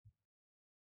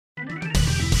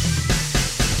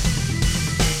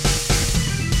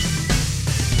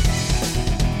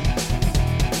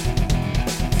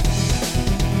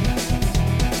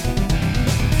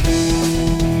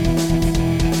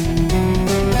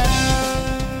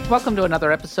Welcome to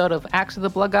another episode of Axe of the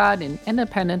Blood God, an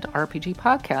independent RPG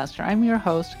podcast. I'm your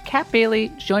host, Kat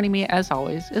Bailey. Joining me, as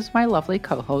always, is my lovely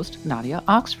co-host, Nadia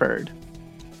Oxford.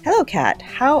 Hello, Kat.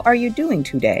 How are you doing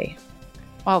today?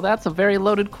 Well, that's a very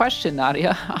loaded question,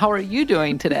 Nadia. How are you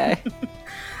doing today?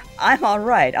 I'm all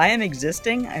right. I am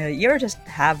existing. You ever just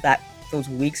have those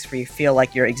weeks where you feel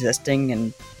like you're existing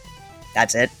and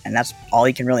that's it, and that's all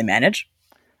you can really manage?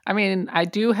 I mean, I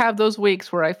do have those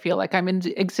weeks where I feel like I'm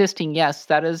existing. Yes,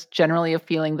 that is generally a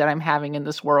feeling that I'm having in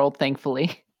this world,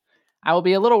 thankfully. I will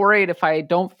be a little worried if I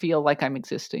don't feel like I'm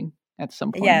existing at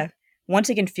some point. Yeah. Once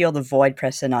you can feel the void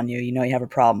press in on you, you know you have a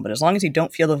problem. But as long as you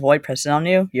don't feel the void press in on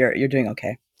you, you're doing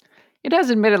okay. It has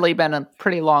admittedly been a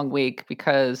pretty long week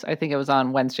because I think it was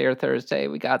on Wednesday or Thursday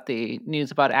we got the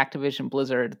news about Activision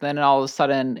Blizzard. Then all of a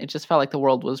sudden, it just felt like the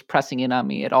world was pressing in on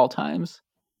me at all times.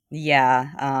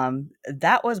 Yeah,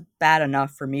 that was bad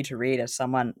enough for me to read as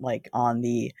someone like on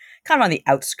the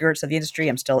outskirts of the industry.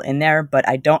 I'm still in there, but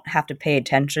I don't have to pay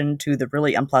attention to the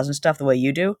really unpleasant stuff the way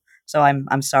you do. So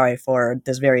I'm sorry for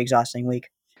this very exhausting week.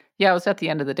 Yeah, it was at the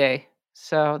end of the day.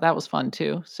 So that was fun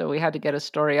too. So we had to get a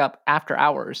story up after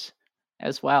hours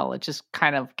as well. It just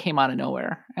kind of came out of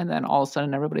nowhere. And then all of a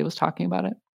sudden everybody was talking about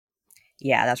it.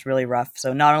 Yeah, that's really rough.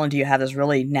 So not only do you have this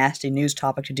really nasty news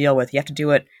topic to deal with, you have to do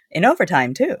it in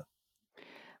overtime too.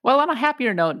 Well, on a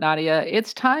happier note, Nadia,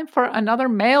 it's time for another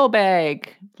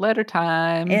mailbag. Letter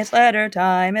time. It's letter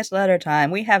time. It's letter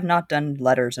time. We have not done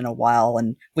letters in a while,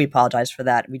 and we apologize for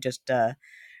that. We just,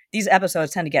 these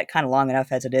episodes tend to get kind of long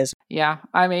enough as it is. Yeah,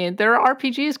 I mean, there are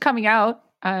RPGs coming out,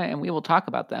 and we will talk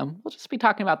about them. We'll just be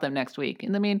talking about them next week.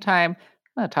 In the meantime,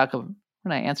 I'm going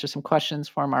to answer some questions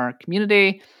from our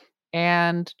community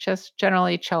and just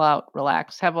generally chill out,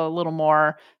 relax, have a little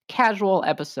more casual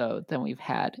episode than we've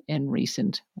had in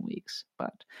recent weeks.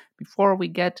 But before we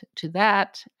get to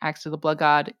that, Axe of the Blood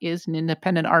God is an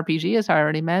independent RPG, as I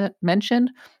already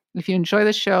mentioned. If you enjoy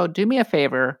the show, do me a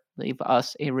favor, leave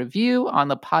us a review on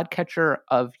the podcatcher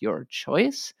of your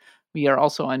choice. We are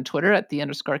also on Twitter at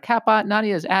 @the_Catbot.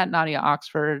 Nadia is at Nadia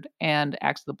Oxford, and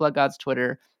Axe of the Blood God's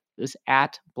Twitter is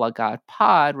at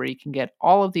BloodGodPod, where you can get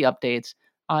all of the updates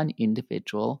on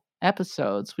individual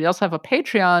episodes. We also have a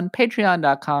Patreon,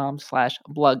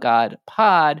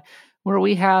 patreon.com/BloodGodPod, where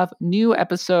we have new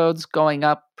episodes going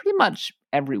up pretty much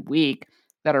every week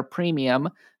that are premium.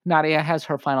 Nadia has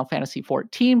her Final Fantasy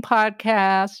XIV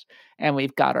podcast, and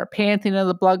we've got our Pantheon of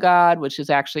the Blood God, which is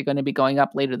actually going to be going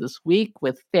up later this week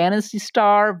with Phantasy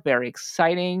Star. Very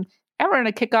exciting. And we're going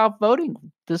to kick off voting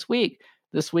this week.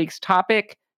 This week's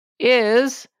topic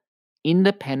is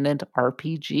independent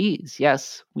RPGs.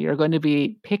 Yes, we are going to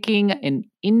be picking an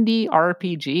indie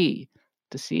RPG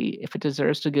to see if it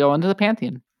deserves to go into the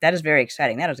Pantheon. That is very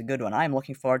exciting. That is a good one. I'm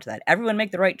looking forward to that. Everyone make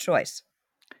the right choice.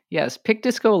 Yes, pick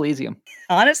Disco Elysium.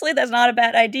 Honestly, that's not a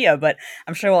bad idea, but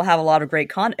I'm sure we'll have a lot of great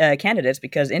candidates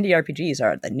because indie RPGs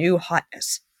are the new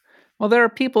hotness. Well, there are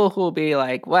people who will be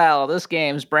like, well, this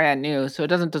game's brand new, so it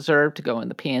doesn't deserve to go in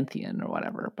the Pantheon or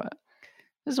whatever, but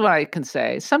this is what I can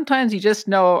say. Sometimes you just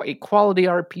know a quality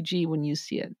RPG when you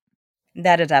see it.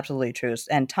 That is absolutely true.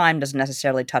 And time doesn't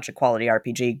necessarily touch a quality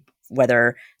RPG,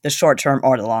 whether the short term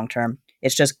or the long term.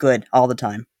 It's just good all the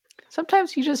time.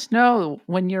 Sometimes you just know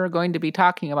when you're going to be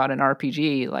talking about an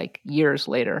RPG like years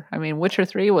later. I mean, Witcher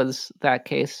 3 was that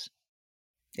case.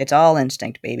 It's all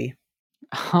instinct, baby.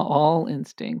 All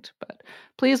instinct. But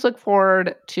please look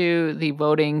forward to the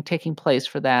voting taking place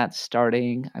for that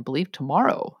starting, I believe,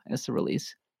 tomorrow as the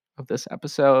release of this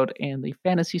episode. And the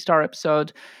Phantasy Star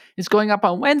episode is going up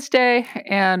on Wednesday.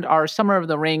 And our Summer of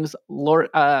the Rings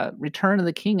Return of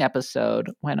the King episode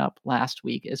went up last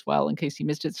week as well, in case you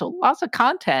missed it. So lots of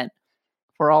content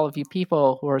for all of you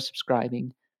people who are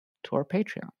subscribing to our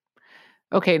Patreon.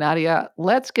 Okay, Nadia,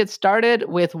 let's get started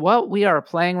with what we are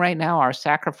playing right now, our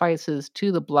sacrifices to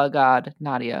the Blood God.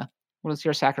 Nadia, what is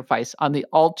your sacrifice on the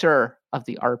altar of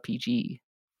the RPG?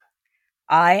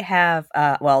 I have,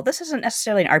 well, this isn't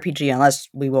necessarily an RPG unless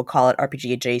we will call it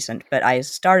RPG adjacent, but I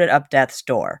started up Death's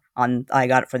Door. I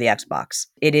got it for the Xbox.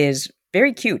 It is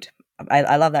very cute.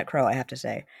 I love that crow, I have to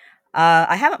say.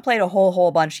 I haven't played a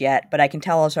whole bunch yet, but I can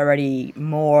tell it's already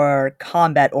more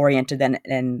combat-oriented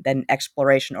than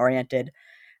exploration-oriented.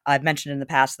 I've mentioned in the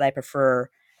past that I prefer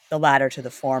the latter to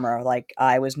the former. Like,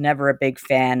 I was never a big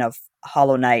fan of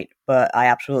Hollow Knight, but I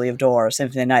absolutely adore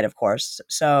Symphony of the Night, of course.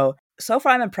 So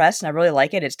far I'm impressed, and I really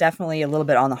like it. It's definitely a little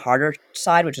bit on the harder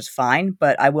side, which is fine,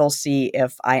 but I will see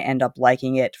if I end up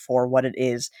liking it for what it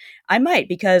is. I might,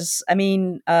 because, I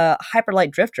mean, Hyper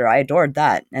Light Drifter, I adored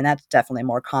that, and that's definitely a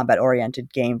more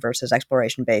combat-oriented game versus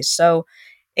exploration-based, so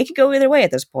it could go either way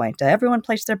at this point. Everyone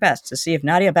plays their best to see if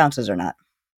Nadia bounces or not.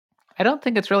 I don't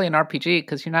think it's really an RPG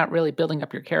because you're not really building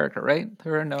up your character, right?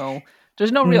 There's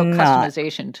no real Not.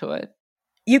 customization to it.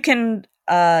 You can,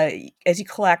 as you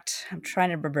collect, I'm trying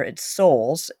to remember, it's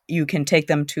souls, you can take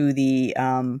them to the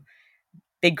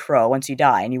Big Crow once you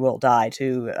die, and you will die,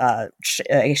 to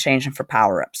exchange them for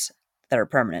power ups that are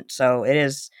permanent. So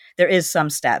there is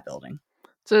some stat building.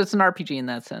 So it's an RPG in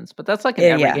that sense, but that's like in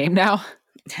every Yeah. game now.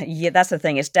 Yeah, that's the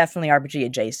thing. It's definitely RPG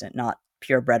adjacent, not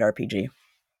purebred RPG.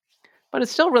 But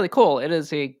it's still really cool. It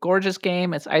is a gorgeous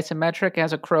game. It's isometric. It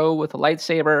has a crow with a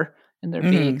lightsaber in their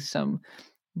beak, some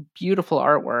beautiful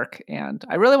artwork. And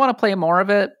I really want to play more of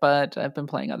it, but I've been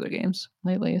playing other games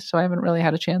lately, so I haven't really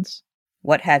had a chance.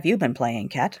 What have you been playing,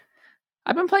 Kat?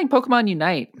 I've been playing Pokemon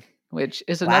Unite, which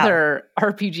is another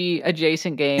RPG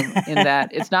adjacent game in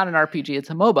that it's not an RPG, it's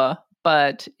a MOBA,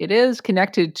 but it is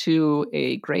connected to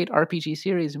a great RPG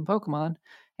series in Pokemon,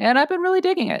 and I've been really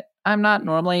digging it. I'm not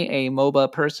normally a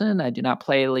MOBA person. I do not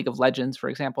play League of Legends, for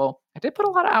example. I did put a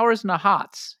lot of hours into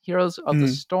HOTS, Heroes of the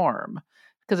Storm,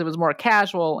 because it was more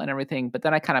casual and everything, but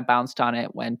then I kind of bounced on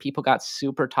it when people got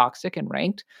super toxic and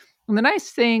ranked. And the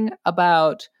nice thing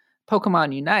about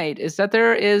Pokemon Unite is that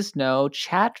there is no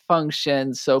chat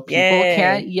function, so people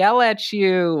can't yell at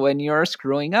you when you're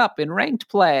screwing up in ranked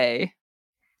play.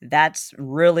 That's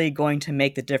really going to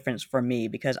make the difference for me,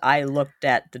 because I looked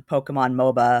at the Pokemon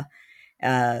MOBA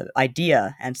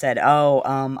idea and said,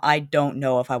 I don't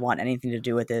know if I want anything to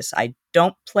do with this. I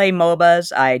don't play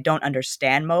MOBAs. I don't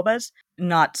understand MOBAs.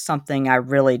 Not something I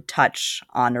really touch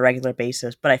on a regular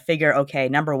basis, but I figure, okay,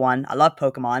 number one, I love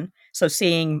Pokemon, so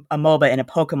seeing a MOBA in a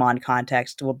Pokemon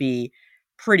context will be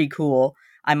pretty cool.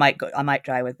 I might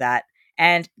try with that.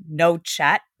 And no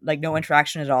chat, like no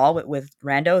interaction at all with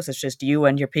randos. It's just you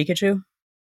and your Pikachu.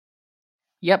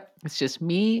 Yep, it's just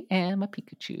me and my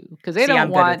Pikachu, because they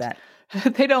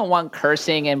don't want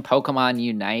cursing in Pokemon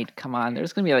Unite. Come on,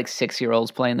 there's gonna be like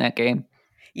 6-year-olds playing that game.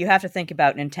 You have to think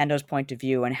about Nintendo's point of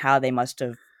view and how they must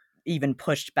have even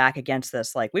pushed back against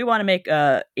this. Like, we want to make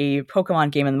a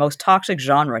Pokemon game in the most toxic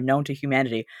genre known to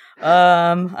humanity.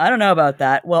 I don't know about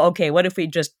that. Well, okay, what if we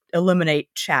just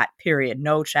eliminate chat, period?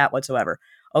 No chat whatsoever.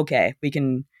 Okay, we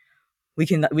can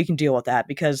deal with that,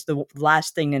 because the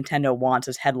last thing Nintendo wants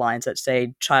is headlines that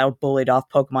say child bullied off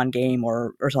Pokemon game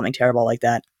or something terrible like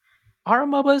that. Are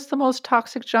MOBAs the most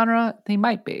toxic genre? They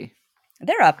might be.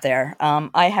 They're up there.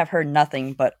 I have heard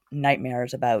nothing but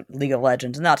nightmares about League of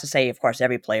Legends. Not to say, of course,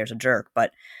 every player's a jerk,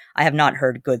 but I have not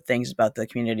heard good things about the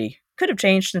community. Could have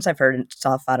changed since I've heard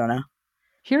stuff. I don't know.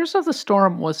 Heroes of the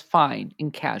Storm was fine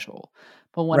in casual,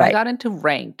 but when I got into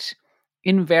ranked,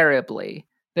 invariably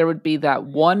there would be that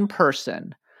one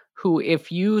person who,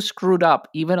 if you screwed up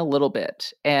even a little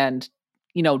bit and,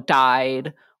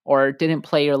 died or didn't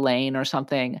play your lane or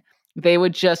something, they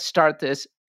would just start this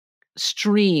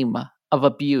stream of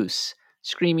abuse,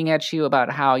 screaming at you about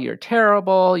how you're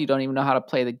terrible, you don't even know how to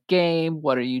play the game,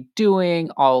 what are you doing,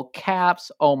 all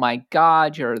caps, oh my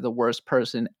god, you're the worst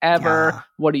person ever,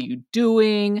 what are you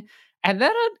doing? And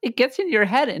then it gets in your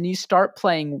head and you start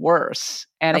playing worse,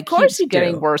 and it keeps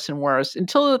getting worse and worse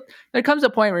until there comes a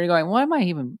point where you're going, why am I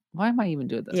even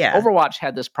doing this? Overwatch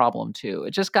had this problem too.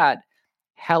 It just got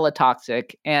hella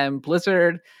toxic, and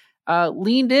Blizzard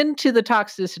leaned into the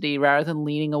toxicity rather than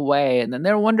leaning away. And then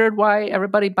they wondered why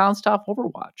everybody bounced off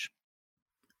Overwatch.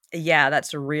 Yeah,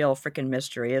 that's a real freaking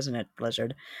mystery, isn't it,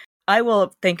 Blizzard? I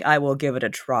will give it a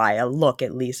try, a look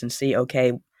at least, and see,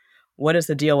 okay, what is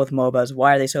the deal with MOBAs?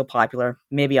 Why are they so popular?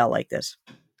 Maybe I'll like this.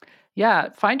 Yeah,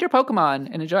 find your Pokemon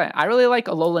and enjoy it. I really like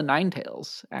Alola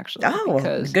Ninetales, actually.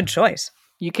 Oh, good choice.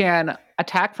 You can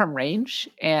attack from range,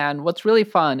 and what's really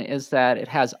fun is that it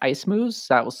has ice moves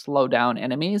that will slow down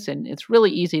enemies, and it's really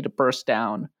easy to burst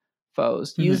down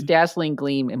foes. Use Dazzling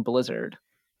Gleam in Blizzard,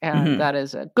 and that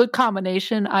is a good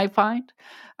combination, I find.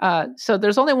 So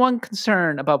there's only one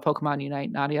concern about Pokemon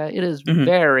Unite, Nadia. It is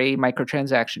very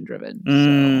microtransaction driven,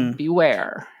 so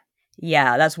beware.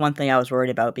 Yeah, that's one thing I was worried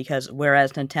about, because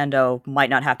whereas Nintendo might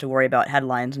not have to worry about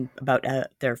headlines and about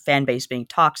their fan base being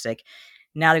toxic,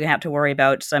 now they're going to have to worry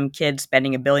about some kid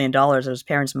spending $1 billion of his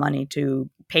parents' money to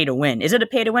pay to win. Is it a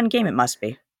pay to win game? It must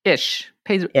be. Ish.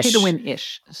 Pay to win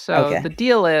ish. So the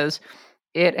deal is,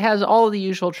 it has all of the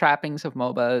usual trappings of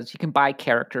MOBAs. You can buy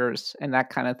characters and that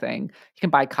kind of thing. You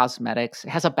can buy cosmetics. It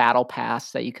has a battle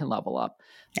pass that you can level up.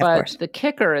 But the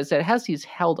kicker is that it has these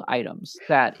held items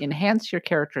that enhance your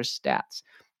character's stats.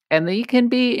 And they can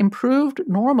be improved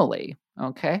normally,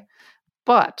 okay?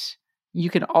 But you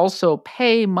can also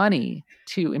pay money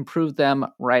to improve them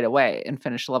right away and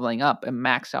finish leveling up and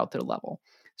max out their level.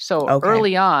 So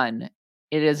early on,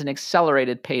 it is an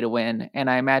accelerated pay to win. And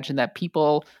I imagine that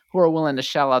people who are willing to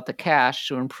shell out the cash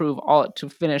to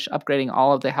finish upgrading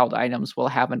all of the held items will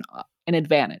have an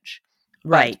advantage. But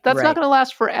Right, that's not right. going to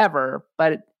last forever.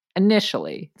 But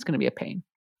initially, it's going to be a pain.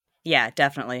 Yeah,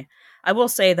 definitely. I will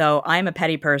say though, I'm a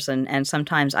petty person, and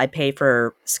sometimes I pay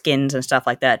for skins and stuff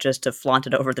like that just to flaunt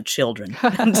it over the children.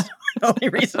 That's the only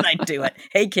reason I do it.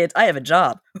 Hey kids, I have a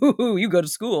job. Hoo-hoo, you go to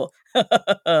school.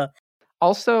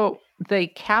 Also, they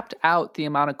capped out the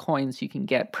amount of coins you can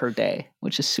get per day,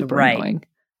 which is super Right. annoying.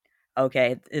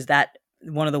 Okay, is that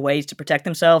one of the ways to protect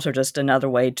themselves, or just another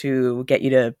way to get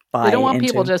you to buy They don't want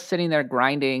people into? just sitting there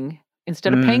grinding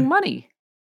instead of paying Mm. money.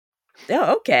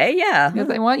 Oh, okay, yeah. Because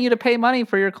they want you to pay money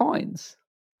for your coins.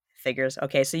 Figures.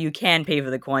 Okay, so you can pay for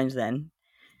the coins then.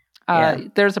 Yeah.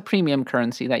 There's a premium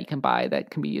currency that you can buy that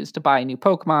can be used to buy new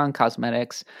Pokemon,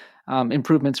 cosmetics,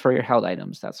 improvements for your held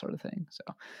items, that sort of thing. So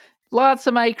lots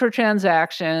of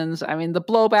microtransactions. I mean, the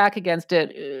blowback against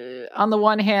it, on the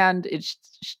one hand, it's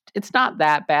not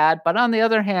that bad, but on the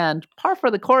other hand, par for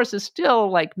the course is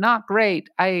still like not great.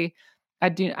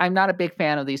 I'm not a big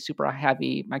fan of these super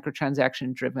heavy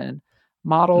microtransaction driven No.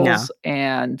 models,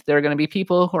 and there are going to be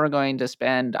people who are going to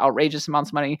spend outrageous amounts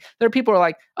of money. There are people who are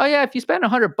like, oh yeah, if you spend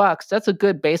 $100, that's a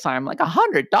good baseline. I'm like,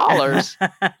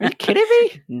 $100? Are you kidding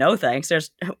me? No thanks.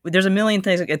 There's a million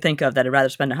things I could think of that I'd rather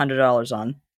spend $100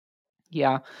 on.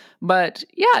 Yeah. But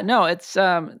yeah, no, it's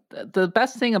the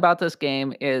best thing about this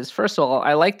game is, first of all,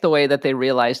 I like the way that they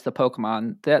realized the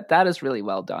Pokemon. That is really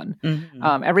well done.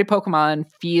 Mm-hmm. Every Pokemon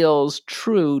feels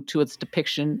true to its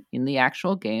depiction in the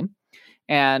actual game,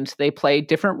 and they play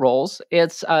different roles.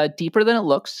 It's deeper than it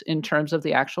looks in terms of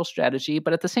the actual strategy,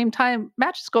 but at the same time,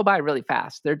 matches go by really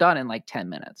fast. They're done in like 10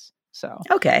 minutes. So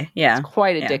Okay, it's yeah.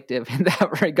 quite Yeah. addictive in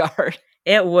that regard.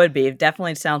 It would be. It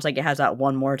definitely sounds like it has that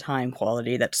one more time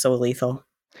quality that's so lethal.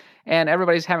 And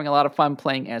everybody's having a lot of fun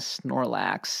playing as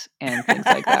Snorlax and things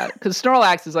like that. Because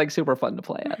Snorlax is like super fun to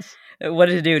play as. What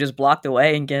did it do? Just block the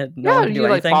way and get no one to do you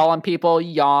like anything? fall on people,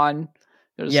 yawn,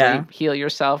 go to Yeah. sleep, heal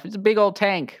yourself. It's a big old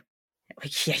tank.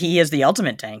 He is the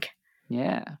ultimate tank.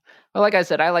 Yeah. Well, like I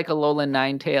said, I like Alolan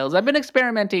Ninetales. I've been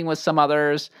experimenting with some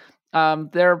others.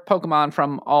 They're Pokemon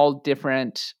from all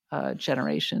different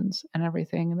generations and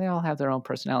everything, and they all have their own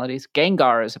personalities.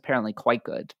 Gengar is apparently quite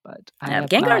good, but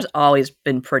Gengar's always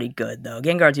been pretty good, though.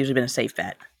 Gengar's usually been a safe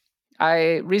bet.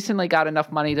 I recently got enough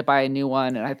money to buy a new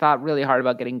one, and I thought really hard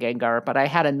about getting Gengar, but I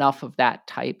had enough of that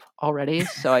type already,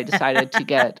 so I decided to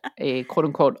get a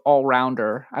quote-unquote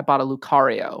all-rounder. I bought a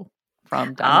Lucario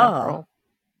from Diamond and Pearl.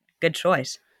 Good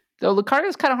choice. Though Lucario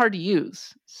is kind of hard to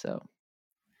use, so...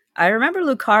 I remember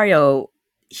Lucario,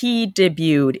 he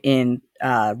debuted in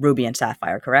Ruby and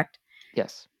Sapphire, correct?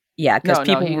 Yes. Yeah, because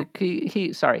he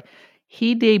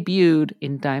debuted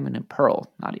in Diamond and Pearl,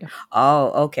 Nadia.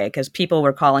 Oh, okay, because people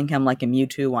were calling him like a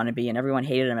Mewtwo wannabe, and everyone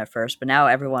hated him at first, but now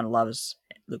everyone loves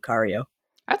Lucario.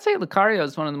 I'd say Lucario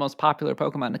is one of the most popular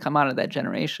Pokemon to come out of that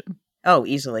generation. Oh,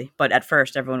 easily. But at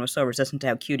first, everyone was so resistant to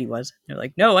how cute he was. They're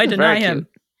like, no, I deny him.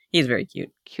 He's very cute.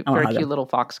 Very cute little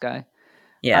fox guy.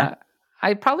 Yeah.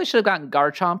 I probably should have gotten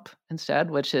Garchomp instead,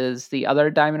 which is the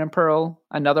other Diamond and Pearl,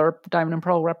 another Diamond and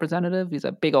Pearl representative. He's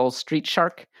a big old street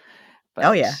shark.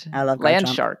 Oh yeah, I love Garchomp. Land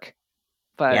shark.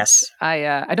 But yes.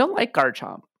 I don't like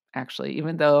Garchomp, actually,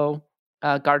 even though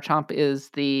Garchomp is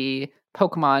the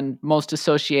Pokemon most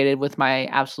associated with my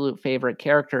absolute favorite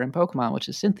character in Pokemon, which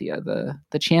is Cynthia,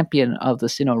 the champion of the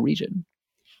Sinnoh region.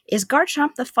 Is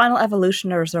Garchomp the final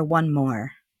evolution, or is there one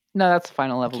more? No, that's the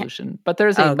final evolution. But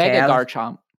there's a Mega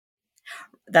Garchomp.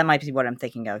 That might be what I'm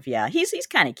thinking of. Yeah, he's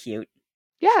kind of cute.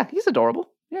 Yeah, he's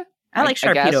adorable. Yeah, I like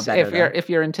Sharpedo better. If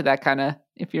you're into that kind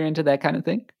of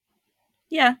thing.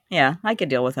 Yeah, I could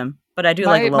deal with him. But I do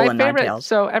like Alolan Ninetales.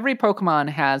 So every Pokemon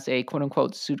has a quote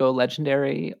unquote pseudo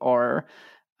legendary, or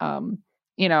kind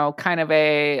of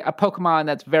a Pokemon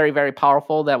that's very, very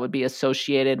powerful that would be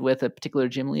associated with a particular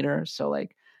gym leader. So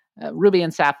like Ruby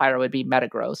and Sapphire would be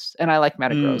Metagross, and I like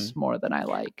Metagross more than I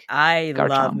like Garchomp.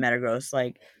 Love Metagross.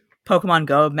 Like Pokemon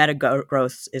Go,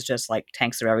 Metagross is just like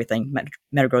tanks through everything.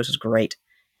 Metagross is great.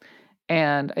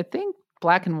 And I think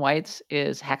Black and White's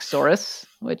is Haxorus,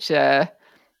 which I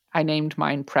named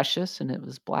mine Precious, and it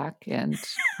was black, and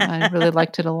I really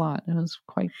liked it a lot. It was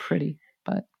quite pretty.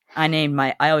 But I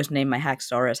always name my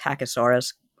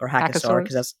Hackasaurus or Hackasaur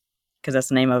because that's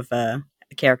the name of a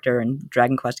character in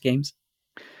Dragon Quest games.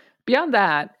 Beyond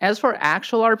that, as for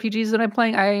actual RPGs that I'm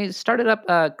playing, I started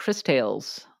up Chris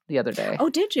Tales the other day. Oh,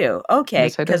 did you?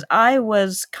 Okay, because I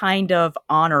was kind of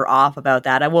on or off about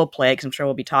that. I will play it because I'm sure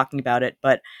we'll be talking about it,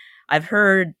 but I've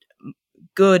heard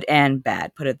good and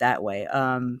bad, put it that way.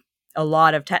 A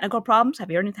lot of technical problems.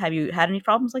 Have you had any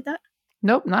problems like that?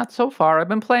 Nope, not so far. I've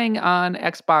been playing on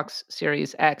Xbox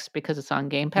Series X because it's on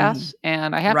Game Mm, Pass,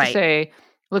 and I have to right. say, it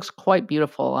looks quite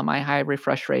beautiful on my high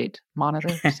refresh rate monitor.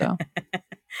 So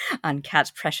On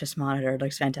Cat's precious monitor, it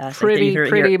looks fantastic. Then pretty, you're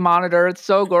pretty monitor. It's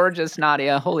so gorgeous,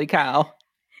 Nadia. Holy cow!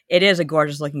 it is a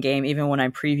gorgeous looking game. Even when I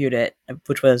previewed it,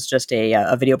 which was just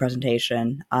a video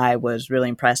presentation, I was really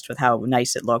impressed with how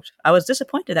nice it looked. I was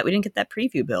disappointed that we didn't get that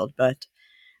preview build, but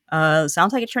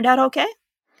sounds like it turned out okay.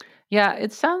 Yeah,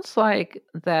 it sounds like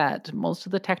that most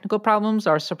of the technical problems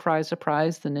are surprise,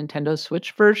 surprise, the Nintendo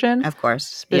Switch version, Of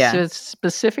course, yeah,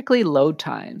 specifically load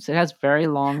times. It has very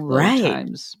long load right.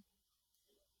 times.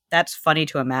 That's funny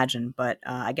to imagine, but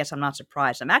I guess I'm not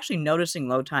surprised. I'm actually noticing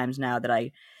load times now that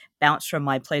I bounce from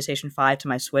my PlayStation 5 to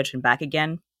my Switch and back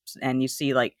again, and you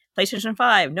see like PlayStation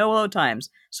 5, no load times.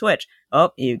 Switch,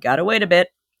 oh, you gotta wait a bit.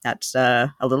 That's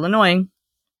a little annoying.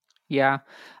 Yeah,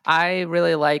 I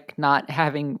really like not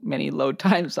having many load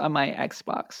times on my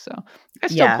Xbox. So I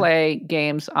still Yeah, play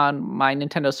games on my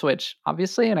Nintendo Switch,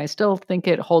 obviously, and I still think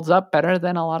it holds up better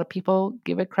than a lot of people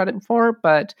give it credit for.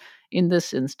 But in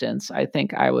this instance, I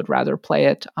think I would rather play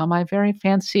it on my very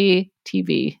fancy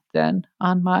TV than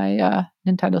on my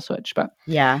Nintendo Switch. But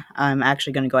yeah. I'm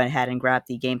actually going to go ahead and grab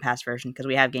the Game Pass version because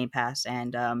we have Game Pass,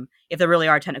 and if there really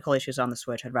are technical issues on the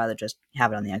Switch, I'd rather just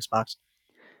have it on the Xbox.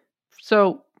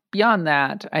 so beyond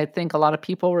that, I think a lot of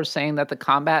people were saying that the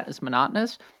combat is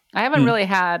monotonous. I haven't Hmm. really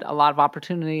had a lot of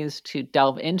opportunities to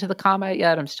delve into the combat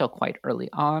yet. I'm still quite early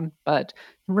on, but it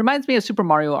reminds me of Super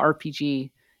Mario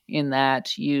RPG in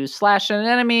that you slash an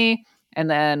enemy, and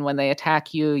then when they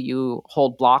attack you, you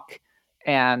hold block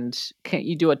and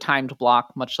you do a timed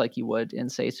block, much like you would in,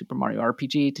 say, Super Mario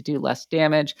RPG to do less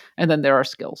damage. And then there are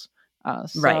skills. Right.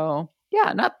 So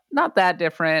yeah, not that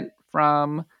different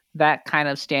from that kind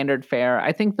of standard fare.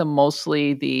 I think the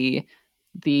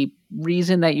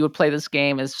reason that you would play this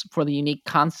game is for the unique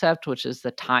concept, which is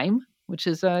the time, which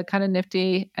is kind of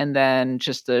nifty, and then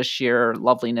just the sheer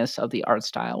loveliness of the art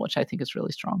style, which I think is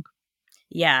really strong.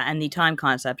 Yeah, and the time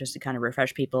concept, just to kind of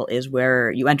refresh people, is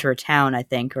where you enter a town, I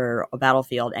think, or a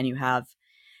battlefield, and you have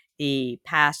the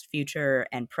past, future,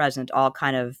 and present all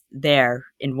kind of there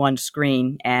in one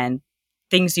screen, and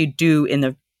things you do in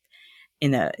the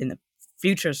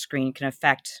future screen can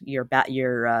affect your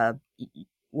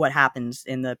what happens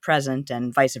in the present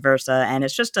and vice versa. And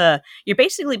it's just you're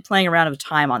basically playing around with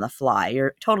time on the fly.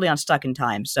 You're totally unstuck in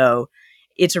time. So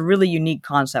it's a really unique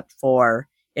concept for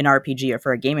an RPG or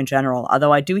for a game in general.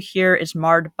 Although I do hear it's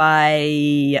marred by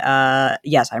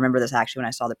yes, I remember this actually when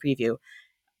I saw the preview.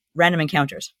 Random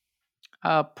encounters.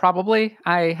 Probably.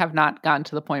 I have not gotten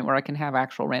to the point where I can have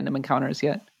actual random encounters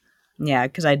yet. Yeah,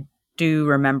 because I do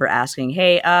remember asking,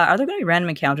 "Hey, are there going to be random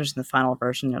encounters in the final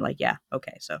version?" They're like, "Yeah,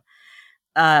 okay." So,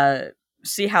 uh,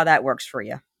 see how that works for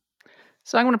you.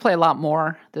 So I'm going to play a lot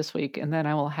more this week, and then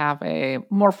I will have a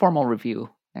more formal review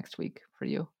next week for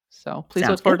you. So please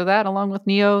Sounds look forward good. to that, along with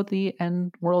Neo, The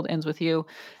End World Ends With You.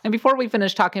 And before we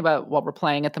finish talking about what we're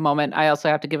playing at the moment, I also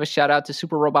have to give a shout out to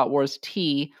Super Robot Wars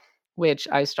T, which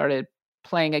I started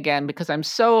playing again because I'm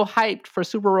so hyped for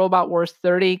Super Robot Wars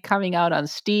 30 coming out on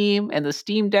Steam and the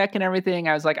Steam Deck and everything.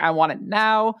 I was like, I want it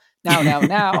now, now, now,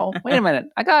 now. Wait a minute.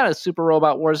 I got a Super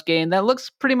Robot Wars game that looks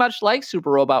pretty much like Super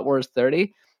Robot Wars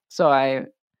 30. So I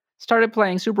started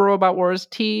playing Super Robot Wars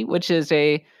T, which is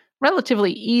a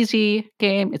relatively easy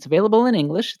game. It's available in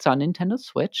English. It's on Nintendo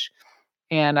Switch,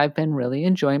 and I've been really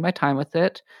enjoying my time with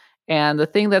it. And the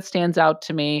thing that stands out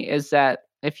to me is that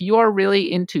if you are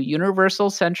really into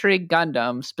Universal Century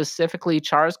Gundam, specifically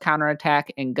Char's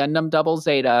Counterattack and Gundam Double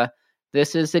Zeta,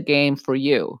 this is the game for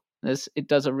you. It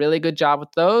does a really good job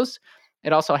with those.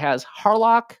 It also has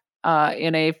Harlock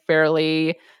in a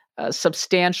fairly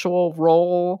substantial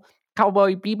role.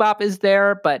 Cowboy Bebop is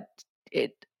there, but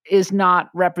it is not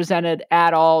represented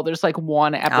at all. There's like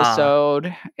one Ah,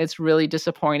 episode. It's really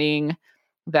disappointing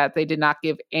that they did not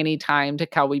give any time to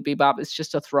Cowboy Bebop. It's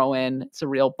just a throw in. It's a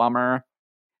real bummer.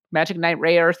 Magic Knight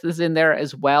Ray Earth is in there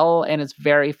as well, and it's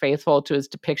very faithful to his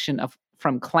depiction of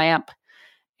from Clamp.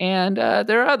 And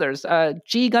there are others.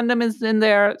 G Gundam is in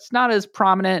there. It's not as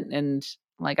prominent, and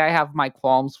like I have my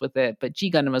qualms with it, but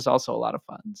G Gundam is also a lot of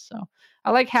fun. So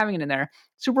I like having it in there.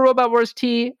 Super Robot Wars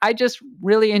T, I just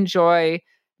really enjoy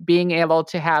being able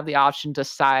to have the option to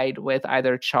side with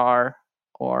either Char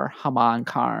or Haman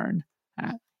Karn.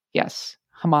 Uh, yes,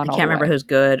 I Haman all can't the remember way. who's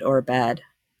good or bad.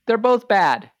 They're both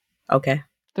bad. Okay,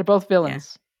 They're both yeah,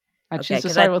 villains. I okay, choose to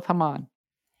because side I with Haman.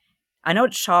 I know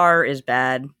Char is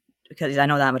bad because I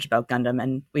know that much about Gundam,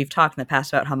 and we've talked in the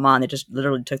past about Haman. They just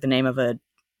literally took the name of a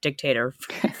dictator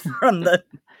from the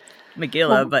Megillah,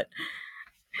 Well, but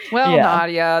Well, Yeah.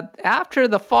 Nadia, after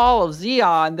the fall of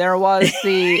Xeon, there was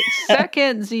the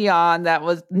second Xeon that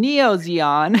was Neo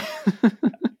Xeon.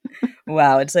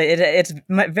 Wow,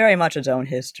 very much its own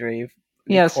history, of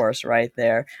Yes, course, right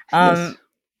there. yes.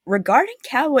 Regarding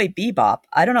Cowboy Bebop,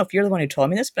 I don't know if you're the one who told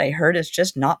me this, but I heard it's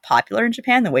just not popular in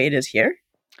Japan the way it is here.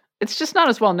 It's just not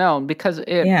as well known because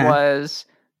it Yeah. was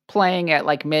playing at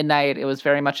like midnight. It was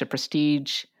very much a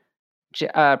prestige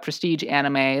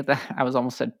anime. I was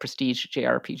almost said prestige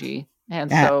JRPG,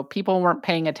 and Yeah. so people weren't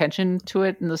paying attention to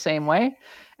it in the same way.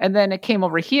 And then it came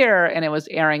over here, and it was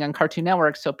airing on Cartoon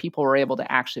Network, so people were able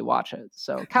to actually watch it.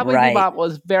 So Cowboy Right. Bebop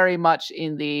was very much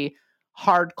in the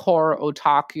hardcore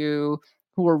otaku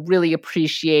who were really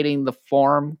appreciating the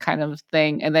form kind of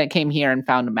thing, and then it came here and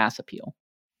found a mass appeal.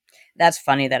 That's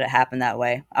funny that it happened that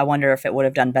way. I wonder if it would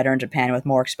have done better in Japan with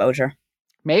more exposure.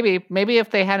 Maybe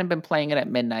if they hadn't been playing it at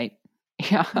midnight.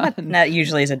 Yeah, That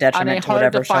usually is a on a detriment to hard to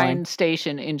whatever showing. find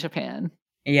station in Japan.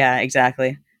 Yeah,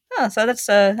 exactly. Oh, so that's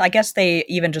I guess they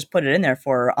even just put it in there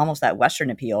for almost that Western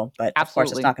appeal, but of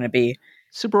course it's Absolutely. not going to be,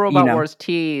 Super you Robot know. Wars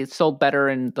T sold better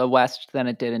in the West than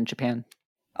it did in Japan.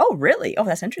 Oh, really? Oh,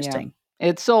 that's Yeah, interesting.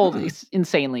 it sold Hmm.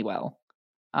 insanely well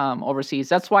overseas.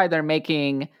 That's why they're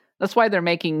making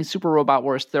Super Robot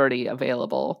Wars 30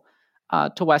 available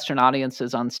to Western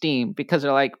audiences on Steam because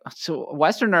they're like, so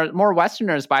more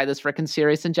Westerners buy this frickin'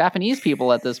 series than Japanese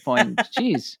people at this point.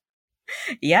 Jeez.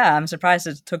 Yeah, I'm surprised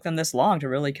it took them this long to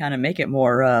really kind of make it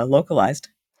more localized.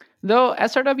 Though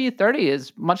SRW 30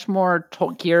 is much more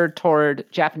geared toward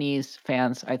Japanese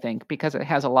fans, I think, because it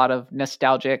has a lot of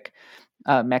nostalgic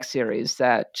mech series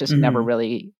that just never Hmm.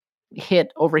 really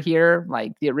hit over here,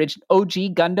 like the original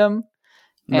OG Gundam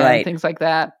and Right. things like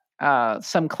that.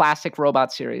 Some classic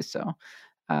robot series. So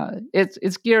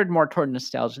it's geared more toward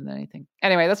nostalgia than anything.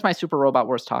 Anyway, that's my Super Robot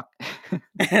Wars talk.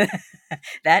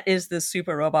 That is the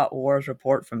Super Robot Wars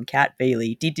report from Kat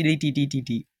Bailey.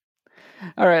 D.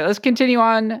 All right, let's continue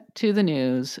on to the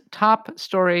news. Top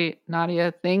story,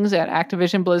 Nadia. Things at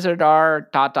Activision Blizzard are ...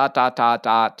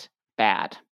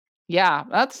 bad. Yeah,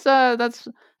 that's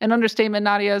an understatement,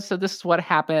 Nadia. So this is what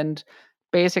happened.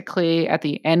 Basically, at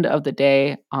the end of the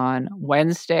day on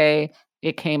Wednesday,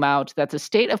 it came out that the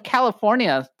state of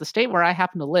California, the state where I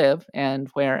happen to live and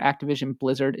where Activision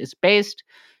Blizzard is based,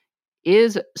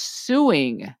 is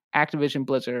suing Activision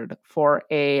Blizzard for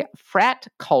a frat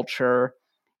culture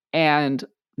and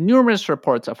numerous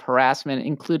reports of harassment,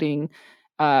 including,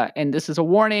 and this is a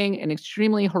warning, an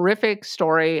extremely horrific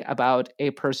story about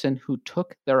a person who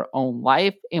took their own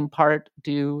life in part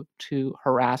due to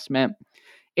harassment.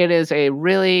 It is a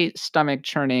really stomach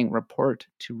churning report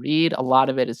to read. A lot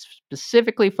of it is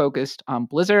specifically focused on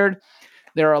Blizzard.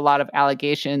 There are a lot of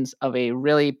allegations of a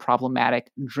really problematic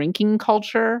drinking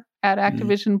culture at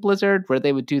Activision Blizzard, where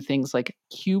they would do things like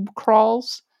cube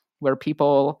crawls, where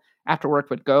people after work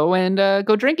would go and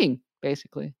go drinking,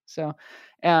 basically. So,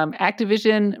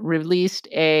 Activision released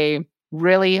a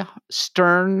really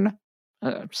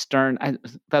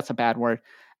that's a bad word,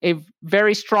 a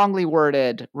very strongly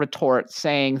worded retort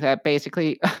saying that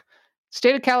basically,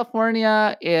 state of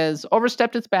California is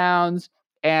overstepped its bounds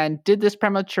and did this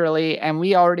prematurely, and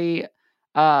we already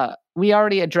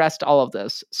addressed all of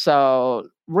this. So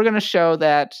we're going to show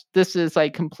that this is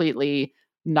like completely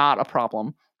not a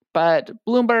problem. But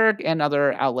Bloomberg and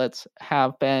other outlets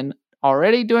have been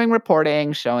already doing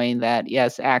reporting showing that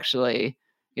yes, actually,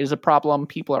 it is a problem.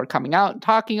 People are coming out and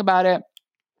talking about it.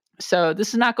 So this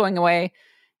is not going away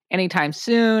anytime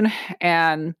soon.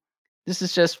 And this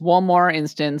is just one more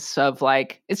instance of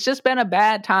like, it's just been a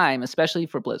bad time, especially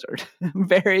for Blizzard.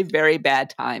 Very, very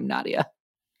bad time, Nadia.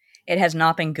 It has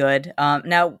not been good.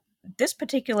 Now, this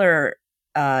particular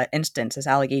instance, this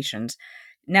allegations,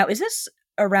 now, is this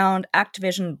around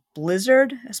Activision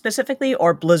Blizzard specifically,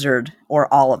 or Blizzard,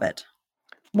 or all of it?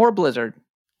 More Blizzard.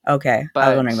 Okay, I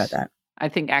was wondering about But that. I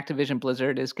think Activision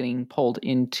Blizzard is getting pulled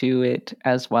into it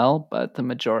as well. But the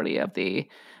majority of the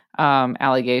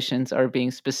allegations are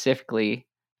being specifically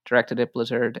directed at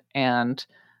Blizzard. And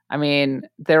I mean,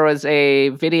 there was a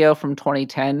video from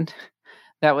 2010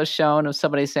 that was shown of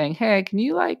somebody saying, "Hey, can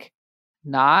you like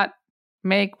not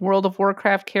make World of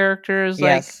Warcraft characters like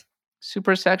Yes.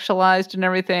 super sexualized and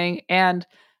everything?" And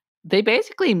they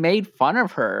basically made fun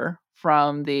of her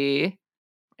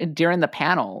during the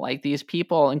panel. Like these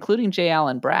people, including J.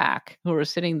 Allen Brack, who were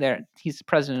sitting there. He's the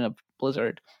president of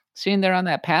Blizzard, sitting there on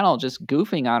that panel, just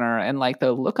goofing on her, and like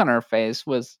the look on her face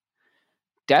was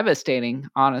devastating.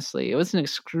 Honestly, it was an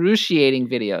excruciating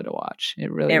video to watch.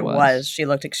 It really It was. was. She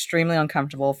looked extremely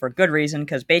uncomfortable for good reason,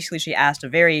 because basically she asked a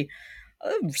very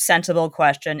sensible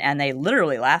question, and they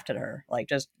literally laughed at her, like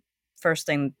just first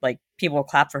thing, like, people will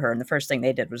clap for her, and the first thing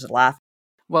they did was laugh.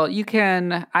 Well, you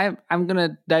can. I'm going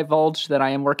to divulge that I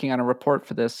am working on a report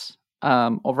for this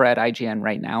over at IGN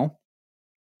right now,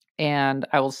 and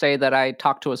I will say that I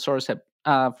talked to a source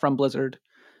from Blizzard,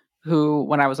 who,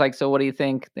 when I was like, "So, what do you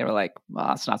think?" They were like,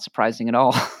 "Well, it's not surprising at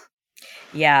all."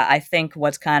 Yeah, I think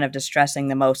what's kind of distressing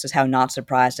the most is how not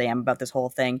surprised I am about this whole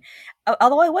thing.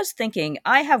 Although I was thinking,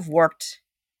 I have worked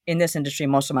in this industry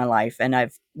most of my life, and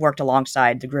I've worked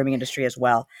alongside the grooming industry as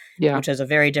well, Yeah. which is a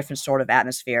very different sort of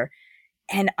atmosphere.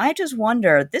 And I just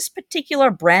wonder, this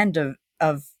particular brand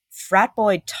of frat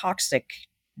boy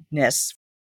toxicness,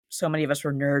 so many of us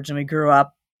were nerds and we grew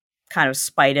up kind of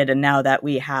spited, and now that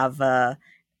we have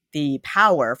the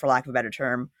power, for lack of a better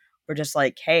term, we're just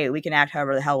like, hey, we can act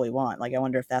however the hell we want. Like, I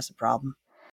wonder if that's a problem.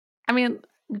 I mean,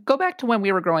 go back to when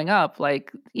we were growing up.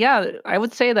 Like, yeah, I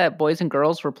would say that boys and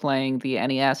girls were playing the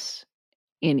NES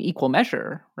in equal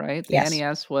measure, right? The Yes.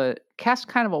 NES would cast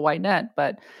kind of a wide net,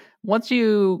 but once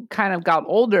you kind of got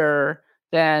older,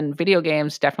 then video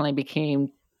games definitely became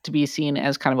to be seen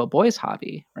as kind of a boy's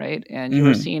hobby, right? And you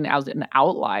were Hmm. seen as an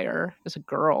outlier as a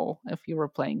girl if you were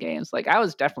playing games. Like I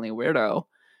was definitely a weirdo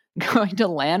going to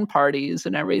LAN parties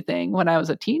and everything when I was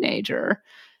a teenager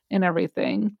and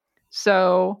everything.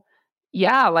 So,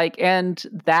 yeah, like, and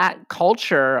that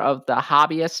culture of the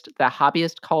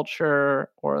hobbyist culture,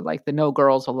 or like the no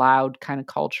girls allowed kind of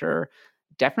culture,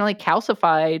 definitely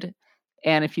calcified.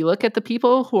 And if you look at the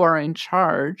people who are in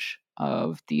charge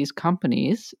of these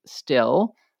companies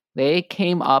still, they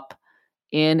came up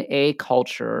in a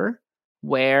culture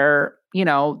where,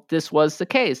 this was the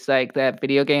case, like that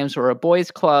video games were a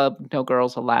boys club, no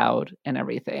girls allowed and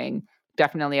everything.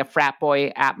 Definitely a frat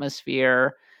boy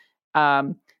atmosphere. I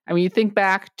mean, you think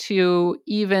back to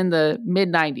even the mid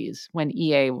 90s when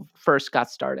EA first got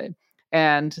started,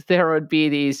 and there would be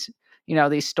these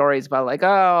stories about like,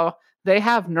 oh, they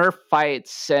have Nerf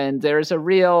fights and there's a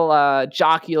real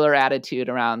jocular attitude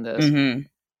around this. Hmm.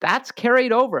 That's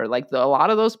carried over. Like a lot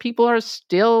of those people are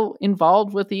still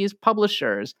involved with these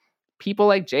publishers. People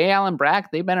like J. Allen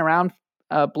Brack, they've been around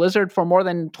Blizzard for more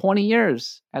than 20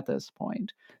 years at this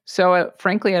point. So,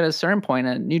 frankly, at a certain point,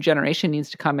 a new generation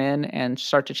needs to come in and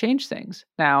start to change things.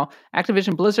 Now,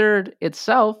 Activision Blizzard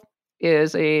itself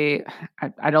is I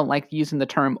don't like using the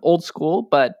term old school,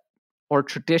 or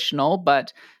traditional,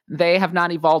 but they have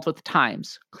not evolved with the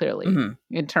times, clearly, Hmm.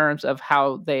 in terms of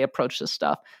how they approach this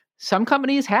stuff. Some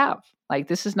companies have. Like,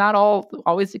 this is not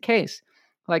always the case.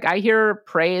 Like, I hear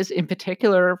praise in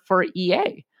particular for EA. Yeah.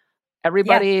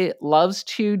 Everybody loves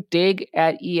to dig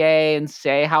at EA and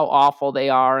say how awful they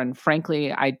are. And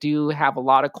frankly, I do have a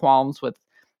lot of qualms with,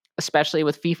 especially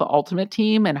with FIFA Ultimate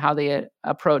Team and how they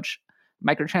approach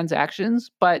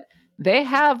microtransactions. But they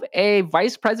have a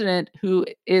vice president who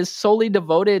is solely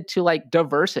devoted to like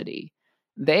diversity.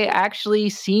 They actually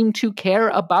seem to care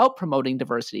about promoting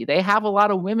diversity. They have a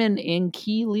lot of women in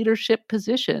key leadership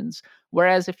positions.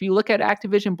 Whereas if you look at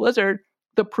Activision Blizzard,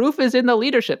 the proof is in the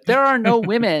leadership. There are no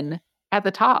women at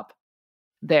the top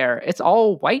there. It's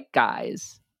all white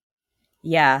guys.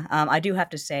 Yeah, I do have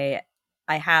to say,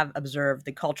 I have observed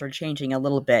the culture changing a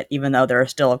little bit, even though there are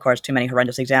still, of course, too many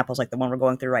horrendous examples like the one we're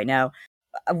going through right now.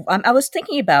 I was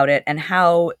thinking about it and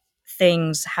how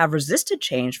things have resisted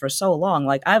change for so long.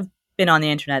 Like, I've been on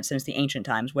the internet since the ancient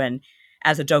times when,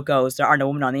 as the joke goes, there are no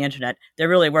women on the internet. There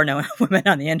really were no women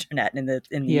on the internet in the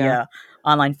Yeah.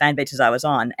 online fan bases I was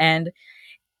on. And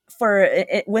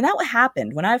when that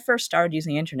happened, when I first started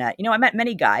using the internet, I met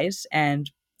many guys,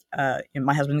 and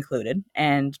my husband included,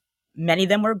 and many of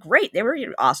them were great. They were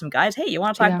awesome guys. Hey, you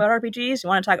want to talk Yeah. about RPGs? You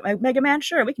want to talk about Mega Man?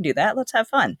 Sure, we can do that. Let's have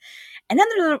fun. And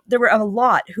then there were a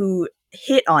lot who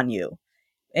hit on you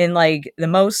in like the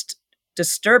most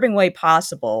disturbing way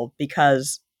possible,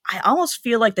 because I almost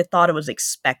feel like they thought it was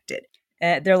expected.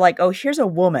 They're like, "Oh, here's a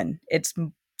woman.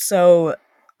 So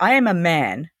I am a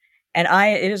man, and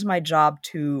it is my job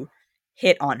to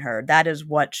hit on her. That is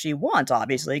what she wants,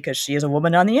 obviously, because she is a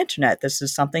woman on the internet. This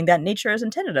is something that nature has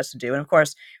intended us to do." And of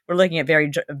course, we're looking at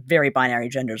very binary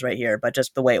genders right here, but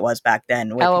just the way it was back then,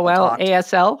 the way people LOL talked.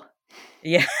 ASL.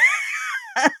 Yeah.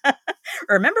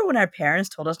 Remember when our parents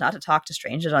told us not to talk to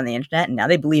strangers on the internet, and now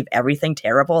they believe everything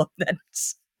terrible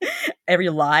that's every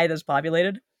lie that's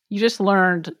populated? You just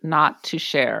learned not to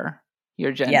share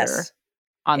your gender Yes.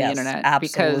 on the Yes, internet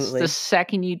because the absolutely.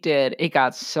 second you did, it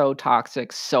got so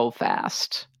toxic so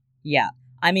fast. Yeah.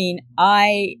 I mean,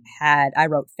 I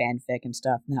wrote fanfic and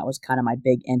stuff, and that was kind of my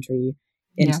big entry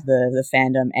into Yeah. the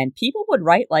fandom. And people would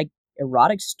write like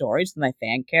erotic stories with my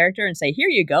fan character and say, "Here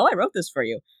you go, I wrote this for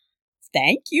you."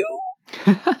 Thank you.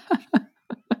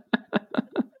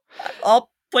 I'll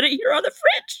put it here on the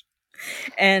fridge.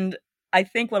 And I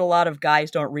think what a lot of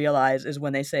guys don't realize is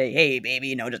when they say, "Hey,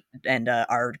 baby," and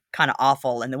are kind of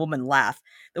awful, and the women laugh.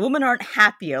 The women aren't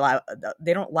happy.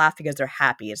 They don't laugh because they're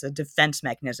happy. It's a defense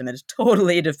mechanism. It is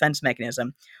totally a defense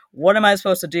mechanism. What am I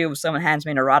supposed to do if someone hands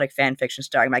me an erotic fan fiction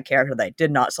starring my character that I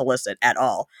did not solicit at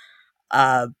all?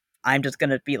 Uh, I'm just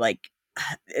gonna be like,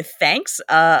 "Thanks.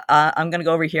 I'm gonna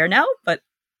go over here now, but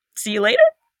see you later."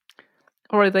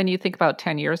 Or then you think about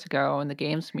 10 years ago in the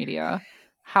games media,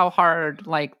 how hard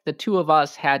like the two of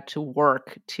us had to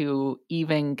work to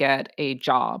even get a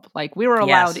job. Like we were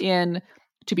allowed Yes. in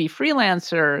to be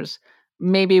freelancers.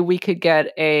 Maybe we could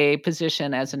get a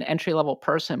position as an entry level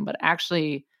person, but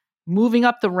actually moving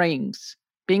up the ranks,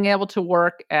 being able to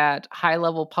work at high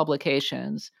level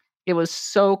publications, it was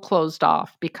so closed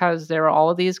off because there were all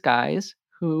of these guys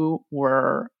who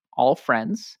were all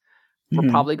friends were Hmm.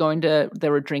 probably they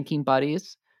were drinking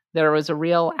buddies. There was a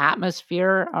real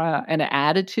atmosphere and an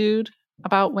attitude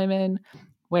about women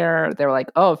where they were like,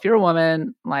 oh, if you're a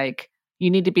woman, like you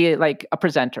need to be like a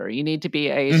presenter, you need to be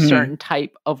a Hmm. certain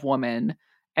type of woman,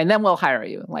 and then we'll hire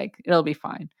you. Like it'll be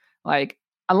fine. Like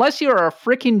unless you're a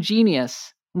freaking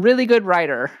genius, really good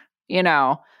writer, you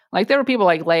know, like there were people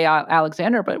like Leia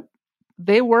Alexander, but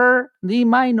they were the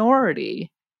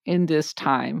minority in this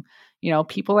time. You know,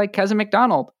 people like Keza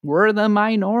McDonald were the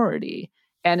minority.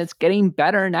 And it's getting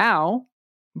better now.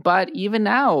 But even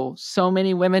now, so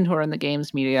many women who are in the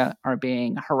games media are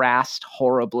being harassed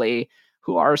horribly,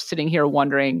 who are sitting here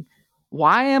wondering,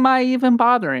 why am I even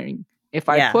bothering? If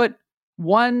I Yeah. put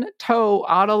one toe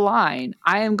out of line,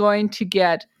 I am going to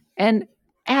get an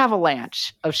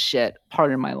avalanche of shit,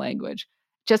 pardon my language,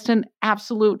 just an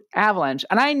absolute avalanche.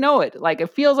 And I know it. Like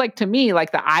it feels like to me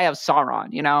like the Eye of Sauron,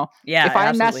 you know? Yeah, If it I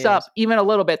absolutely mess is. up even a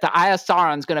little bit, the Eye of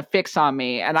Sauron's gonna fix on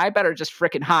me, and I better just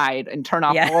freaking hide and turn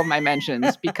off Yeah. all of my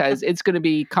mentions because it's gonna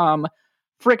become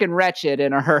freaking wretched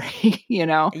in a hurry, you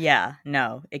know? Yeah,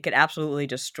 no, it could absolutely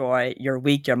destroy your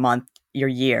week, your month, your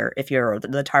year if you're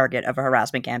the target of a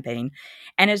harassment campaign.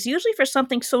 And it's usually for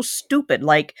something so stupid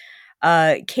like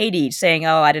Katie saying,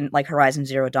 "Oh, I didn't like Horizon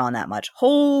Zero Dawn that much."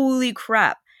 Holy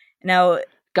crap. Now,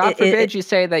 God it forbid you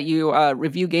say that you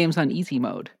review games on easy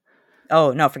mode.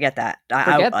 oh, no, forget that.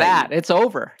 Forget that. It's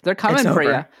over. They're It's coming for you.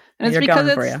 over. And it's You're because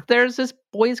coming for you. there's this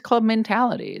boys club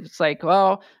mentality. It's like,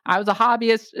 well, I was a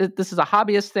hobbyist. This is a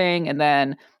hobbyist thing. And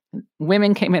then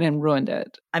women came in and ruined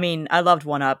it. I mean, I loved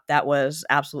One Up. That was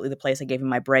absolutely the place I gave him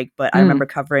my break, but I Mm, remember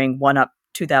covering One Up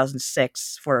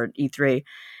 2006 for E3,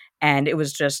 and it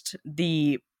was just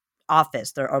the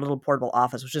office, our little portable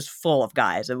office was just full of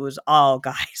guys. It was all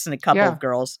guys and a couple of yeah.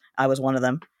 girls. I was one of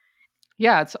them.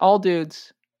 Yeah. It's all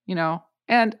dudes, you know.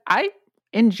 And I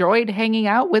enjoyed hanging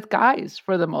out with guys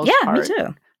for the most Yeah, me part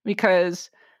too. because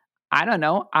I don't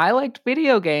know. I liked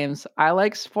video games. I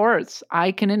like sports.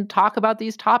 I can talk about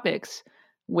these topics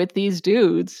with these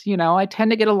dudes. You know, I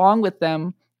tend to get along with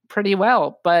them pretty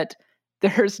well, but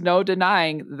there's no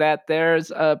denying that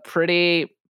there's a pretty,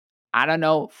 I don't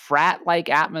know, frat like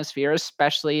atmosphere,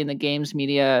 especially in the games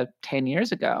media 10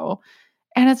 years ago.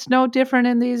 And it's no different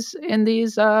in these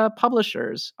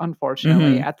publishers,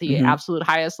 unfortunately, Mhm. at the Mhm. absolute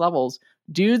highest levels.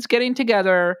 Dudes getting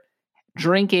together,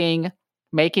 drinking,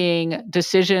 making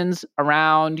decisions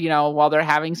around, you know, while they're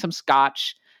having some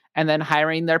scotch and then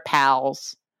hiring their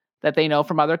pals that they know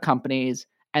from other companies.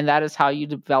 And that is how you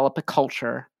develop a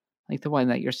culture like the one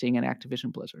that you're seeing in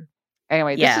Activision Blizzard.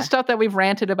 Anyway, this is Yeah. stuff that we've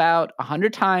ranted about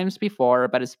 100 times before,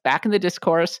 but it's back in the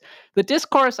discourse. The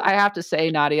discourse, I have to say,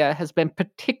 Nadia, has been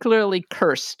particularly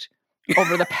cursed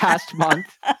over the past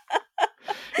month.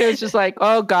 It was just like,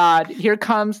 oh God, here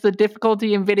comes the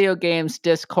difficulty in video games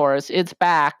discourse. It's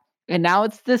back. And now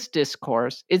it's this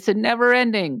discourse. It's a never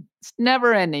ending. It's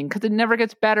never ending because it never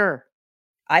gets better.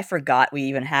 I forgot we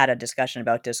even had a discussion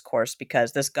about discourse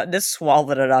because this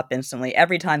swallowed it up instantly.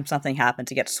 Every time something happens,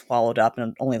 it gets swallowed up and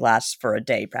it only lasts for a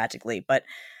day practically. But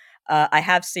I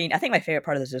have seen. I think my favorite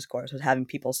part of this discourse was having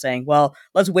people saying, "Well,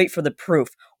 let's wait for the proof.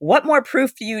 What more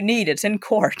proof do you need? It's in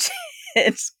court.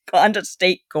 It's gone to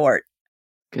state court."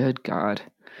 Good God.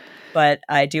 But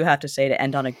I do have to say, to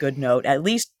end on a good note, at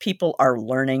least people are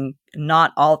learning,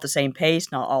 not all at the same pace,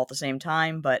 not all at the same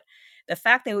time, but the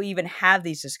fact that we even have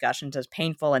these discussions, as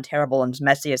painful and terrible and as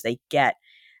messy as they get,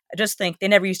 I just think they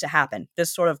never used to happen.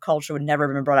 This sort of culture would never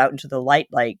have been brought out into the light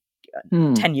like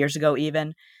Hmm. 10 years ago,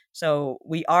 even. So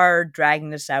we are dragging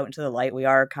this out into the light. We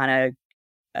are kind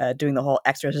of doing the whole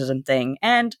exorcism thing.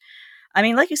 And I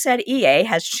mean, like you said, EA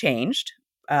has changed,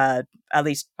 at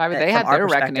least I mean, they from had our their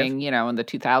perspective. reckoning, you know, in the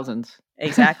 2000s.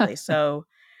 Exactly. So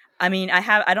I mean,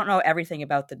 I don't know everything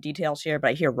about the details here, but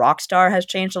I hear Rockstar has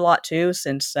changed a lot too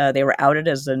since they were outed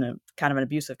as kind of an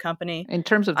abusive company. In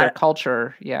terms of their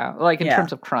culture, yeah. Like in Yeah.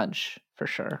 terms of crunch, for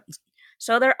sure.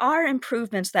 So there are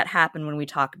improvements that happen when we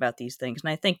talk about these things,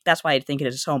 and I think that's why I think it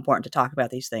is so important to talk about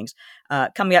these things.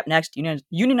 Coming up next,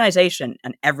 unionization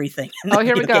and everything in the Oh,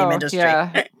 here we video game go. industry.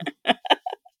 Yeah.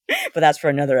 But that's for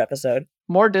another episode.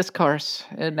 More discourse.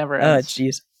 It never Oh, ends.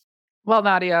 jeez. Well,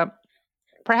 Nadia,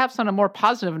 perhaps on a more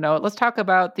positive note, let's talk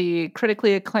about the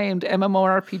critically acclaimed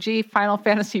MMORPG Final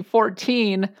Fantasy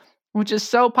XIV, which is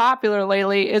so popular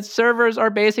lately. Its servers are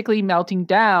basically melting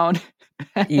down.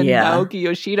 And Yeah. Naoki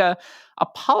Yoshida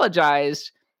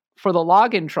apologized for the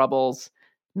login troubles.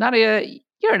 Nadia,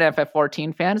 you're an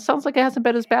FF14 fan. It sounds like it hasn't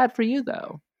been as bad for you,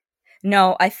 though.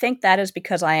 No, I think that is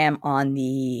because I am on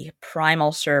the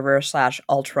Primal server /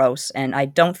 Ultros, and I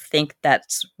don't think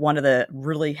that's one of the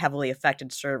really heavily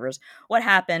affected servers. What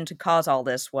happened to cause all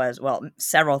this was, well,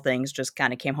 several things just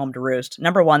kind of came home to roost.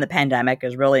 Number one, the pandemic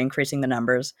is really increasing the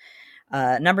numbers.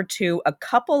 Number two, a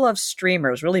couple of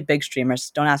streamers, really big streamers,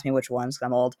 don't ask me which ones, 'cause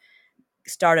I'm old,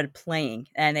 started playing,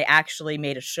 and they actually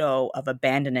made a show of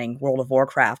abandoning World of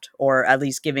Warcraft, or at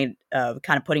least kind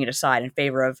of putting it aside in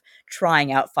favor of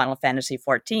trying out Final Fantasy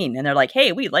XIV. And they're like,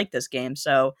 hey, we like this game.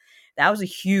 So that was a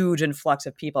huge influx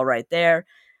of people right there.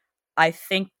 I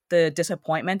think the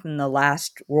disappointment in the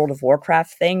last World of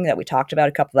Warcraft thing that we talked about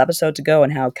a couple of episodes ago,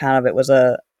 and how kind of it was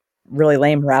a really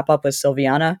lame wrap up with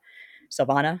Sylvanas.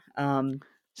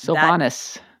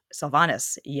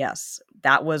 Sylvanas, yes.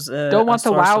 That was Don't want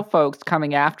the WoW folks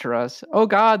coming after us. Oh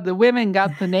God, the women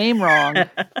got the name wrong.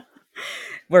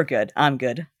 We're good. I'm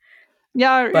good.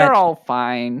 Yeah, you're all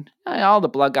fine. All the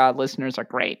Blood God listeners are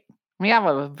great. We have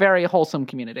a very wholesome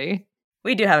community.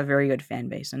 We do have a very good fan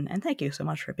base, and thank you so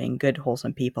much for being good,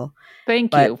 wholesome people.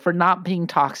 Thank you for not being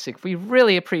toxic. We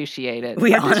really appreciate it.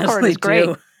 Our Discord is great,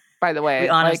 by the way. We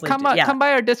honestly come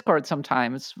by our Discord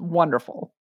sometime. It's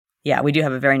wonderful. Yeah, we do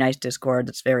have a very nice Discord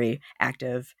that's very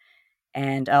active,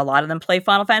 and a lot of them play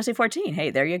Final Fantasy XIV.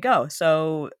 Hey, there you go.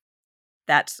 So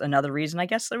that's another reason, I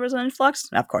guess, there was an influx.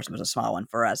 Of course, it was a small one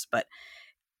for us, but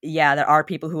yeah, there are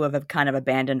people who have kind of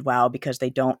abandoned WoW because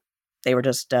they were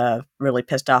just really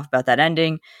pissed off about that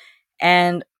ending.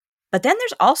 But then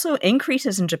there's also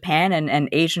increases in Japan and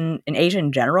Asia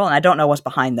in general, and I don't know what's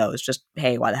behind those. Just,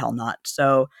 hey, why the hell not?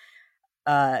 So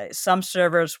some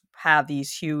servers have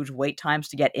these huge wait times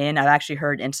to get in. I've actually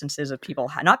heard instances of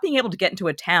people not being able to get into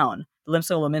a town,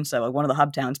 Limsa, one of the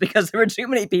hub towns, because there were too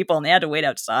many people and they had to wait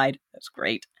outside. That's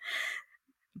great.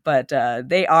 But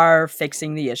they are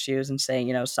fixing the issues and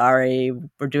saying, sorry,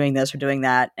 we're doing this, we're doing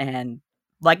that. And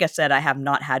like I said, I have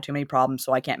not had too many problems,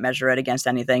 so I can't measure it against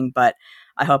anything. But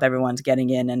I hope everyone's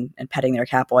getting in and petting their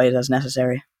catboys as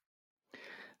necessary.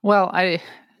 Well,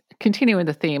 continuing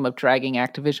the theme of dragging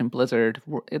Activision Blizzard,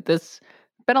 there's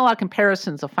been a lot of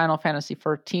comparisons of Final Fantasy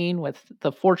XIV with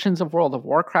the fortunes of World of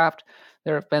Warcraft.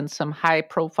 There have been some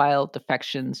high-profile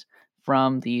defections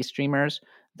from the streamers,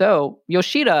 though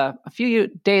Yoshida, a few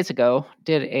days ago,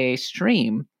 did a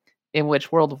stream in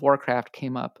which World of Warcraft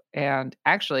came up, and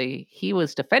actually, he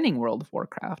was defending World of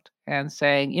Warcraft and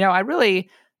saying, I really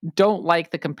don't like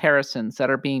the comparisons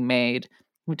that are being made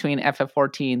between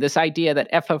FF14, this idea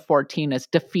that FF14 has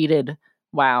defeated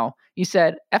WoW. He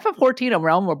said, FF14, A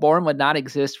Realm Reborn, would not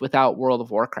exist without World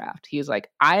of Warcraft. He's like,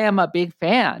 I am a big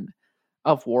fan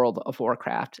of World of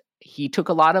Warcraft. He took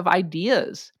a lot of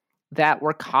ideas that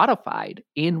were codified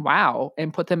in WoW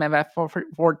and put them in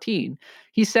FF14.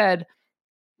 He said,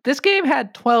 this game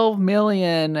had 12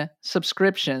 million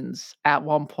subscriptions at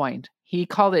one point. He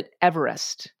called it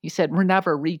Everest. He said, we're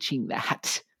never reaching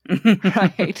that.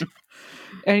 Right?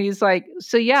 And he's like,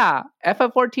 so yeah,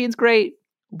 FF14 is great.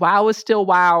 WoW is still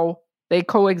WoW. They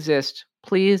coexist.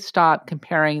 Please stop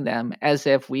comparing them as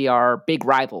if we are big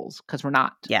rivals, because we're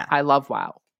not. Yeah. I love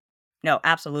WoW. No,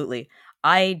 absolutely.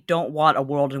 I don't want a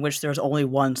world in which there's only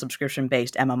one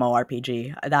subscription-based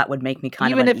MMORPG. That would make me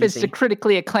kind even of if it's a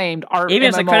critically acclaimed even if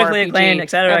it's a critically acclaimed, et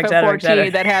cetera,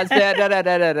 that has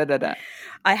da-da-da-da-da-da-da.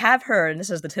 I have heard, and this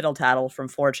is the tittle tattle from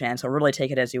 4chan, so really take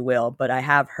it as you will, but I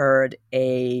have heard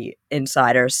a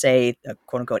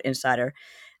quote unquote insider,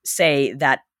 say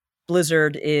that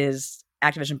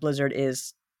Activision Blizzard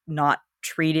is not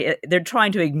treating. They're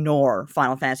trying to ignore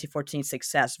Final Fantasy XIV's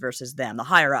success versus them, the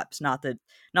higher ups, not the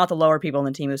lower people in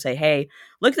the team who say, hey,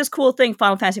 look at this cool thing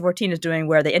Final Fantasy XIV is doing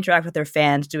where they interact with their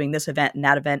fans, doing this event and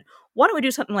that event. Why don't we do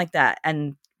something like that?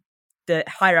 And the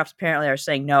higher ups apparently are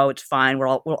saying, no, it's fine.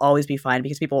 We'll always be fine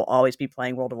because people will always be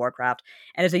playing World of Warcraft.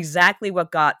 And it's exactly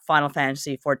what got Final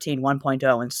Fantasy XIV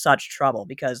 1.0 in such trouble,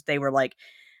 because they were like,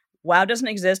 WoW doesn't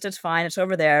exist. It's fine. It's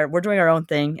over there. We're doing our own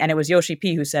thing. And it was Yoshi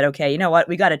P who said, okay, you know what?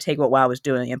 We got to take what WoW was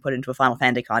doing and put it into a Final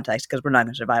Fantasy context because we're not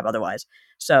going to survive otherwise.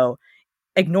 So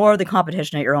ignore the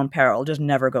competition at your own peril. It just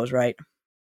never goes right.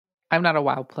 I'm not a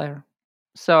WoW player,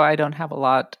 so I don't have a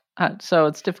lot. So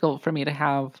it's difficult for me to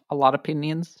have a lot of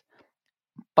opinions.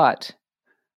 But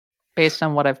based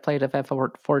on what I've played of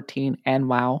FF14 and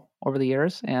WoW over the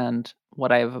years and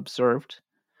what I've observed,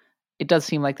 it does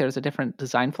seem like there's a different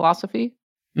design philosophy.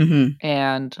 Mm-hmm.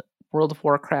 And World of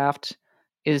Warcraft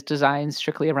is designed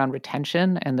strictly around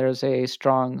retention, and there's a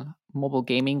strong mobile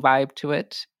gaming vibe to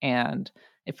it. And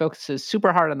it focuses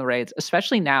super hard on the raids,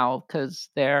 especially now because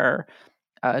their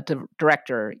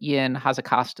director, Ian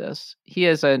Hazacostas, he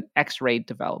is an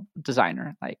ex-raid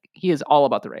designer. Like, he is all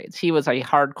about the raids. He was a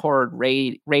hardcore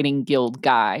raiding guild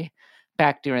guy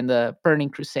back during the Burning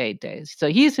Crusade days. So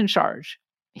he's in charge.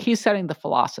 He's setting the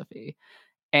philosophy.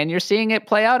 And you're seeing it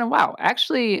play out. And wow,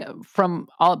 actually,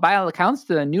 by all accounts,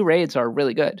 the new raids are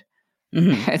really good.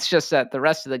 Mm-hmm. It's just that the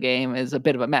rest of the game is a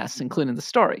bit of a mess, including the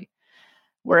story.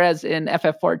 Whereas in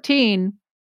FF14,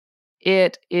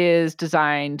 it is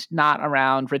designed not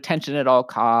around retention at all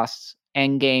costs,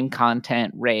 end game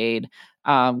content, raid,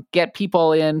 get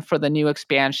people in for the new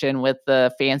expansion with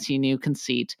the fancy new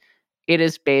conceit. It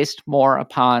is based more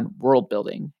upon world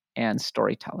building and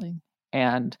storytelling.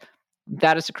 And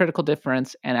that is a critical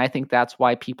difference. And I think that's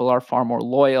why people are far more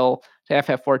loyal to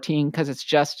FF14 because it's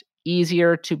just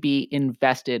easier to be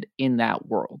invested in that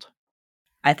world.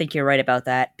 I think you're right about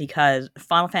that because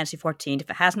Final Fantasy XIV, if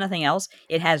it has nothing else,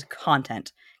 it has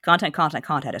content.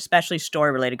 Content, especially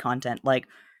story-related content. Like,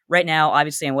 right now,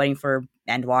 obviously, I'm waiting for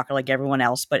Endwalker like everyone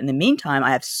else, but in the meantime,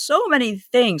 I have so many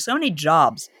things, so many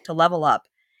jobs to level up.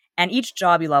 And each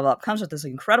job you level up comes with this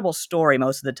incredible story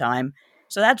most of the time.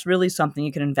 So that's really something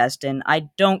you can invest in. I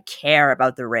don't care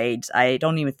about the raids. I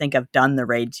don't even think I've done the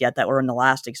raids yet that were in the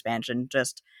last expansion.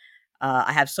 Just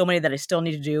I have so many that I still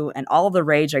need to do, and all of the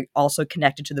raids are also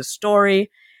connected to the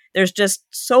story. There's just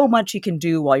so much you can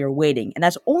do while you're waiting, and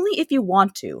that's only if you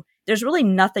want to. There's really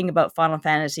nothing about Final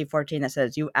Fantasy XIV that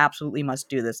says you absolutely must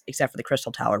do this, except for the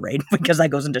Crystal Tower raid, because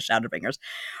that goes into Shadowbringers.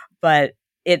 But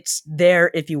it's there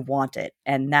if you want it,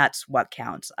 and that's what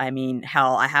counts. I mean,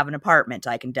 hell, I have an apartment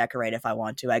I can decorate if I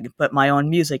want to. I can put my own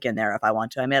music in there if I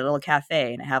want to. I'm at a little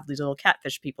cafe, and I have these little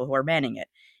catfish people who are manning it.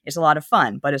 It's a lot of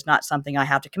fun, but it's not something I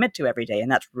have to commit to every day,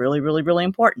 and that's really, really, really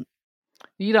important.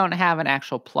 You don't have an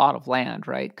actual plot of land,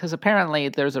 right? Because apparently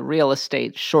there's a real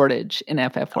estate shortage in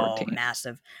FF14. Oh,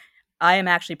 massive. I am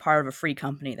actually part of a free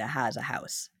company that has a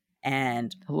house,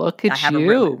 and Look I at have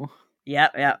you.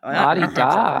 Yeah.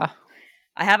 La-di-da.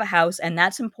 I have a house, and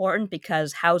that's important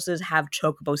because houses have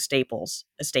chocobo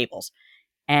staples.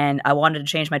 And I wanted to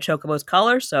change my chocobo's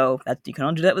color, so that you can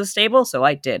only do that with a stable, so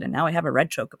I did, and now I have a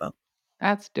red chocobo.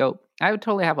 That's dope. I would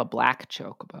totally have a black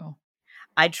chocobo.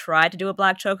 I tried to do a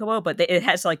black chocobo, but it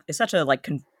has it's such a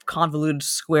convoluted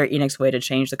Square Enix way to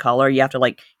change the color. You have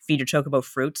to feed your chocobo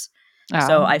fruits.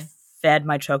 So I fed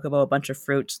my chocobo a bunch of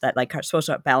fruits that are supposed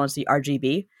to balance the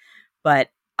RGB, but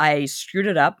I screwed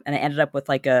it up and I ended up with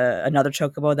another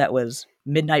chocobo that was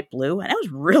midnight blue, and it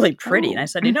was really pretty. Ooh. And I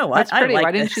said, you know what? That's pretty. I like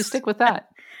Why didn't this. you stick with that?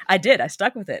 I did. I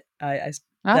stuck with it.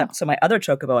 So my other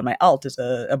chocobo and my alt is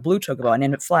a blue chocobo. I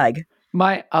named it Flag.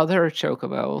 My other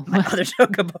chocobo. My other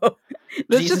chocobo.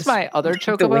 This is my other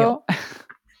chocobo.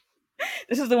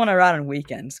 This is the one I ride on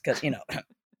weekends because,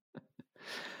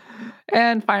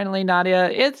 And finally,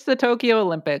 Nadia, it's the Tokyo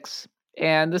Olympics.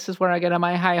 And this is where I get on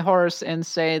my high horse and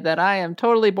say that I am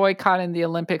totally boycotting the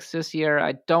Olympics this year.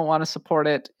 I don't want to support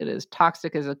it. It is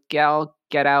toxic as a gal.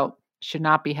 Get out. Should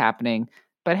not be happening.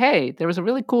 But hey, there was a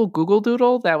really cool Google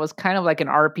Doodle that was kind of like an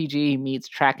RPG meets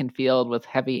track and field with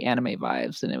heavy anime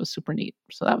vibes, and it was super neat.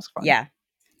 So that was fun. Yeah,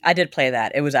 I did play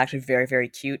that. It was actually very, very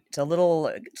cute. It's a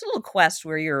little quest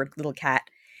where you're a little cat,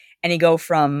 and you go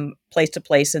from place to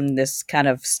place in this kind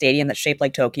of stadium that's shaped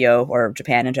like Tokyo or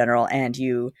Japan in general, and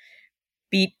you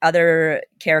beat other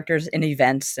characters in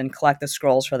events and collect the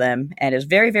scrolls for them. And it's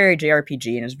very, very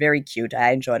JRPG, and it's very cute.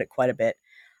 I enjoyed it quite a bit.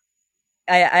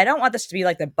 I don't want this to be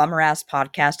like the bummer-ass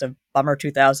podcast of Bummer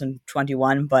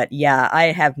 2021, but yeah, I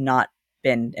have not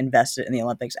been invested in the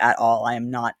Olympics at all. I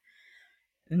am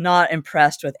not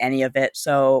impressed with any of it.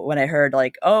 So when I heard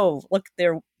oh, look,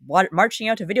 they're marching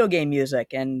out to video game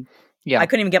music, and I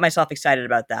couldn't even get myself excited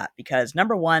about that because,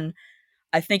 number one,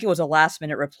 I think it was a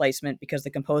last-minute replacement because the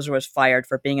composer was fired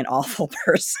for being an awful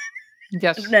person.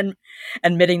 Yes. And then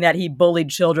admitting that he bullied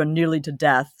children nearly to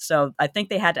death. So I think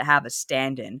they had to have a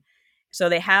stand-in. So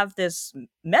they have this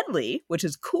medley, which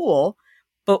is cool,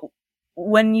 but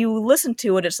when you listen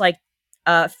to it, it's 50%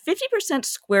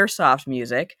 Squaresoft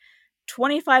music,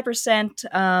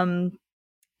 25%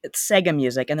 it's Sega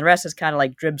music, and the rest is kind of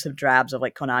like dribs and drabs of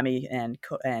like Konami and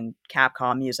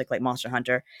Capcom music, like Monster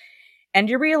Hunter. And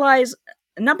you realize,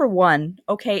 number one,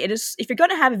 okay, it is if you're going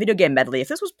to have a video game medley, if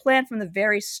this was planned from the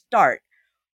very start,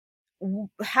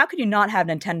 how could you not have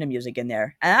Nintendo music in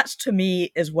there? And that's to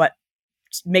me is what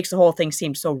makes the whole thing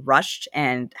seem so rushed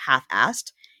and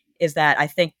half-assed. Is that I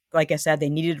think, like I said, they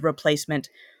needed a replacement.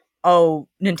 Oh,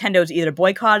 Nintendo's either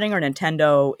boycotting or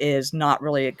Nintendo is not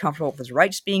really comfortable with its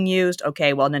rights being used.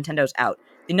 Okay, well, Nintendo's out.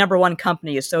 The number one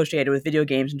company associated with video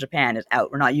games in Japan is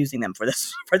out. We're not using them for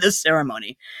this for this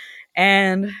ceremony.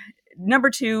 And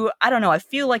number two, I don't know. I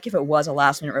feel like if it was a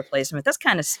last minute replacement, that's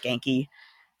kind of skanky,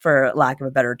 for lack of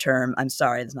a better term. I'm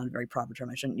sorry, that's not a very proper term.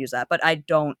 I shouldn't use that. But I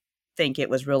don't think it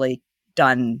was really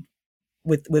done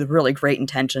with really great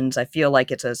intentions. I feel like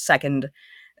it's a second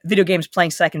video games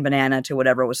playing second banana to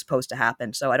whatever was supposed to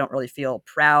happen. So I don't really feel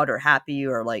proud or happy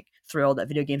or like thrilled that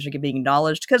video games are being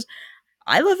acknowledged, because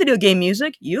I love video game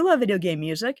music. You love video game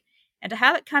music. And to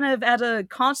have it kind of as a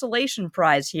consolation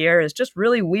prize here is just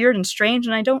really weird and strange.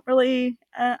 And I don't really,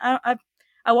 I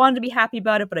wanted to be happy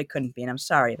about it, but I couldn't be. And I'm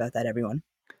sorry about that, everyone.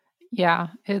 Yeah,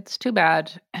 it's too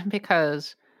bad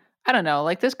because I don't know,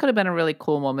 like this could have been a really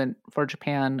cool moment for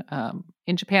Japan.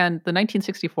 In Japan, the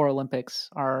 1964 Olympics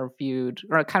are viewed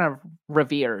or kind of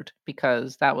revered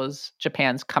because that was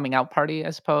Japan's coming out party,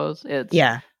 I suppose. It's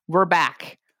Yeah. we're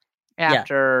back Yeah.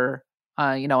 after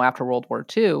after World War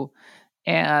II.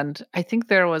 And I think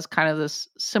there was kind of this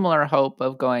similar hope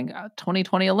of going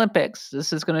 2020 Olympics.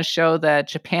 This is going to show that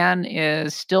Japan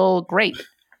is still great,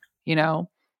 you know?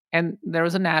 And there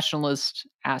was a nationalist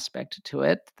aspect to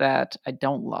it that I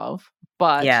don't love,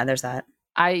 but Yeah, there's that.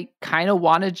 I kind of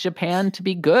wanted Japan to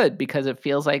be good because it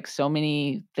feels like so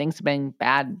many things have been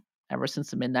bad ever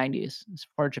since the mid 90s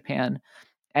for Japan.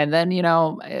 And then,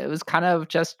 it was kind of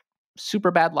just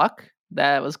super bad luck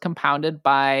that was compounded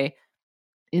by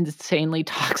insanely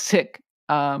toxic,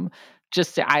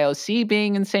 just the IOC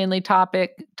being insanely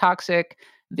toxic,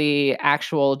 the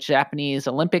actual Japanese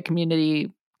Olympic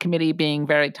committee being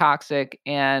very toxic,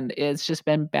 and it's just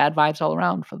been bad vibes all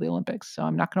around for the Olympics. So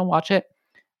I'm not going to watch it.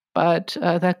 But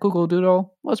that Google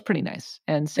Doodle was pretty nice,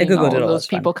 and The seeing Google all of Doodle those was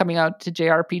fun. people coming out to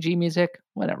JRPG music,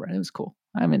 whatever, it was cool.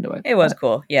 I'm into it. It was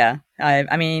cool, yeah.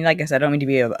 I mean, like I said, I don't mean to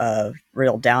be a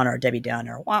real downer, Debbie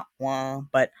Downer, wah wah,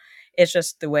 but it's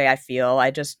just the way I feel. I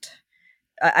just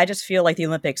feel like the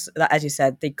Olympics, as you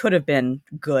said, they could have been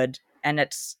good, and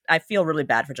I feel really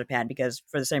bad for Japan because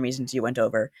for the same reasons you went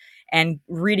over. And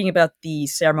reading about the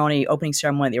opening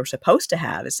ceremony they were supposed to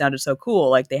have, it sounded so cool.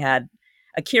 Like they had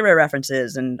Akira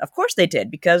references, and of course they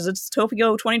did because it's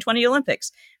Tokyo 2020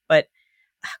 Olympics. But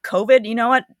COVID, you know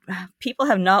what? People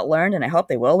have not learned, and I hope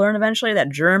they will learn eventually, that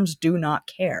germs do not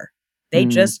care. They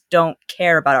just don't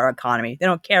care about our economy. They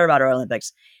don't care about our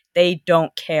Olympics. They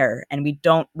don't care, and we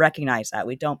don't recognize that.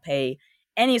 We don't pay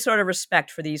any sort of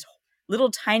respect for these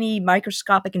little tiny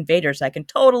microscopic invaders that can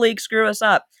totally screw us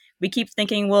up. We keep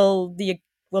thinking, we'll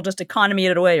just economy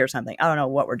it away or something. I don't know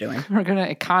what we're doing. We're gonna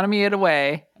economy it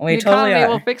away. We the totally economy are.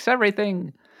 will fix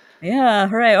everything. Yeah,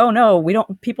 hooray! Oh no,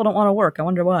 people don't want to work. I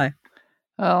wonder why.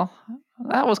 Well,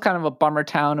 that was kind of a bummer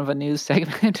town of a news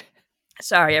segment.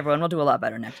 Sorry, everyone. We'll do a lot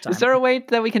better next time. Is there a way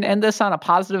that we can end this on a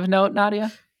positive note,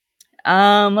 Nadia?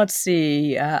 Let's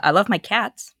see. I love my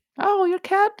cats. Oh, your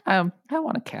cat? I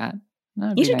want a cat.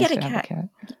 You should get a cat.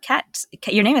 Cats.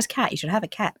 Your name is Cat. You should have a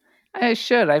cat. I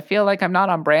should. I feel like I'm not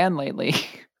on brand lately.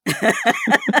 I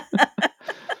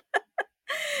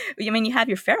mean, you have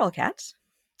your feral cats.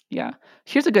 Yeah.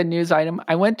 Here's a good news item.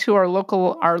 I went to our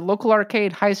local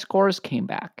arcade. High Scores came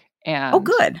back. And oh,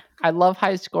 good. I love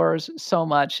High Scores so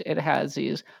much. It has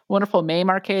these wonderful MAME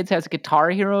arcades. It has a Guitar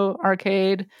Hero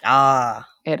arcade. Ah.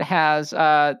 It has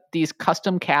these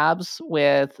custom cabs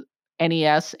with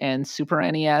NES and Super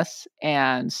NES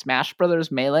and Smash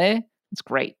Brothers Melee. It's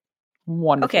great.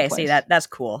 Wonderful. Okay, place. see, that's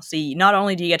cool. See, not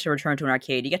only do you get to return to an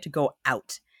arcade, you get to go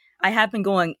out. I have been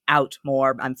going out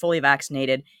more. I'm fully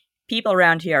vaccinated. People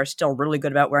around here are still really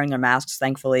good about wearing their masks,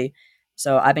 thankfully.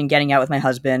 So I've been getting out with my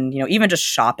husband. Even just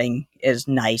shopping is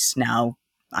nice now.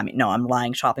 I mean, no, I'm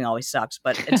lying. Shopping always sucks,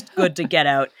 but it's good to get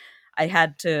out. I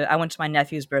went to my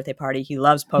nephew's birthday party. He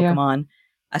loves Pokemon. Yeah.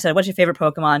 I said, "What's your favorite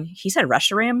Pokemon?" He said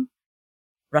Reshiram.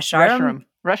 Reshiram.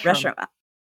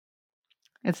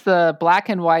 It's the black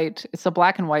and white. It's the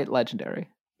black and white legendary.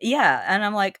 Yeah, and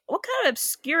I'm like, what kind of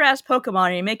obscure ass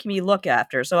Pokemon are you making me look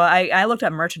after? So I looked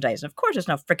at merchandise, and of course, there's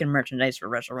no freaking merchandise for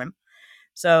Reshiram.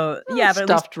 So yeah, but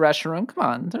stuffed Reshiram. Come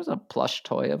on, there's a plush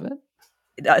toy of it.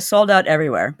 It sold out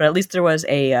everywhere, but at least there was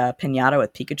a pinata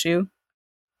with Pikachu.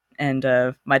 And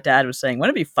my dad was saying,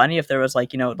 wouldn't it be funny if there was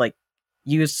like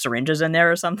used syringes in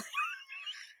there or something.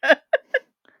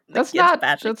 That's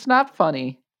not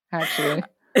funny, actually.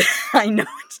 I know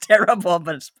it's terrible,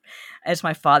 but it's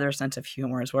my father's sense of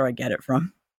humor is where I get it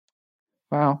from.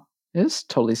 Wow. It is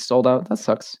totally sold out. That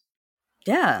sucks.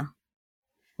 Yeah.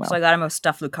 Wow. So I got him a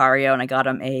stuffed Lucario, and I got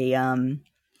him a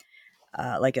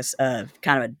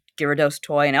kind of a Gyarados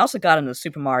toy, and I also got him the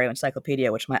Super Mario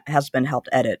Encyclopedia, which my husband helped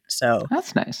edit. So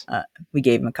that's nice. We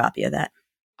gave him a copy of that.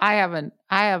 I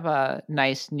have a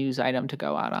nice news item to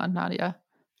go out on, Nadia.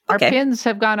 Okay. Our pins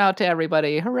have gone out to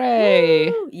everybody.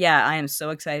 Hooray! Woo! Yeah, I am so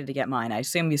excited to get mine. I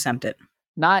assume you sent it.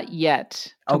 Not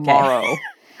yet. Tomorrow.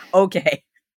 Okay.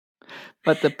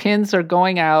 But the pins are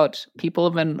going out. People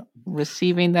have been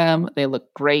receiving them. They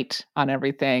look great on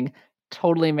everything.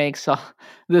 Totally makes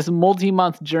this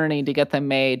multi-month journey to get them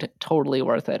made totally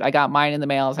worth it. I got mine in the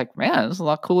mail. I was like, man, this is a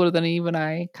lot cooler than even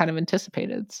I kind of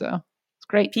anticipated. So it's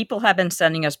great. People have been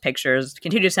sending us pictures.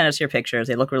 Continue to send us your pictures.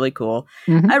 They look really cool.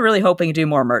 Mm-hmm. I really hope we can do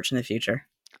more merch in the future.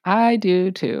 I do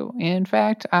too. In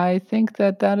fact, I think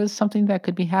that is something that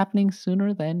could be happening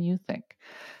sooner than you think.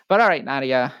 But all right,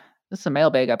 Nadia, this is a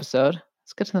mailbag episode.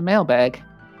 Let's get to the mailbag.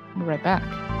 We'll be right back.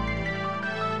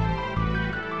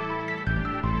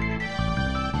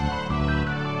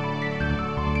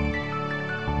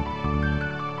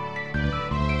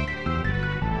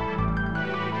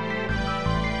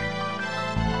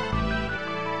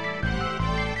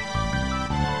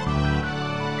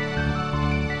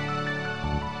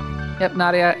 Yep,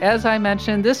 Nadia, as I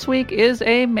mentioned, this week is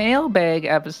a mailbag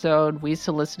episode. We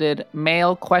solicited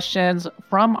mail questions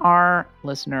from our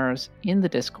listeners in the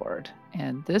Discord.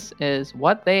 And this is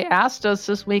what they asked us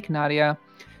this week, Nadia.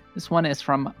 This one is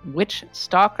from Witch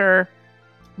Stalker.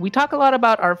 We talk a lot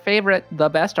about our favorite, the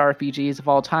best RPGs of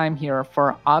all time here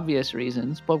for obvious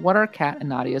reasons, but what are Kat and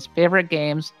Nadia's favorite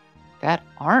games that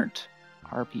aren't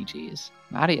RPGs?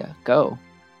 Nadia, go.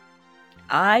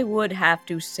 I would have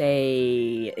to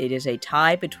say it is a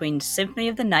tie between Symphony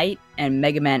of the Night and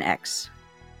Mega Man X.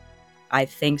 I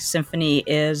think Symphony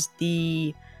is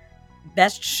the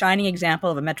best shining example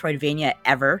of a Metroidvania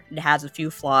ever. It has a few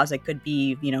flaws that could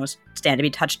be, stand to be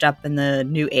touched up in the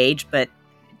new age, but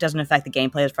it doesn't affect the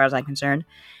gameplay as far as I'm concerned.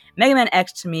 Mega Man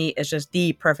X to me is just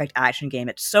the perfect action game.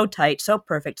 It's so tight, so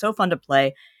perfect, so fun to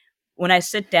play. When I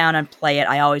sit down and play it,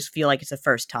 I always feel like it's the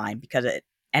first time because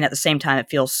and at the same time, it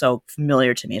feels so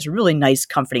familiar to me. It's a really nice,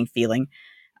 comforting feeling.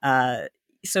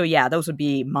 So yeah, those would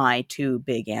be my two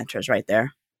big answers right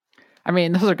there. I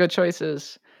mean, those are good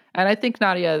choices. And I think,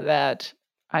 Nadia, that,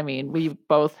 we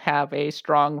both have a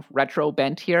strong retro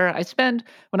bent here.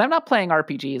 When I'm not playing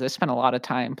RPGs, I spend a lot of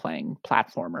time playing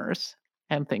platformers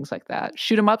and things like that.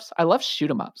 Shoot 'em ups. I love shoot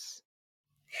 'em ups.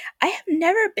 I have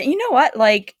never been, you know what?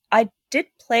 I did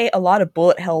play a lot of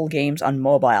bullet hell games on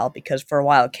mobile because for a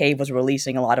while Cave was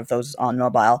releasing a lot of those on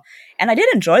mobile, and I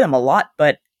did enjoy them a lot,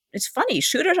 but it's funny,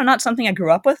 shooters are not something I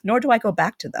grew up with, nor do I go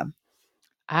back to them.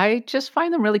 I just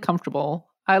find them really comfortable.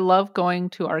 I love going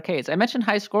to arcades. I mentioned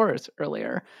High Scores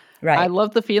earlier. Right. I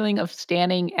love the feeling of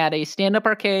standing at a stand-up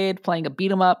arcade, playing a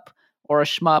beat 'em up or a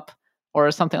shmup or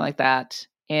something like that,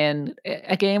 in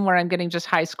a game where I'm getting just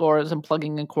high scores and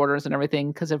plugging in quarters and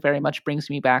everything, because it very much brings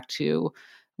me back to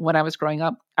when I was growing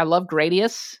up. I love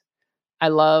Gradius. I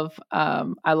love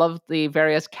the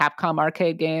various Capcom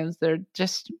arcade games.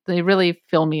 They really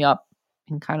fill me up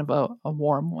in kind of a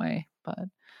warm way. But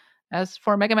as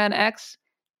for Mega Man X,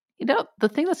 the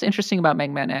thing that's interesting about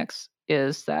Mega Man X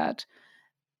is that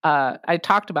I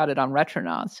talked about it on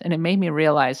Retronauts, and it made me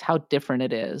realize how different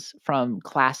it is from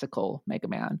classical Mega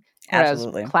Man. Whereas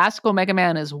Absolutely. classical Mega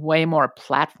Man is way more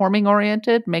platforming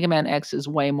oriented, Mega Man X is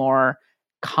way more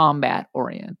combat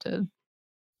oriented.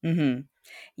 Mm-hmm.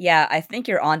 Yeah, I think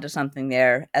you're onto something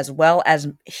there, as well as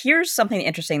here's something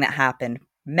interesting that happened.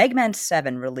 Mega Man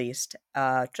 7 released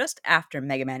just after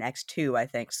Mega Man X2, I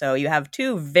think. So you have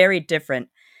two very different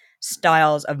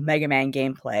styles of Mega Man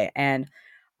gameplay, and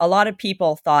a lot of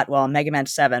people thought, well, Mega Man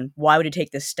 7, why would you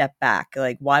take this step back?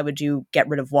 Like, why would you get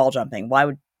rid of wall jumping?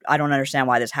 I don't understand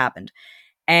why this happened.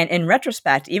 And in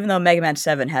retrospect, even though Mega Man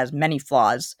 7 has many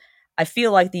flaws, I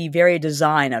feel like the very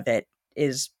design of it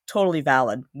is totally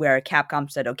valid, where Capcom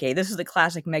said, okay, this is the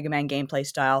classic Mega Man gameplay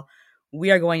style.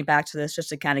 We are going back to this just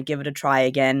to kind of give it a try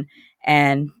again.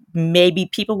 And maybe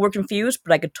people were confused,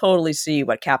 but I could totally see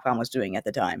what Capcom was doing at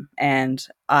the time. And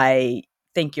I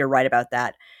think you're right about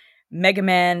that. Mega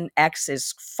Man X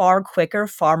is far quicker,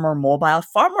 far more mobile,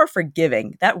 far more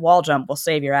forgiving. That wall jump will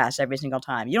save your ass every single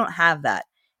time. You don't have that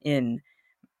in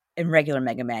regular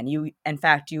Mega Man. In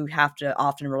fact, you have to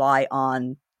often rely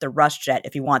on the rush jet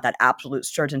if you want that absolute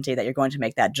certainty that you're going to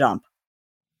make that jump.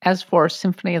 As for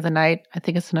Symphony of the Night, I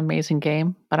think it's an amazing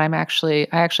game, but I actually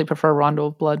prefer Rondo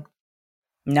of Blood.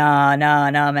 No, no,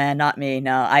 no, man, not me.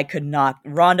 No, I could not.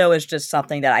 Rondo is just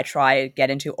something that I try to get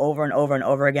into over and over and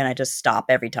over again. I just stop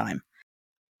every time.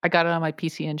 I got it on my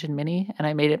PC Engine Mini, and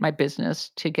I made it my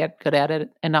business to get good at it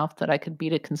enough that I could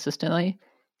beat it consistently.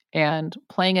 And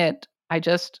playing it, I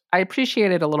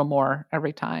appreciate it a little more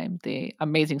every time. The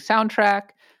amazing soundtrack,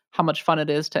 how much fun it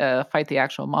is to fight the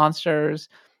actual monsters,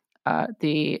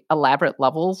 the elaborate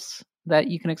levels that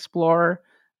you can explore,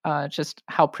 just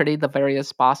how pretty the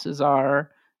various bosses are.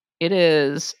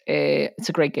 It's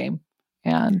a great game,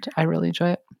 and I really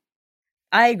enjoy it.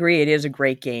 I agree. It is a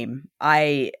great game.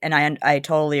 I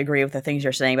totally agree with the things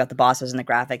you're saying about the bosses and the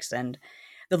graphics, and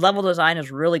the level design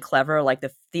is really clever. Like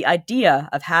the idea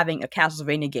of having a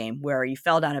Castlevania game where you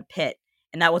fell down a pit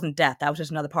and that wasn't death, that was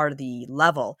just another part of the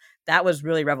level. That was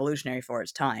really revolutionary for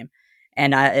its time.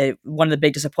 And one of the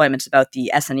big disappointments about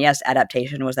the SNES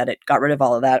adaptation was that it got rid of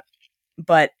all of that.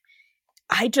 But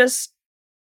I just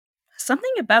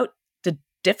something about the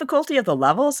difficulty of the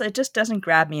levels, it just doesn't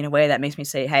grab me in a way that makes me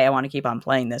say, hey, I want to keep on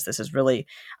playing this.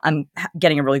 I'm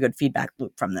getting a really good feedback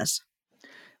loop from this.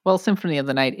 Well, Symphony of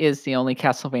the Night is the only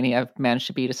Castlevania I've managed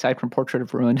to beat aside from Portrait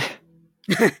of Ruin.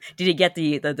 Did you get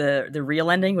the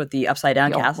real ending with the upside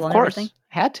down castle and everything?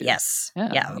 Had to. Yes.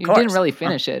 Yeah, of you course. didn't really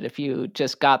finish it if you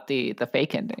just got the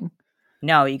fake ending.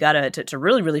 No, you gotta to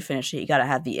really, really finish it, you gotta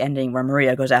have the ending where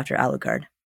Maria goes after Alucard.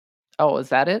 Oh, is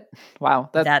that it? Wow.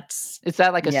 Is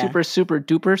that like a super, super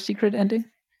duper secret ending?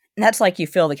 That's like you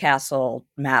fill the castle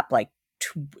map like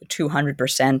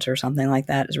 200% or something like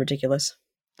that. Is ridiculous.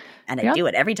 And I do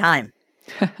it every time.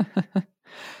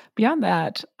 Beyond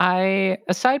that,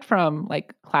 aside from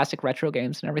like classic retro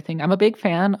games and everything, I'm a big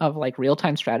fan of like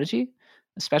real-time strategy,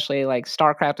 especially like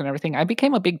StarCraft and everything. I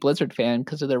became a big Blizzard fan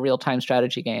because of their real-time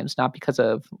strategy games, not because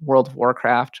of World of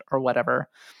Warcraft or whatever.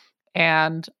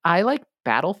 And I like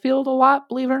Battlefield a lot,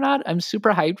 believe it or not. I'm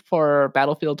super hyped for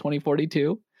Battlefield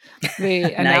 2042.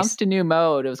 They announced a new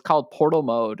mode. It was called Portal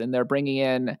Mode, and they're bringing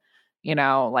in,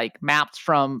 like maps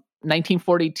from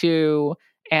 1942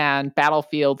 and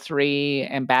Battlefield 3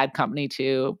 and Bad Company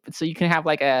 2. So you can have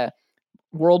like a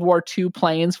World War II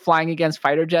planes flying against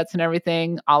fighter jets and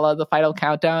everything, a la the Final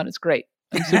Countdown. It's great.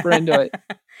 I'm super into it.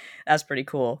 That's pretty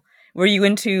cool. Were you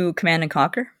into Command and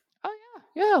Conquer? Oh,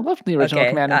 yeah. Yeah, I loved the original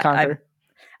Command and Conquer.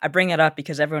 I bring it up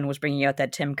because everyone was bringing out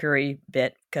that Tim Curry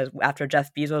bit, because after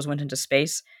Jeff Bezos went into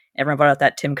space, everyone brought out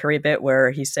that Tim Curry bit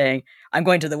where he's saying, I'm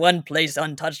going to the one place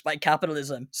untouched by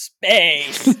capitalism,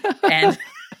 space. And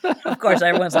of course,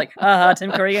 everyone's like,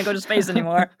 Tim Curry can't go to space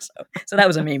anymore. So that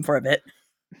was a meme for a bit.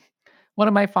 One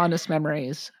of my fondest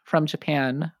memories from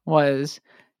Japan was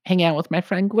hanging out with my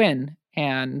friend Gwen.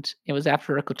 And it was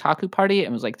after a Kotaku party.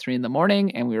 It was like 3 a.m,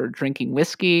 and we were drinking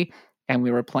whiskey, and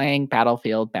we were playing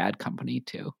Battlefield Bad Company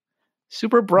 2.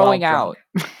 Super broing out.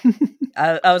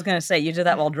 I was gonna say, you did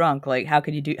that while drunk. Like, how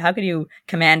could you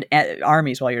command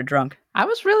armies while you're drunk? I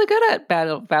was really good at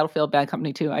Battlefield Bad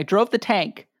Company 2. I drove the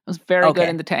tank. I was very good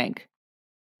in the tank.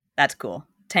 That's cool.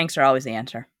 Tanks are always the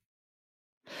answer.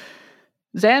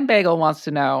 Zan Bagel wants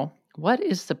to know, what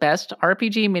is the best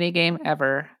RPG minigame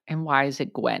ever, and why is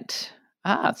it Gwent?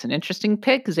 It's an interesting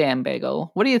pick, Zan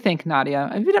Bagel. What do you think, Nadia?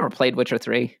 Have you never played Witcher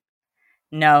 3?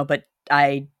 No, but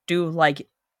I do like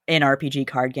in RPG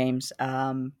card games.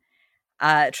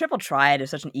 Triple Triad is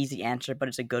such an easy answer, but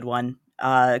it's a good one.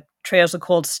 Trails of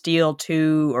Cold Steel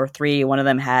 2 or 3, one of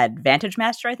them had Vantage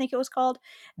Master, I think it was called.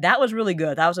 That was really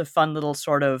good. That was a fun little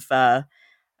sort of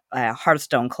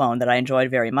Hearthstone clone that I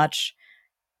enjoyed very much.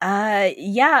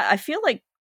 I feel like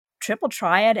Triple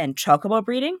Triad and Chocobo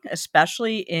breeding,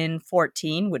 especially in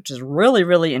 14, which is really,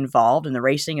 really involved, and the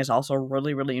racing is also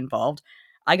really, really involved.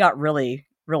 I got really,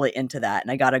 really into that,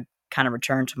 and I got to kind of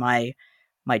return to my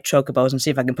Chocobos and see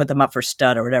if I can put them up for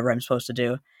stud or whatever I'm supposed to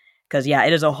do. Because,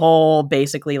 it is a whole,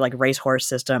 basically, like, racehorse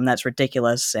system that's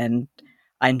ridiculous, and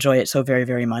I enjoy it so very,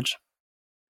 very much.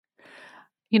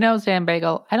 Zan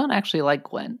Bagel, I don't actually like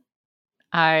Gwent.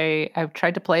 I've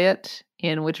tried to play it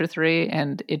in Witcher 3,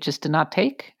 and it just did not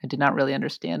take. I did not really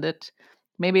understand it.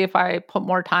 Maybe if I put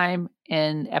more time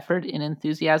and effort and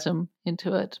enthusiasm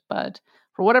into it, but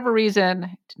for whatever reason,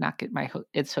 I did not get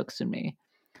its hooks in me.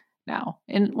 Now,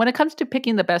 and when it comes to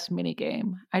picking the best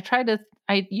minigame,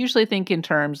 I usually think in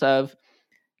terms of,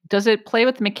 does it play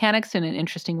with mechanics in an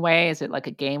interesting way? Is it like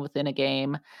a game within a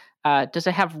game? Does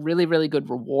it have really, really good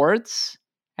rewards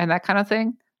and that kind of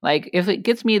thing? Like, if it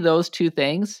gets me those two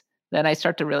things, then I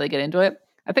start to really get into it.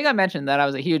 I think I mentioned that I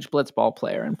was a huge Blitzball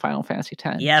player in Final Fantasy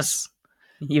X. Yes,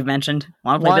 you've mentioned.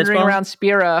 Want to play Wandering Blitzball? around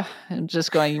Spira and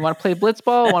just going, you want to play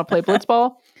Blitzball? Want to play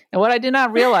Blitzball? And what I did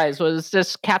not realize was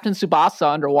just Captain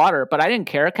Tsubasa underwater, but I didn't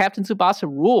care. Captain Tsubasa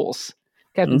rules.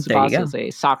 Captain There you Tsubasa go. is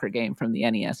a soccer game from the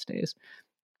NES days,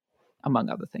 among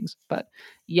other things. But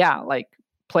yeah, like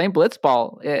playing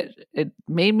Blitzball, it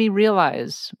made me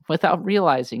realize, without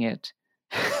realizing it,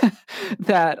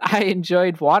 that I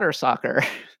enjoyed water soccer.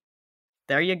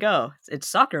 There you go. It's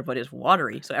soccer, but it's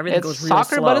watery, so everything It's goes real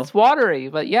soccer, slow. but it's watery.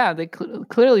 But yeah, they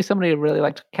clearly somebody really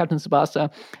liked Captain Tsubasa.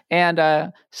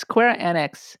 And Square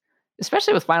Enix,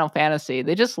 especially with Final Fantasy,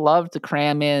 they just love to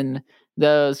cram in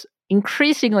those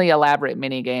increasingly elaborate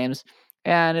mini games.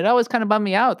 And it always kind of bummed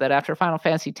me out that after Final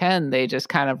Fantasy X, they just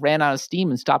kind of ran out of steam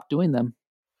and stopped doing them.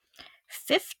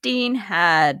 15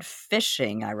 had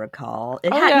fishing, I recall.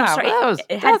 It Oh, had yeah, well,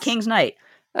 it had King's Knight.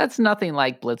 That's nothing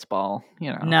like Blitzball,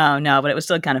 No, but it was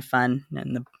still kind of fun,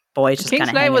 and the boys just kind King's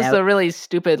of Knight hanging was out. the really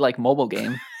stupid like mobile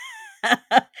game.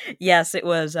 Yes, it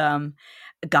was. God,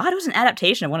 it was an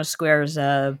adaptation of one of Square's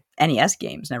NES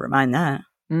games. Never mind that.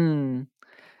 And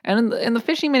the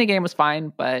fishing minigame was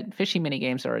fine, but fishing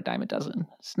minigames are a dime a dozen.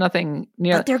 It's nothing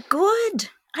near. But they're good.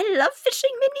 I love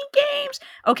fishing mini games.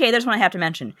 Okay, there's one I have to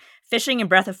mention. Fishing in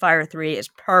Breath of Fire 3 is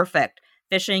perfect.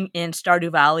 Fishing in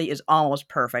Stardew Valley is almost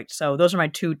perfect. So those are my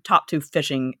top two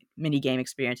fishing mini game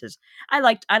experiences. I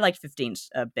liked 15's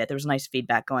a bit. There was nice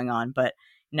feedback going on, but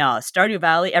no, Stardew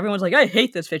Valley. Everyone's like, I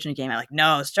hate this fishing game. I'm like,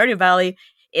 no, Stardew Valley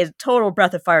is total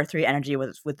Breath of Fire 3 energy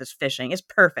with this fishing. It's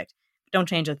perfect. Don't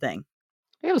change a thing.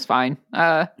 It was fine.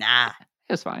 Nah.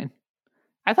 It was fine.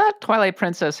 I thought Twilight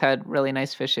Princess had really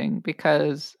nice fishing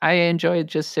because I enjoyed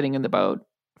just sitting in the boat,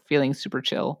 feeling super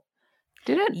chill.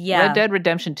 Didn't Red Dead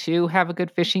Redemption 2 have a good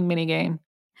fishing minigame?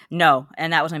 No,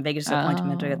 and that was my biggest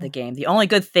disappointment of the game. The only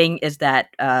good thing is that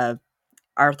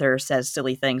Arthur says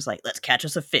silly things like, let's catch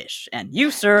us a fish, and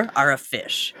you, sir, are a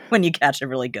fish, when you catch a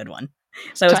really good one.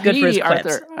 So it's good for his clips.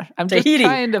 Arthur. I'm just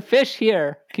trying to fish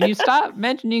here. Can you stop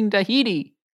mentioning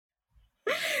Tahiti?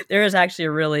 There is actually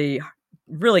a really,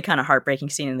 really kind of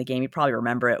heartbreaking scene in the game. You probably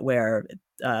remember it, where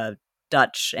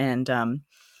Dutch and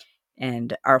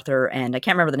Arthur and I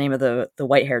can't remember the name of the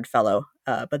white-haired fellow,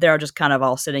 but they're just kind of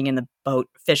all sitting in the boat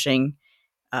fishing.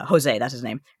 Jose, that's his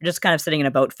name. They're just kind of sitting in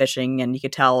a boat fishing, and you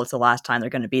could tell it's the last time they're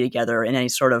going to be together in any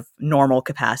sort of normal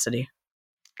capacity.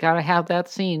 Gotta have that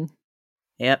scene.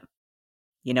 Yep.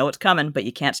 You know it's coming, but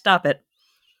you can't stop it.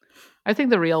 I think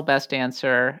the real best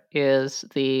answer is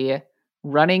the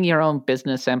running your own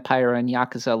business empire in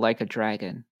Yakuza Like a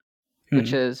Dragon,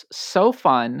 which is so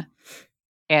fun,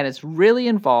 and it's really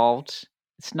involved.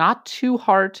 It's not too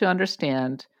hard to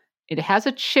understand. It has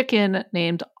a chicken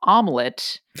named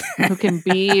Omelette who can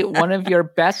be one of your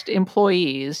best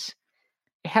employees.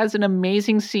 It has an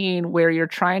amazing scene where you're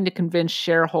trying to convince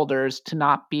shareholders to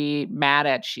not be mad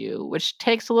at you, which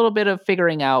takes a little bit of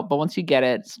figuring out, but once you get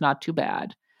it, it's not too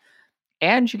bad.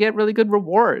 And you get really good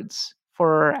rewards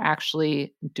for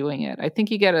actually doing it. I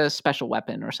think you get a special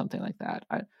weapon or something like that.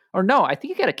 I think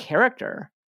you get a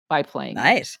character by playing.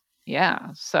 Nice. Yeah.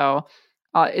 So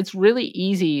it's really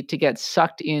easy to get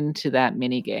sucked into that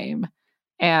mini game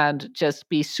and just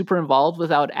be super involved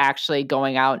without actually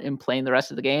going out and playing the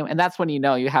rest of the game. And that's when you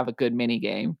know you have a good mini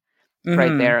game.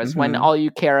 Right there is when all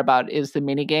you care about is the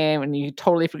mini game, and you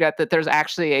totally forget that there's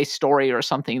actually a story or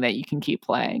something that you can keep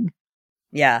playing.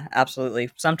 Yeah, absolutely.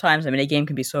 Sometimes a mini game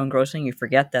can be so engrossing you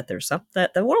forget that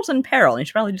that the world's in peril, and you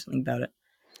should probably do something about it.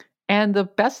 And the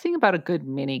best thing about a good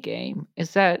mini game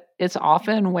is that it's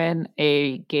often when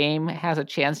a game has a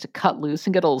chance to cut loose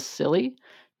and get a little silly,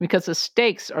 because the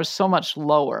stakes are so much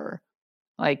lower.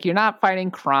 Like, you're not fighting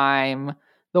crime.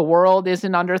 The world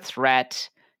isn't under threat.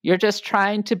 You're just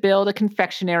trying to build a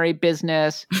confectionery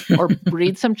business or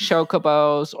breed some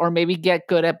chocobos or maybe get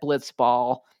good at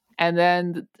blitzball. And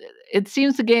then it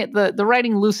seems the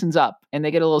writing loosens up and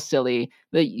they get a little silly.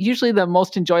 Usually the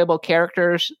most enjoyable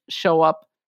characters show up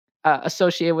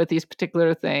associated with these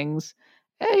particular things.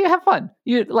 You have fun.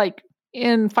 You like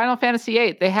in Final Fantasy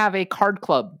VIII, they have a card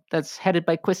club that's headed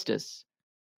by Quistis,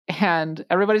 and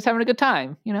everybody's having a good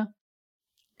time.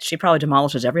 She probably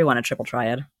demolishes everyone at Triple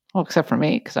Triad. Well, except for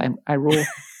me, because I rule.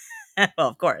 Well,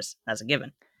 of course, that's a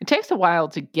given. It takes a while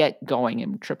to get going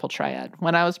in Triple Triad.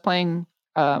 When I was playing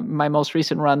my most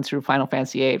recent run through Final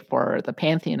Fantasy VIII for the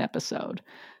Pantheon episode,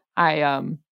 I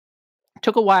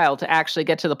took a while to actually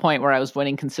get to the point where I was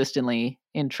winning consistently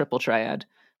in Triple Triad.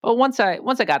 But once I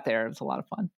got there, it was a lot of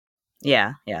fun.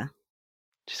 Yeah.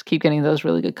 Just keep getting those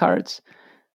really good cards.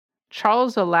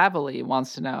 Charles Alavely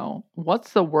wants to know,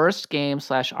 what's the worst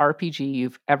game/RPG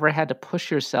you've ever had to push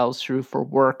yourselves through for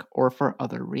work or for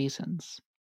other reasons?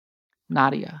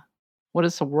 Nadia, what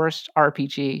is the worst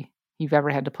RPG you've ever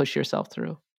had to push yourself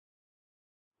through?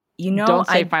 Don't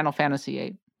say Final Fantasy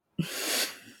VIII.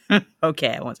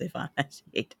 Okay, I won't say Final Fantasy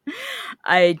VIII.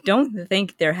 I don't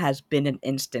think there has been an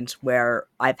instance where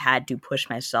I've had to push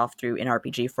myself through an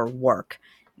RPG for work.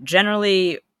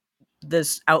 Generally,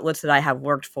 this outlets that I have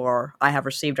worked for, I have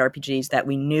received RPGs that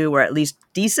we knew were at least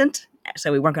decent,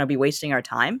 so we weren't going to be wasting our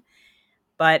time.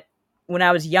 But when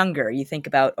I was younger, you think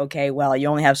about, okay, well, you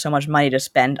only have so much money to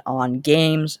spend on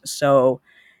games, so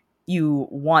you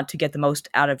want to get the most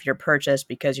out of your purchase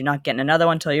because you're not getting another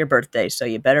one till your birthday, so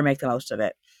you better make the most of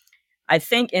it. I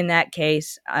think in that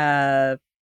case,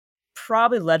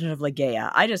 probably Legend of Legaia.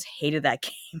 I just hated that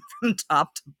game from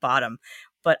top to bottom,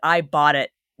 but I bought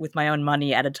it with my own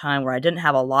money at a time where I didn't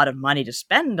have a lot of money to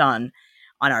spend on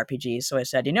RPGs. So I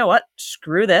said, you know what?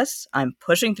 Screw this. I'm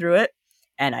pushing through it.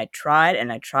 And I tried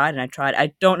and I tried and I tried.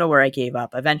 I don't know where I gave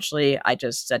up. Eventually, I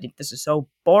just said, this is so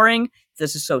boring.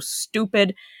 This is so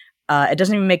stupid. It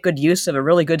doesn't even make good use of a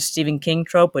really good Stephen King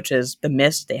trope, which is the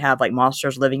mist. They have like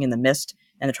monsters living in the mist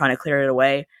and they're trying to clear it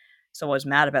away. So I was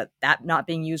mad about that not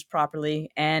being used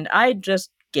properly, and I just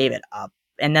gave it up.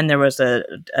 And then there was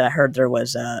I heard there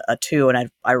was a 2, and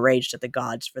I raged at the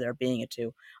gods for there being a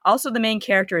 2. Also, the main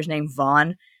character is named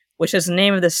Vaughn, which is the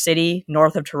name of the city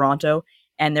north of Toronto,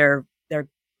 and their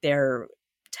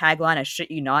tagline, I shit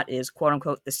you not, is quote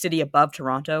unquote the city above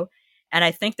Toronto. And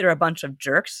I think they're a bunch of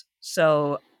jerks,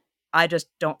 so I just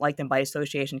don't like them by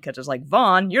association because it's like,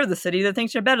 Vaughn, you're the city that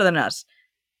thinks you're better than us.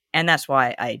 And that's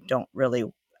why I don't really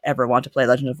ever want to play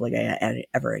Legend of Legaia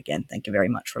ever again. Thank you very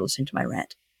much for listening to my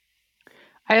rant.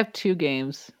 I have 2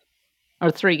 games,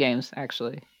 or 3 games,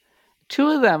 actually. 2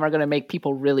 of them are going to make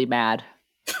people really mad.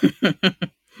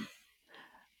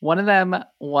 One of them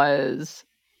was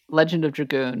Legend of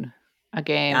Dragoon, a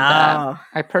game that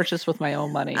I purchased with my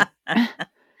own money.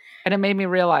 And it made me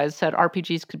realize that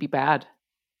RPGs could be bad.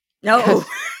 No,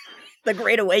 the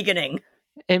Great Awakening.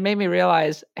 It made me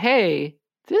realize, hey,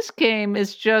 this game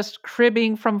is just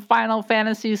cribbing from Final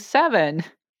Fantasy VII.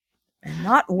 And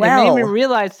not well. It made me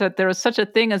realize that there was such a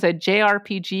thing as a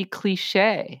JRPG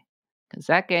cliche. Because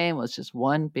that game was just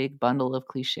one big bundle of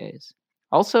cliches.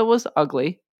 Also, it was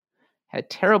ugly, had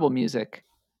terrible music,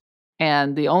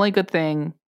 and the only good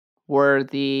thing were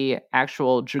the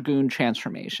actual Dragoon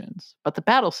transformations. But the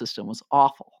battle system was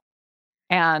awful.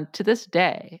 And to this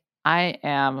day, I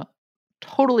am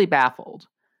totally baffled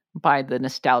by the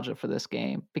nostalgia for this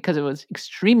game because it was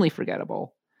extremely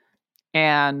forgettable.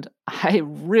 And I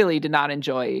really did not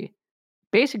enjoy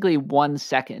basically 1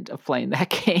 second of playing that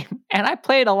game. And I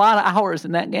played a lot of hours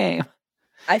in that game.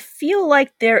 I feel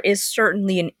like there is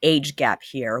certainly an age gap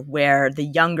here where the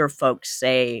younger folks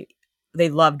say they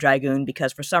love Dragoon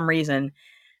because for some reason,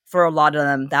 for a lot of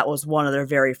them, that was one of their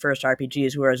very first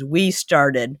RPGs, whereas we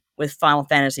started with Final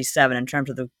Fantasy VII in terms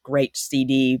of the great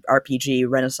CD RPG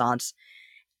renaissance.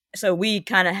 So we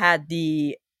kind of had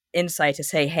the insight to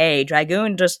say, hey,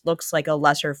 Dragoon just looks like a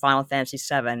lesser Final Fantasy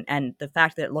VII, and the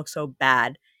fact that it looked so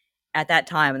bad at that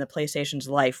time in the PlayStation's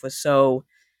life was so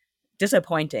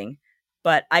disappointing.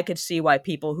 But I could see why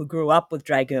people who grew up with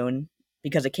Dragoon,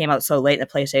 because it came out so late in the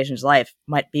PlayStation's life,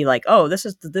 might be like, oh, this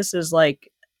is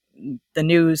like the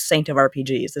new saint of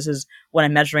RPGs. This is what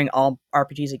I'm measuring all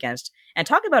RPGs against. And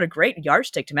talk about a great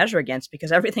yardstick to measure against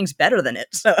because everything's better than it.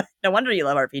 So no wonder you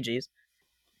love RPGs.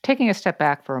 Taking a step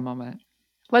back for a moment,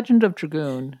 Legend of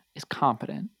Dragoon is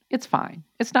competent. It's fine.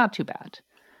 It's not too bad.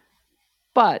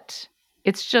 But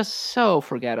it's just so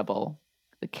forgettable.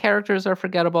 The characters are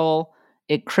forgettable.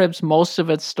 It cribs most of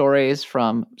its stories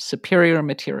from superior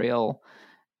material.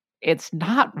 It's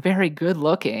not very good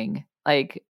looking.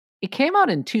 Like, it came out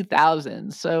in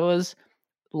 2000, so it was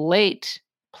late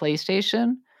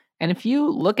PlayStation. And if you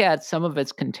look at some of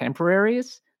its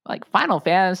contemporaries, like Final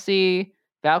Fantasy,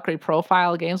 Valkyrie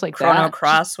Profile, games like Chrono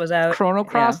Cross was out. Chrono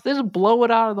Cross, they just blow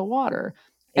it out of the water.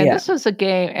 And this is a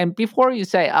game, and before you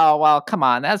say, oh, well, come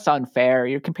on, that's unfair.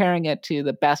 You're comparing it to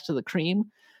the best of the cream.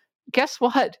 Guess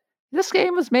what? This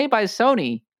game was made by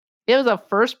Sony. It was a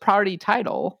first-party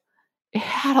title. It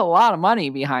had a lot of money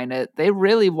behind it. They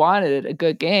really wanted a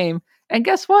good game. And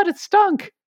guess what? It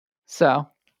stunk. So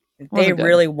they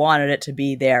really wanted it to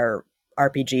be their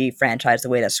RPG franchise the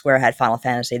way that Square had Final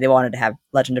Fantasy. They wanted to have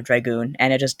Legend of Dragoon,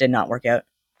 and it just did not work out.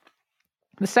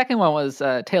 The second one was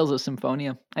Tales of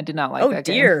Symphonia. I did not like that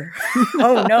game. Oh, dear.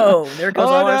 Oh, no. There goes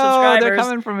all our subscribers. They're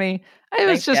coming for me. It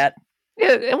was just,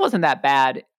 it wasn't that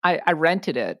bad. I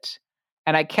rented it,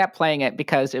 and I kept playing it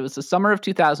because it was the summer of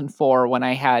 2004 when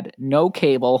I had no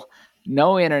cable,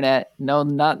 no internet, no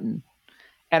nothing.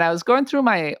 And I was going through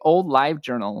my old live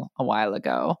journal a while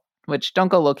ago, which don't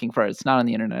go looking for it. It's not on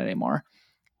the internet anymore.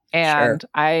 And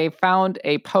I found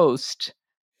a post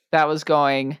that was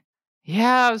going,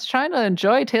 Yeah, I was trying to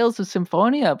enjoy Tales of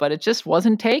Symphonia, but it just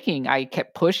wasn't taking. I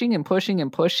kept pushing and pushing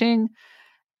and pushing,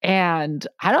 and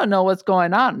I don't know what's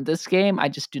going on. This game, I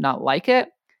just do not like it.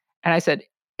 And I said,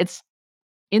 it's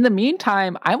in the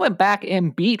meantime, I went back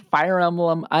and beat Fire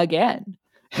Emblem again.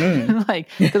 Mm. Like,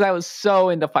 because I was so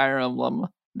into Fire Emblem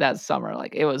that summer.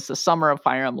 Like, it was the summer of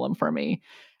Fire Emblem for me.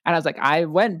 And I was like, I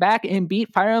went back and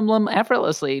beat Fire Emblem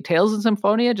effortlessly. Tales of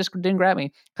Symphonia just didn't grab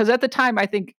me. Because at the time, I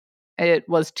think it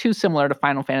was too similar to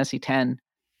Final Fantasy X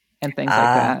and things like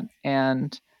Ah, that.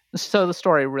 And so the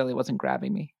story really wasn't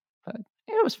grabbing me. But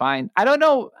it was fine. I don't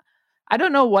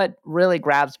know what really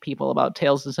grabs people about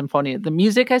Tales of Symphonia. The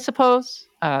music, I suppose.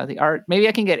 The art. Maybe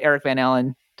I can get Eric Van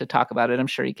Allen to talk about it. I'm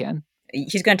sure he can.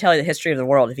 he's going to tell you the history of the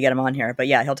world if you get him on here. But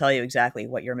yeah, he'll tell you exactly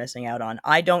what you're missing out on.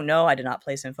 I don't know. I did not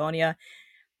play Symphonia.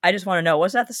 I just want to know,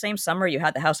 was that the same summer you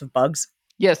had the House of Bugs?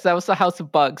 Yes, that was the House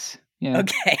of Bugs. Yeah.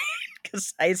 Okay.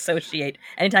 Because I associate,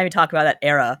 anytime you talk about that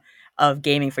era of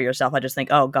gaming for yourself, I just think,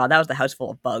 oh God, that was the house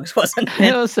full of bugs, wasn't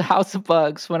It it? was the House of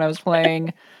Bugs when I was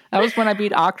playing. That was when I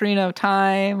beat Ocarina of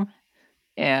Time,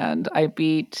 and I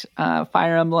beat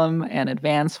Fire Emblem and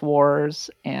Advance Wars,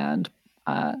 and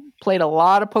played a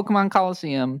lot of Pokemon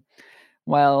Coliseum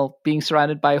while being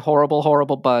surrounded by horrible,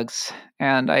 horrible bugs.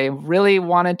 And I really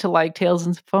wanted to like Tales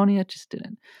and Symphonia, just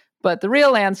didn't. But the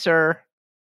real answer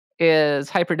is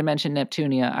Hyperdimension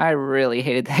Neptunia. I really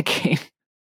hated that game.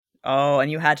 Oh, and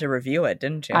you had to review it,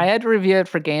 didn't you? I had to review it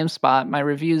for GameSpot. My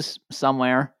review's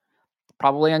somewhere,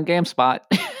 probably on GameSpot.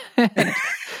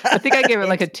 I think I gave it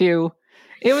like a 2.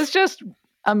 It was just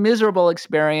a miserable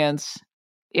experience.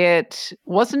 It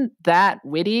wasn't that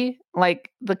witty.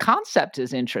 Like, the concept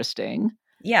is interesting,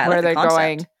 Yeah, I where like the they're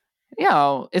going,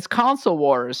 concept. it's console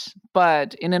wars,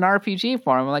 but in an RPG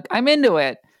form. Like, I'm into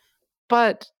it,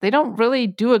 but they don't really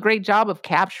do a great job of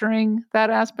capturing that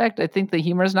aspect. I think the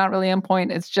humor is not really on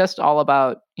point. It's just all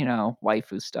about,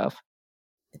 waifu stuff.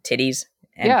 The titties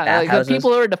and Yeah, like the bathhouses.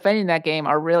 people who are defending that game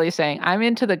are really saying, I'm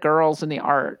into the girls and the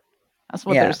art. That's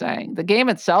what they're Yeah. saying. The game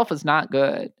itself is not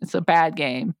good. It's a bad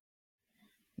game.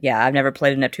 Yeah, I've never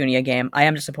played a Neptunia game. I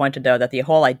am disappointed, though, that the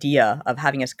whole idea of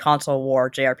having a console war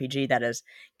JRPG that is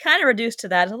kind of reduced to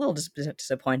that is a little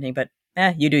disappointing, but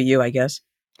you do you, I guess.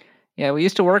 Yeah, we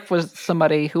used to work with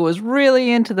somebody who was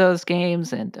really into those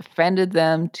games and defended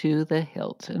them to the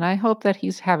hilt. And I hope that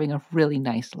he's having a really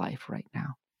nice life right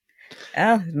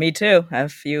now. Me too.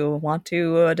 If you want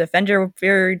to defend your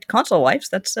console wives,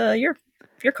 that's your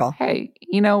call. Hey,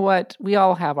 you know what? We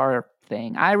all have our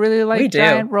thing. I really We like do.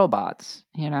 giant robots.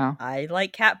 I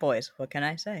like cat boys. What can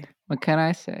I say? What can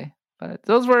I say? But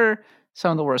those were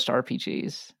some of the worst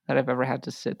RPGs that I've ever had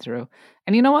to sit through.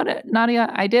 And you know what, Nadia?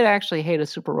 I did actually hate a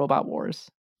Super Robot Wars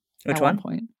Which at one one?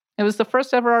 point. It was the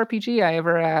first ever RPG I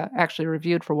ever actually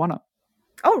reviewed for One Up.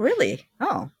 Oh, really?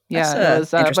 Oh, that's Yeah, it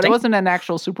was, but it interesting. wasn't an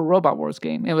actual Super Robot Wars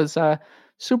game. It was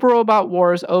Super Robot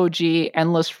Wars OG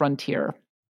Endless Frontier,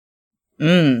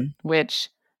 Mm. which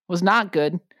was not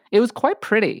good. It was quite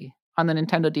pretty on the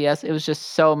Nintendo DS. It was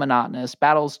just so monotonous.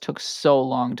 Battles took so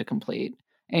long to complete,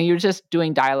 and you're just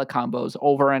doing dialect combos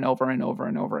over and over and over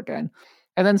and over again.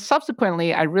 And then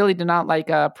subsequently, I really did not like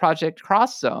Project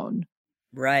Cross Zone.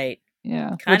 Right.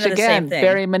 Yeah, Kind which of the same again,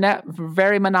 thing.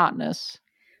 very monotonous.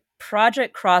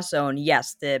 Project Cross Zone,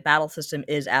 yes, the battle system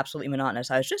is absolutely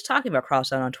monotonous. I was just talking about Cross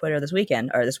Zone on Twitter this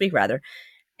weekend, or this week rather.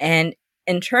 And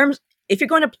in terms, if you're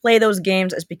going to play those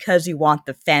games, it's because you want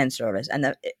the fan service.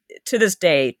 And to this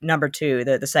day, number 2,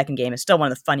 the second game, is still one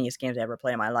of the funniest games I ever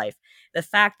played in my life. The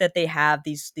fact that they have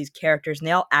these characters and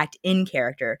they all act in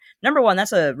character. Number 1,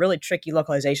 that's a really tricky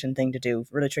localization thing to do,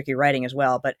 really tricky writing as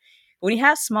well. But when you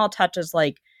have small touches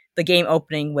like the game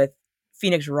opening with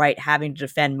Phoenix Wright having to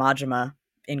defend Majima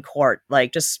in court,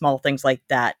 like just small things like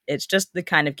that, it's just the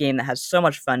kind of game that has so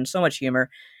much fun, so much humor,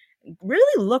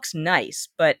 really looks nice,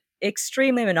 but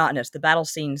extremely monotonous. The battle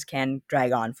scenes can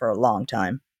drag on for a long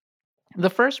time. The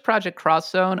first Project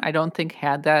Cross Zone, I don't think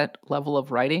had that level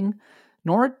of writing,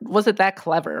 nor was it that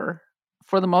clever.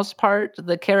 For the most part,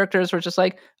 the characters were just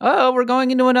like, "Oh, we're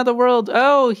going into another world.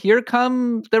 Oh, here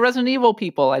come the Resident Evil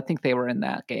people." I think they were in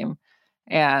that game,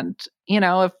 and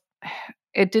if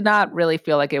it did not really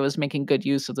feel like it was making good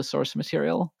use of the source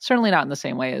material, certainly not in the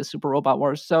same way as Super Robot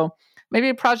Wars. So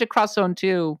maybe Project Cross Zone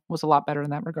 2 was a lot better in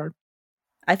that regard.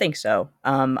 I think so.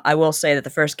 I will say that the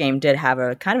first game did have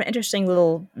a kind of interesting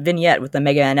little vignette with the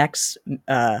Mega NX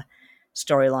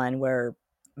storyline where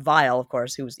Vile, of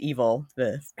course, who's evil,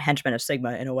 the henchman of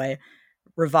Sigma in a way,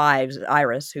 revives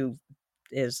Iris, who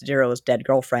is Zero's dead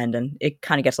girlfriend, and it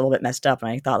kind of gets a little bit messed up,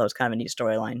 and I thought that was kind of a neat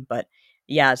storyline. But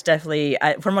yeah, it's definitely,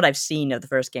 from what I've seen of the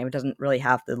first game, it doesn't really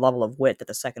have the level of wit that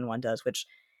the second one does, which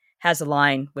has a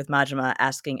line with Majima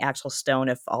asking Axel Stone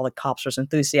if all the cops are as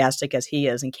enthusiastic as he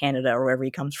is in Canada or wherever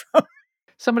he comes from.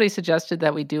 Somebody suggested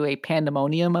that we do a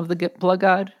pandemonium of the Blood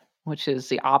God, which is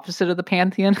the opposite of the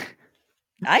Pantheon.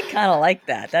 I kind of like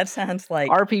that. That sounds like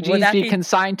would RPGs that be be?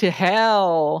 consigned to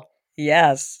hell.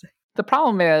 Yes. The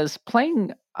problem is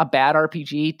playing a bad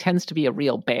RPG tends to be a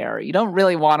real bear. You don't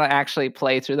really want to actually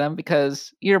play through them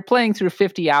because you're playing through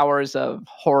 50 hours of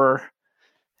horror.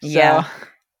 So Yeah.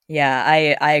 Yeah,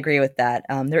 I agree with that.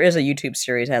 There is a YouTube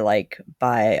series I like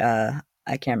by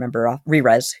I can't remember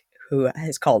Rerez, who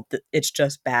is called "It's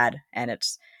Just Bad," and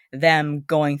it's them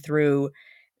going through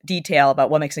detail about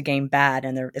what makes a game bad,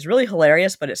 and it's really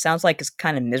hilarious. But it sounds like it's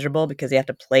kind of miserable because they have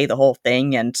to play the whole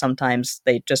thing, and sometimes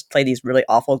they just play these really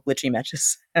awful glitchy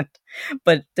matches.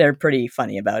 But they're pretty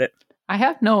funny about it. I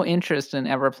have no interest in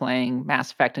ever playing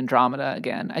Mass Effect Andromeda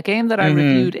again, a game that I Hmm.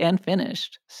 reviewed and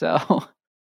finished. So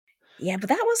Yeah, but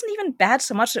that wasn't even bad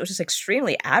so much. It was just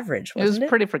extremely average, it was wasn't it?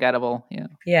 pretty forgettable. Yeah.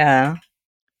 Yeah,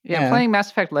 Yeah, yeah. playing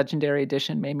Mass Effect Legendary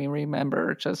Edition made me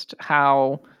remember just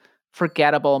how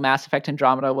forgettable Mass Effect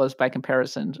Andromeda was by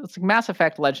comparison. It's like Mass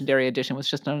Effect Legendary Edition was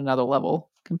just on another level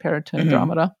compared to Hmm.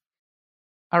 Andromeda.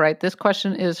 All right, this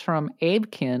question is from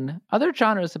Abekin. Other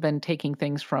genres have been taking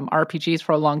things from RPGs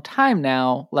for a long time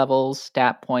now, levels,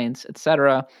 stat points,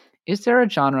 etc. Is there a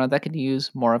genre that could use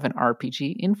more of an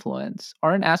RPG influence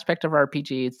or an aspect of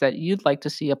RPGs that you'd like to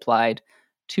see applied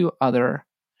to other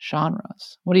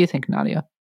genres? What do you think, Nadia?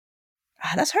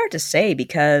 That's hard to say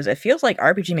because it feels like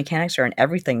RPG mechanics are in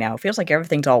everything now. It feels like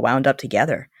everything's all wound up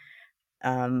together.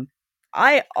 Um,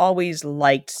 I always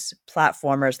liked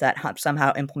platformers that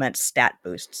somehow implement stat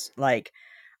boosts. Like,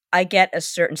 I get a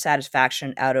certain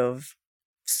satisfaction out of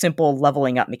simple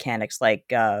leveling up mechanics. Like,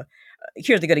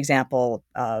 here's a good example: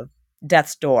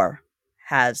 Death's Door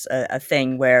has a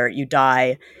thing where you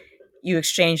die, you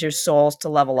exchange your souls to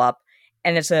level up,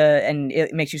 and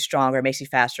it makes you stronger, it makes you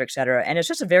faster, etc. And it's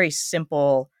just a very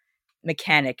simple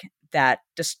mechanic that,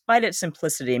 despite its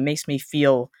simplicity, makes me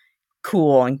feel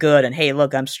cool and good. And hey,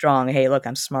 look, I'm strong. Hey, look,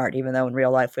 I'm smart. Even though in real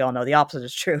life we all know the opposite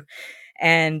is true.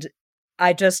 And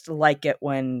I just like it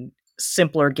when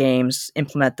simpler games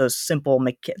implement those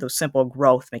simple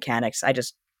growth mechanics. I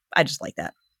just like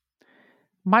that.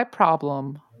 My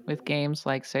problem with games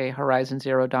like, say, Horizon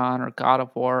Zero Dawn or God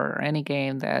of War or any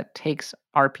game that takes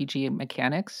RPG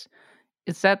mechanics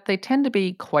is that they tend to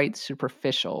be quite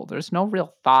superficial. There's no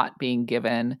real thought being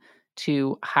given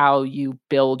to how you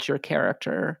build your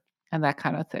character and that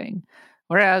kind of thing.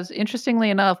 Whereas, interestingly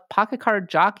enough, Pocket Card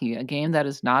Jockey, a game that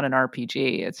is not an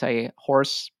RPG, it's a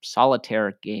horse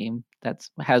solitaire game that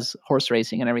has horse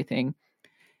racing and everything.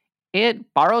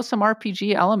 It borrows some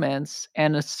RPG elements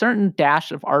and a certain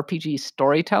dash of RPG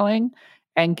storytelling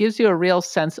and gives you a real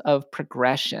sense of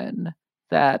progression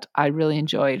that I really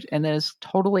enjoyed and that is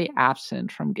totally absent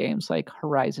from games like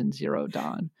Horizon Zero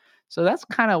Dawn. So that's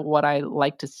kind of what I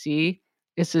like to see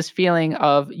is this feeling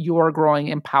of you're growing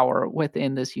in power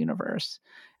within this universe.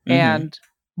 Hmm. And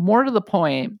more to the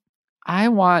point, I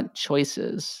want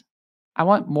choices. I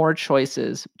want more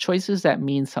choices, choices that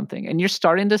mean something. And you're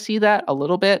starting to see that a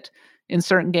little bit in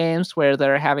certain games where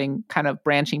they're having kind of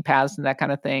branching paths and that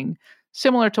kind of thing,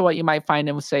 similar to what you might find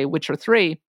in, say, Witcher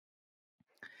 3.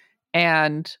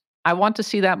 And I want to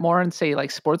see that more in, say,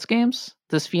 like sports games.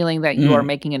 This feeling that you are Hmm.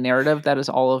 making a narrative that is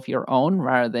all of your own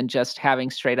rather than just having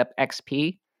straight up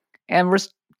XP. And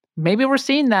maybe we're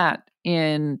seeing that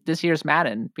in this year's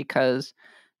Madden because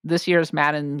this year's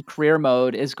Madden career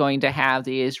mode is going to have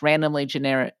these randomly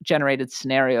generated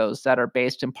scenarios that are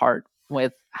based in part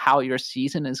with how your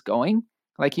season is going.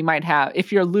 Like you might have,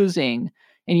 if you're losing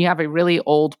and you have a really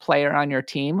old player on your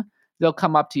team, they'll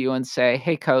come up to you and say,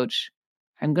 "Hey, coach,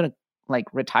 I'm going to like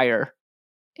retire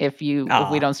if we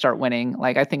Ah. don't start winning.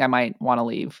 Like I think I might want to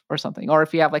leave or something." Or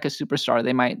if you have like a superstar,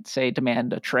 they might say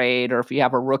demand a trade. Or if you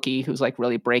have a rookie who's like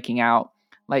really breaking out,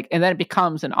 like, and then it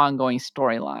becomes an ongoing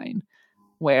storyline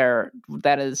where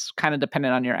that is kind of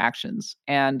dependent on your actions.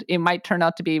 And it might turn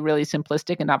out to be really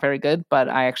simplistic and not very good, but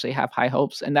I actually have high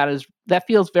hopes. And that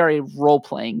feels very role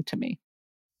playing to me.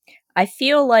 I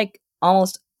feel like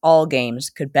almost all games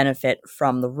could benefit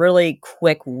from the really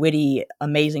quick, witty,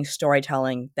 amazing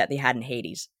storytelling that they had in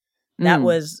Hades. That Mm.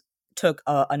 was took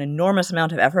an enormous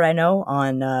amount of effort, I know,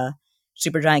 on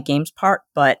Supergiant Games' part,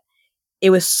 but it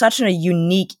was such a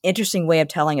unique, interesting way of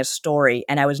telling a story,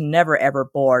 and I was never ever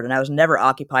bored, and I was never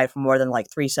occupied for more than like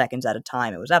 3 seconds at a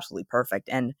time. It was absolutely perfect,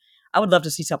 and I would love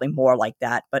to see something more like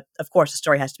that. But of course, the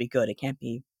story has to be good; it can't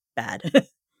be bad.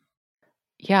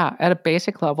 Yeah, at a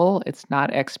basic level, it's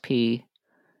not XP.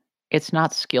 It's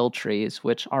not skill trees,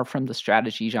 which are from the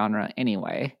strategy genre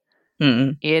anyway.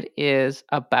 Mm-mm. It is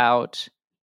about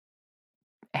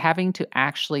having to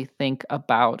actually think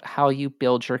about how you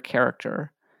build your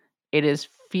character. It is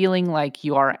feeling like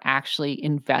you are actually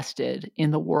invested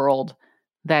in the world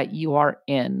that you are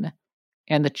in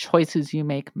and the choices you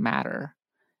make matter.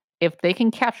 If they can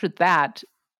capture that,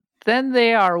 then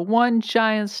they are one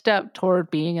giant step toward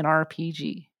being an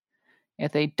RPG.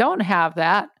 If they don't have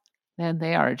that, then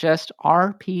they are just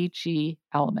RPG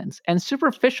elements and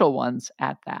superficial ones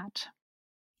at that.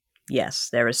 Yes,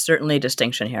 there is certainly a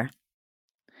distinction here.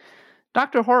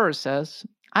 Dr. Horror says,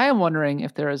 I am wondering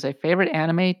if there is a favorite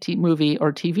anime, movie,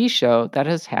 or TV show that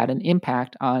has had an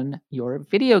impact on your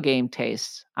video game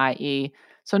tastes, i.e.,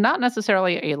 so not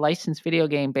necessarily a licensed video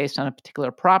game based on a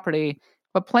particular property,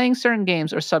 but playing certain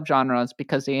games or subgenres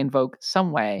because they invoke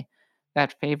some way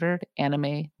that favorite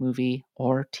anime, movie,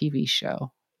 or TV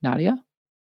show. Nadia?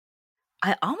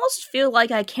 I almost feel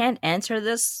like I can't answer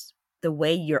this the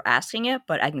way you're asking it,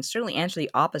 but I can certainly answer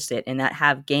the opposite in that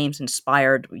have games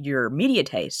inspired your media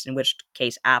taste, in which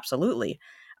case, absolutely.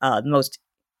 The most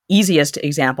easiest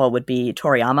example would be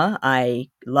Toriyama. I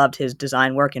loved his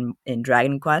design work in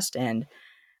Dragon Quest, and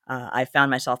I found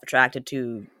myself attracted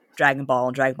to Dragon Ball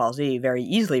and Dragon Ball Z very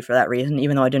easily for that reason,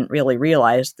 even though I didn't really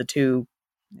realize the two,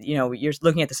 you're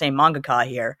looking at the same mangaka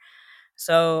here.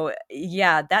 So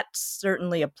yeah, that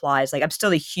certainly applies. Like I'm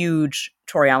still a huge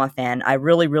Toriyama fan. I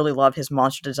really, really love his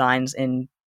monster designs in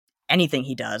anything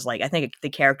he does. Like I think the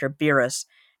character Beerus,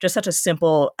 just such a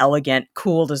simple, elegant,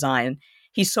 cool design.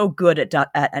 He's so good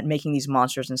at making these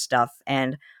monsters and stuff,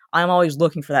 and I'm always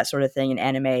looking for that sort of thing in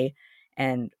anime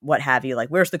and what have you. Like,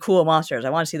 where's the cool monsters? I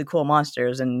want to see the cool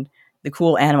monsters and the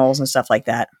cool animals and stuff like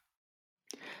that.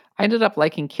 I ended up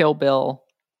liking Kill Bill,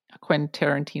 a Quentin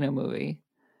Tarantino movie,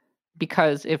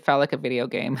 because it felt like a video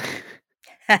game.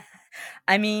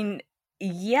 I mean,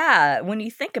 yeah, when you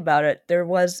think about it, there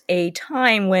was a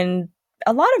time when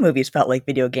a lot of movies felt like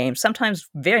video games, sometimes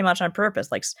very much on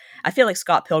purpose. Like I feel like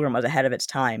Scott Pilgrim was ahead of its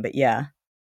time, but yeah.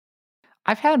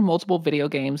 I've had multiple video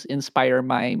games inspire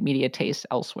my media taste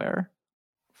elsewhere.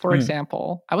 For Mm,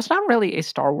 example, I was not really a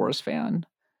Star Wars fan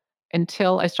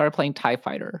until I started playing TIE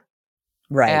Fighter.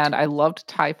 right. And I loved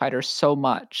TIE Fighter so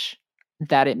much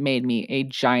that it made me a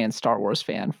giant Star Wars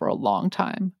fan for a long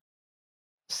time.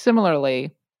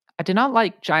 Similarly, I did not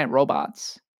like giant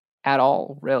robots at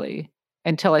all, really,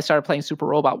 until I started playing Super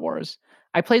Robot Wars.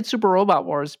 I played Super Robot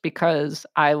Wars because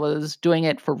I was doing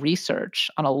it for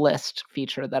research on a list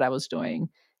feature that I was doing,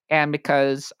 and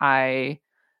because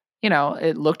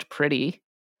it looked pretty,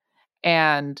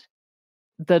 and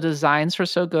the designs were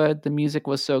so good, the music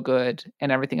was so good,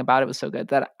 and everything about it was so good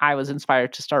that I was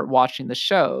inspired to start watching the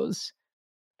shows,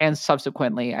 and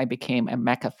subsequently I became a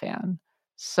mecha fan.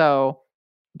 So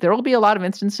there will be a lot of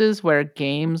instances where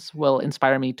games will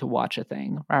inspire me to watch a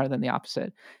thing rather than the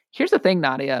opposite. Here's the thing,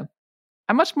 Nadia.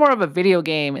 I'm much more of a video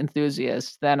game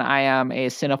enthusiast than I am a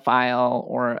cinephile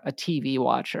or a TV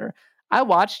watcher. I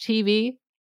watch TV,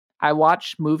 I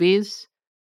watch movies,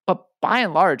 but by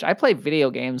and large, I play video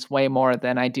games way more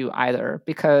than I do either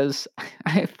because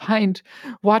I find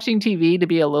watching TV to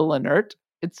be a little inert.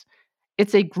 It's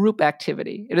a group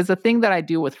activity. It is a thing that I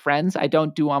do with friends. I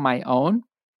don't do on my own.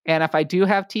 And if I do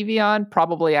have TV on,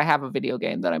 probably I have a video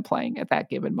game that I'm playing at that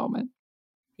given moment.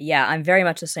 Yeah, I'm very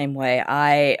much the same way.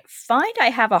 I find I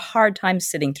have a hard time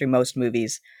sitting through most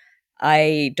movies.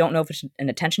 I don't know if it's an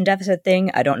attention deficit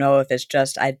thing. I don't know if it's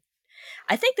just I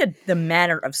think that the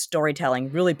manner of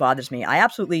storytelling really bothers me. I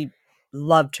absolutely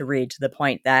love to read to the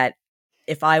point that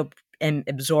if I am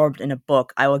absorbed in a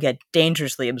book, I will get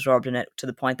dangerously absorbed in it to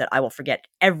the point that I will forget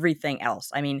everything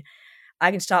else. I mean, I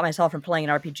can stop myself from playing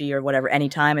an RPG or whatever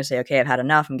anytime and say, okay, I've had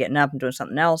enough, I'm getting up, I'm doing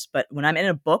something else. But when I'm in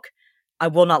a book, I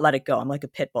will not let it go. I'm like a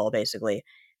pit bull, basically.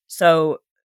 So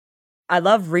I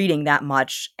love reading that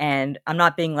much. And I'm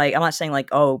not saying like,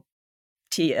 oh,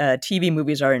 TV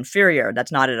movies are inferior.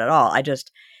 That's not it at all. I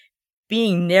just,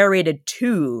 being narrated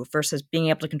to versus being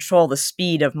able to control the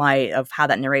speed of how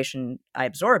that narration I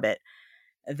absorb it,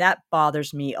 that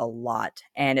bothers me a lot,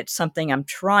 and it's something I'm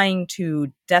trying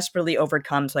to desperately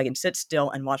overcome so I can sit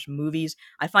still and watch movies.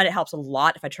 I find it helps a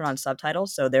lot if I turn on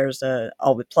subtitles, so there's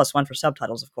plus one for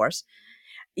subtitles, of course.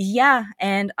 Yeah,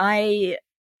 and I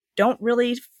don't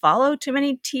really follow too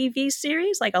many TV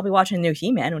series. Like I'll be watching the new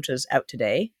He-Man, which is out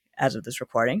today as of this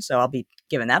recording, so I'll be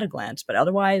giving that a glance. But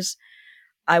otherwise,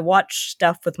 I watch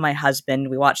stuff with my husband.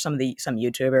 We watch some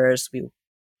YouTubers. We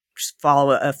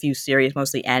follow a few series,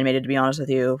 mostly animated, to be honest with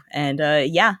you. And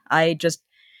yeah, I just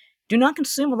do not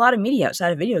consume a lot of media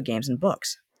outside of video games and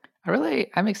books.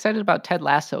 I'm excited about Ted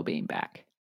Lasso being back.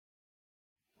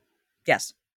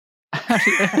 Yes.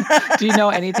 Do you know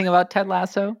anything about Ted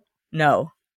Lasso?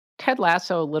 No. Ted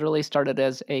Lasso literally started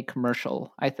as a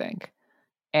commercial, I think.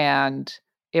 And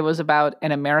it was about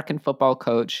an American football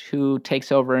coach who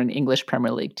takes over an English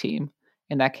Premier League team.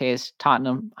 In that case,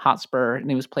 Tottenham Hotspur, and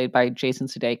he was played by Jason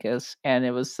Sudeikis, and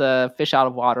it was the fish out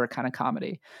of water kind of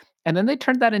comedy. And then they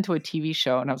turned that into a TV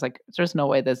show, and I was like, there's no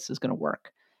way this is going to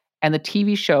work. And the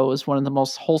TV show was one of the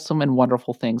most wholesome and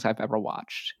wonderful things I've ever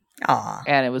watched. Aw.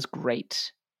 And it was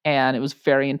great. And it was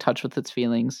very in touch with its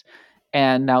feelings.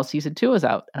 And now season 2 is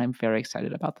out, and I'm very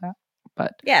excited about that.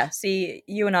 But yeah, see,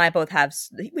 you and I both have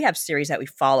series that we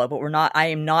follow, but I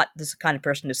am not this kind of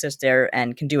person who sits there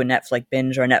and can do a Netflix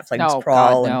binge or a Netflix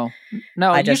crawl.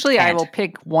 No. Usually I will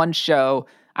pick one show.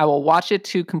 I will watch it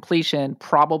to completion,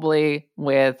 probably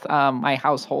with my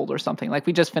household or something. Like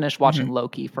we just finished watching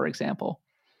Loki, for example.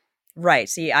 Right.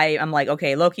 See, I'm like,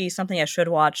 okay, Loki, something I should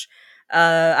watch.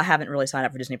 I haven't really signed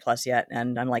up for Disney Plus yet,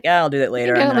 and I'm like, I'll do that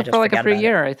later. You can get it for like a free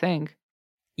year, I think.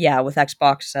 Yeah, with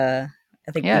Xbox.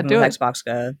 I think even with Xbox,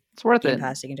 it's worth Game it.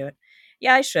 Pass, you can do it.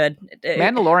 Yeah, I should.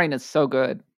 Mandalorian is so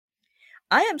good.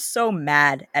 I am so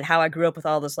mad at how I grew up with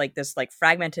all this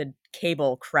fragmented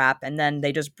cable crap, and then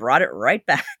they just brought it right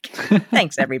back.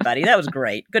 Thanks, everybody. That was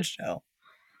great. Good show.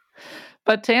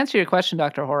 But to answer your question,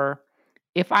 Dr. Horror,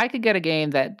 if I could get a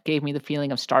game that gave me the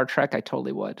feeling of Star Trek, I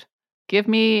totally would. Give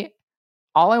me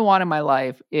all I want in my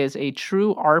life is a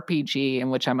true RPG in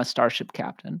which I'm a starship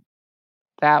captain.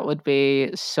 That would be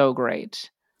so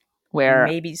great. Where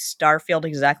maybe Starfield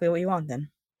exactly what you want then.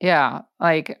 Yeah,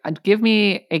 like give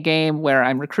me a game where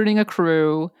I'm recruiting a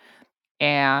crew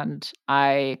and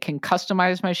I can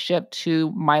customize my ship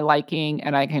to my liking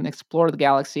and I can explore the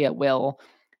galaxy at will.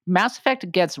 Mass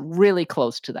Effect gets really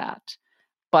close to that,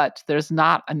 but there's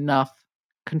not enough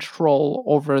control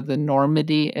over the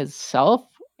Normandy itself,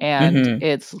 and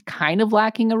it's kind of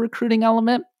lacking a recruiting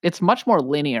element. It's much more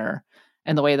linear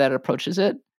in the way that it approaches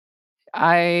it.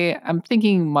 I'm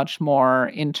thinking much more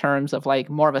in terms of like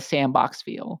more of a sandbox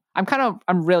feel.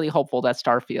 I'm really hopeful that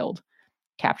Starfield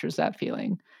captures that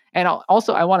feeling. And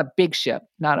also I want a big ship,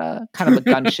 not a kind of a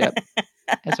gunship,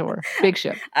 as it were. Big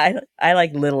ship. I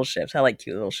like little ships. I like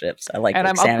cute little ships. I like. And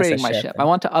I'm upgrading my ship. I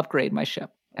want to upgrade my ship.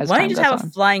 Why don't you just have a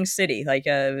flying city, like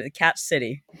a Cat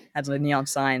City, has the neon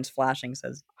signs flashing,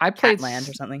 says Catland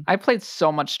or something. I played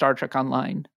so much Star Trek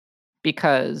Online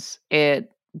because it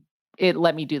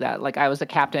let me do that. Like I was a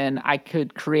captain. I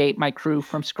could create my crew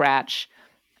from scratch.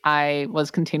 I was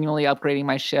continually upgrading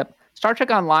my ship. Star Trek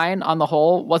Online on the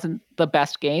whole wasn't the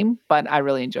best game, but I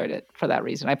really enjoyed it for that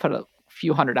reason. I put a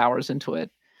few hundred hours into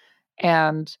it.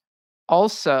 And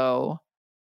also,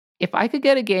 if I could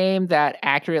get a game that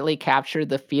accurately captured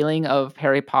the feeling of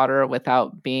Harry Potter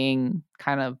without being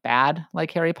kind of bad like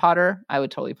Harry Potter, I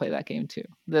would totally play that game too.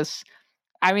 There's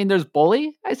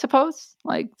Bully, I suppose,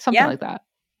 like something like that.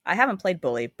 I haven't played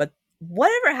Bully, but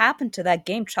whatever happened to that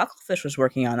game Chucklefish was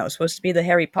working on that was supposed to be the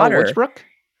Harry Potter? Witchbrook?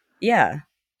 Yeah.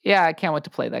 Yeah, I can't wait to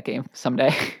play that game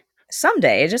someday.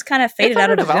 Someday. It just kind of faded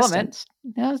out of development.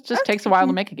 Yeah, it just takes a while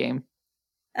to make a game.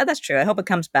 Oh, that's true. I hope it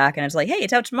comes back and it's like, hey,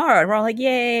 it's out tomorrow. And we're all like,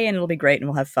 yay, and it'll be great and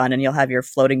we'll have fun and you'll have your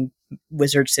floating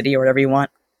wizard city or whatever you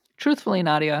want. Truthfully,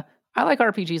 Nadia, I like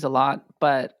RPGs a lot,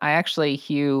 but I actually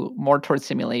hew more towards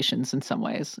simulations in some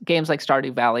ways. Games like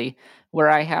Stardew Valley, where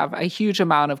I have a huge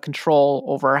amount of control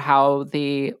over how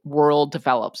the world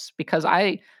develops. Because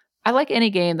I like any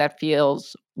game that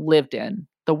feels lived in.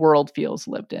 The world feels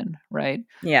lived in, right?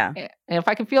 Yeah. And if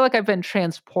I can feel like I've been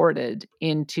transported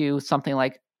into something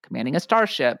like commanding a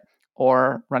starship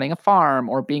or running a farm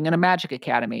or being in a magic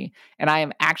academy, and I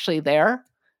am actually there,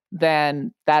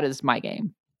 then that is my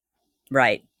game.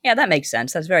 Right. Yeah, that makes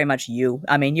sense. That's very much you.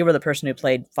 I mean, you were the person who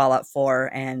played Fallout 4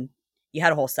 and you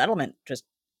had a whole settlement just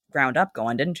ground up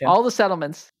going, didn't you? All the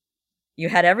settlements. You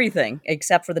had everything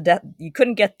except for the death. You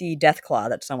couldn't get the death claw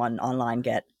that someone online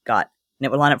got, and it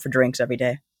would line up for drinks every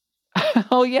day.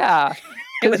 Oh yeah,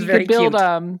 it was very cute.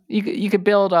 You could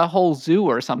build a whole zoo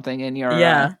or something in your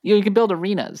you could build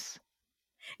arenas.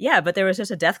 Yeah, but there was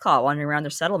just a death claw wandering around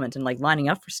their settlement and like lining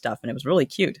up for stuff, and it was really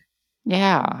cute.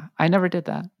 Yeah, I never did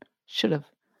that. Should have.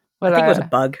 But I think it was a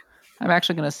bug. I'm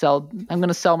actually going to sell. I'm going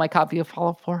to sell my copy of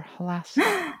Fallout 4. Alas.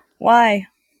 Why?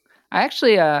 I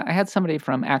actually I had somebody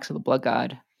from Axe of the Blood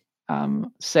God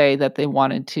say that they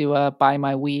wanted to buy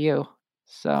my Wii U.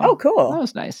 So cool. That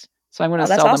was nice. So I'm going to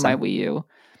sell them my Wii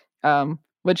U.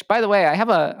 Which, by the way, I have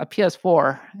a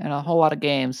PS4 and a whole lot of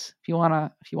games. If you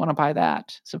wanna buy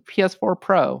that, it's a PS4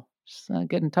 Pro. Just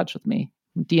get in touch with me.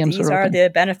 DMs These are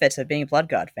the benefits of being Blood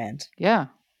God fans. Yeah,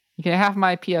 you can have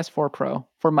my PS4 Pro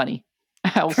for money.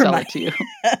 I will sell it to you.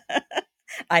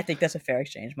 I think that's a fair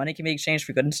exchange. Money can be exchanged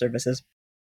for goods and services.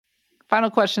 Final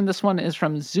question. This one is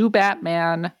from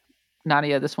Zubatman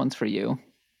Nadia, this one's for you.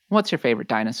 What's your favorite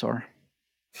dinosaur?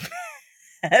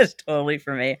 That's totally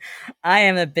for me. I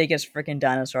am the biggest freaking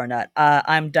dinosaur nut.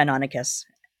 I'm Deinonychus.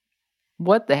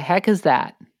 What the heck is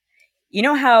that? You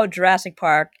know how Jurassic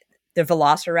Park, the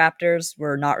velociraptors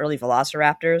were not really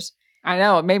velociraptors? I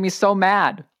know, it made me so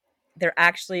mad. They're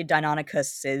actually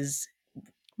Deinonychuses,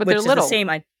 But they're which is the little. same.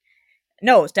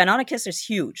 No, Deinonychus is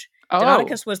huge. Oh,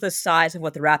 Deinonychus was the size of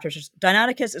what the raptors.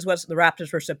 Deinonychus is what the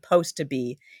raptors were supposed to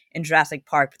be in Jurassic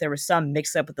Park, but there was some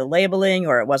mix up with the labeling,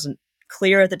 or it wasn't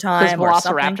clear at the because time, or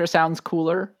something. Velociraptor sounds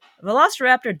cooler.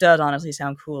 Velociraptor does honestly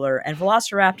sound cooler, and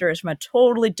Velociraptor is from a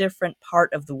totally different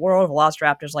part of the world.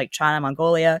 Velociraptors like China,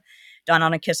 Mongolia.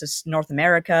 Deinonychus is North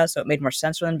America, so it made more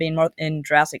sense for them being more in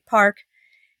Jurassic Park.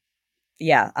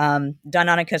 Yeah,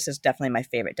 Deinonychus is definitely my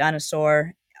favorite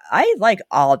dinosaur. I like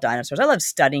all dinosaurs. I love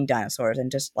studying dinosaurs and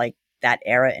just like that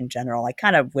era in general. I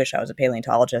kind of wish I was a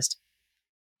paleontologist.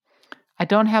 I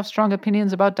don't have strong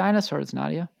opinions about dinosaurs,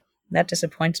 Nadia. That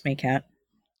disappoints me, Kat.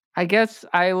 I guess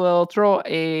I will throw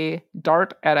a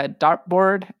dart at a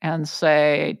dartboard and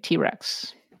say T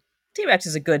Rex. T-Rex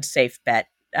is a good, safe bet.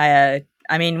 I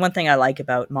mean, one thing I like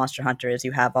about Monster Hunter is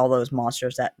you have all those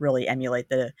monsters that really emulate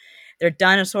they're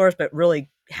dinosaurs, but really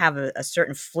have a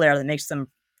certain flair that gives them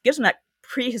that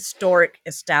prehistoric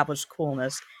established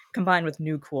coolness combined with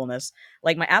new coolness.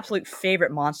 Like my absolute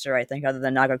favorite monster, I think, other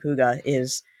than Nagakuga,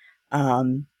 is I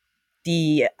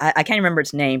can't remember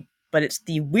its name, but it's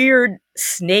the weird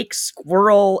snake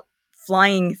squirrel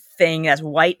flying thing that's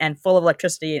white and full of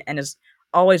electricity and is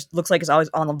always looks like it's always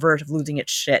on the verge of losing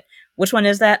its shit. Which one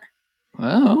is that?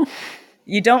 Oh.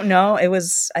 You don't know? It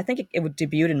was, I think it would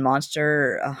debut in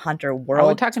Monster Hunter World. Are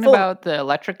we talking about the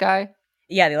electric guy?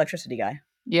 Yeah, the electricity guy.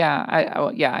 Yeah,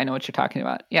 I know what you're talking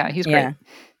about. Yeah, he's great. Yeah.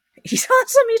 He's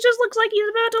awesome. He just looks like he's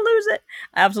about to lose it.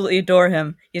 I absolutely adore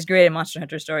him. He's great in Monster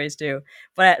Hunter stories too.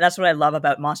 But that's what I love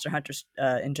about Monster Hunter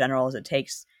in general is it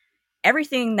takes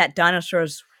everything that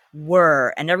dinosaurs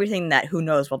were and everything that who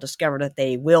knows will discover that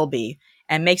they will be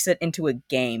and makes it into a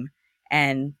game.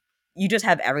 And you just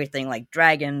have everything like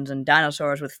dragons and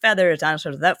dinosaurs with feathers,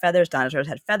 dinosaurs without feathers. Dinosaurs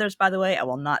had feathers, by the way. I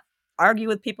will not argue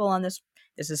with people on this.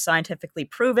 This is scientifically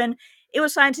proven. It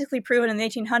was scientifically proven in the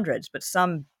 1800s, but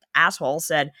some asshole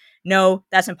said, no,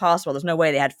 that's impossible. There's no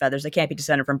way they had feathers. They can't be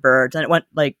descended from birds. And it went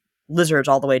like lizards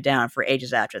all the way down for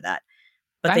ages after that.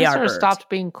 But they are Dinosaurs birds. stopped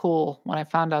being cool when I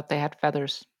found out they had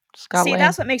feathers. See,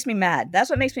 that's what makes me mad. That's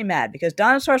what makes me mad because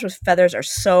dinosaurs with feathers are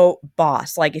so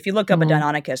boss. Like if you look up a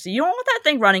Deinonychus, you don't want that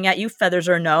thing running at you, feathers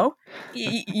or no.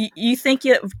 You think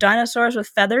dinosaurs with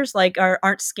feathers like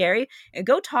aren't scary?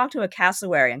 Go talk to a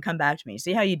cassowary and come back to me.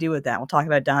 See how you do with that. We'll talk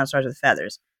about dinosaurs with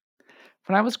feathers.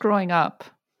 When I was growing up,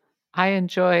 I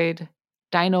enjoyed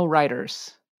Dino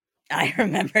Riders. I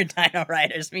remember Dino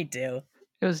Riders. Me too.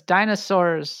 It was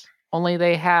dinosaurs, only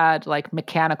they had like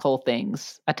mechanical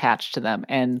things attached to them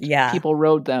and people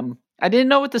rode them. I didn't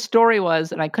know what the story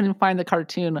was and I couldn't find the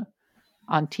cartoon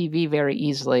on TV very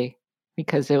easily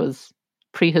because it was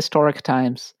prehistoric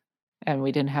times and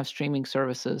we didn't have streaming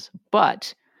services.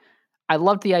 But I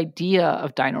loved the idea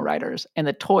of Dino Riders and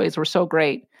the toys were so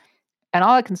great. And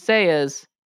all I can say is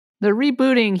they're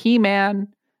rebooting He-Man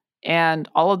and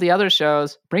all of the other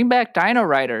shows. Bring back Dino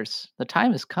Riders. The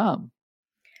time has come.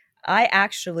 I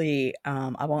actually,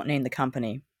 I won't name the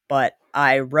company, but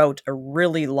I wrote a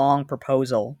really long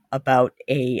proposal about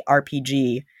a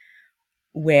RPG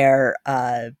where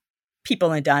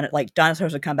people in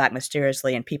dinosaurs would come back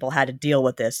mysteriously and people had to deal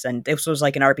with this. And this was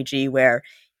like an RPG where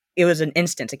it was an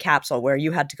instance, a capsule where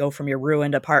you had to go from your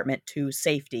ruined apartment to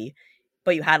safety,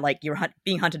 but you had you were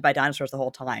being hunted by dinosaurs the whole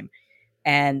time.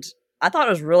 And I thought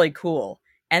it was really cool.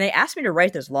 And they asked me to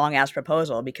write this long ass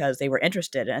proposal because they were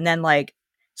interested. And then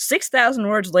 6,000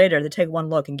 words later, they take one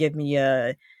look and give me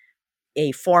a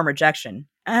form rejection.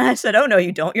 And I said, oh, no,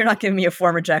 you don't. You're not giving me a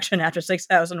form rejection after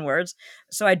 6,000 words.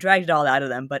 So I dragged it all out of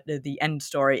them. But the end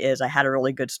story is I had a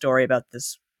really good story about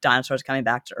this dinosaurs coming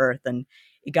back to Earth, and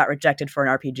it got rejected for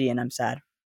an RPG, and I'm sad.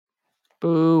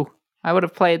 Boo. I would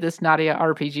have played this Nadia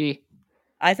RPG.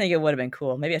 I think it would have been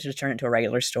cool. Maybe I should just turn it into a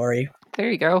regular story. There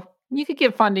you go. You could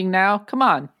get funding now. Come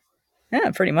on.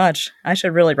 Yeah, pretty much. I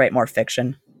should really write more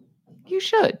fiction. You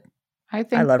should. I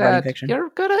think I love writing fiction. You're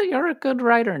a good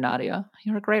writer, Nadia.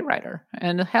 You're a great writer.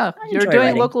 And hell, you're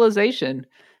doing localization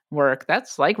work.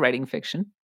 That's like writing fiction.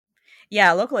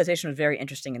 Yeah, localization was very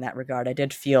interesting in that regard. I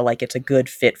did feel like it's a good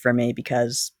fit for me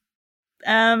because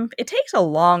it takes a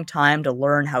long time to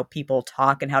learn how people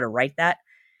talk and how to write that.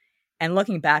 And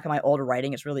looking back at my older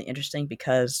writing, it's really interesting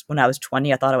because when I was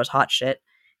 20, I thought I was hot shit.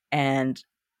 And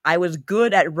I was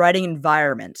good at writing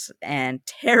environments and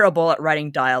terrible at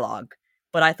writing dialogue.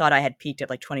 but I thought I had peaked at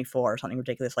like 24 or something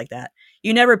ridiculous like that.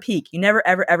 You never peak. You never,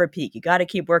 ever, ever peak. You got to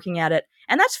keep working at it.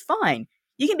 And that's fine.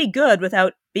 You can be good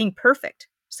without being perfect.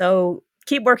 So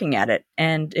keep working at it.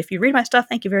 And if you read my stuff,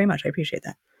 thank you very much. I appreciate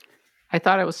that. I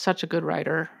thought I was such a good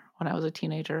writer when I was a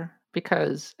teenager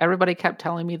because everybody kept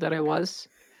telling me that I was.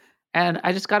 And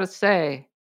I just got to say,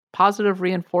 positive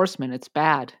reinforcement, it's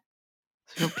bad.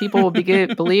 So people will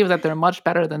believe that they're much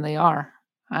better than they are.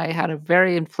 I had a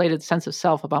very inflated sense of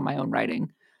self about my own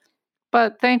writing.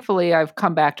 But thankfully, I've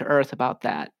come back to earth about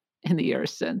that in the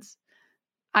years since.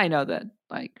 I know that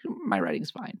like my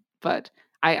writing's fine, but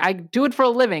I do it for a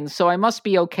living, so I must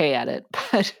be okay at it.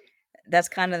 But that's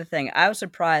kind of the thing. I was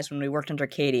surprised when we worked under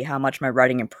Katie how much my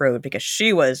writing improved because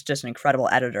she was just an incredible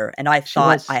editor, and I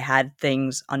thought I had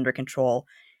things under control.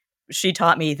 She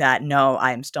taught me that, no,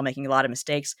 I am still making a lot of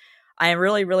mistakes. I am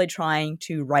really, really trying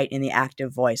to write in the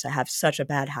active voice. I have such a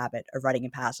bad habit of writing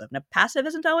in passive. Now, passive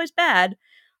isn't always bad,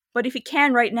 but if you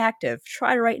can write in active,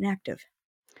 try to write in active.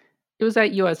 It was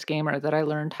at US Gamer that I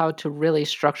learned how to really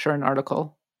structure an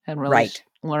article and really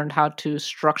learned how to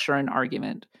structure an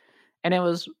argument. And it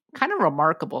was kind of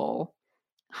remarkable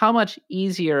how much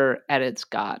easier edits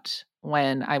got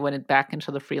when I went back into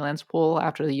the freelance pool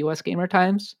after the US Gamer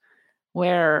times,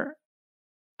 where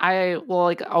I will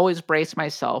like always brace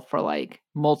myself for like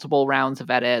multiple rounds of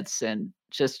edits and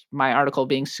just my article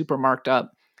being super marked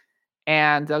up.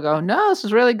 And they'll go, no, this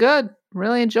is really good.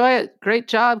 Really enjoy it. Great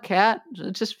job, Kat.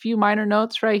 Just a few minor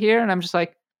notes right here. And I'm just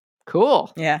like,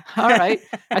 cool. Yeah. All right.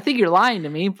 I think you're lying to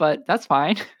me, but that's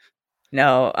fine.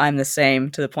 No, I'm the same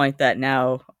to the point that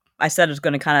now I said I was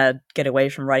going to kind of get away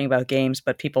from writing about games,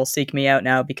 but people seek me out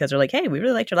now because they're like, hey, we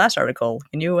really liked your last article.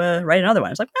 Can you write another one?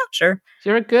 I was like, oh, sure.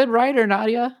 You're a good writer,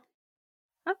 Nadia.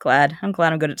 I'm glad. I'm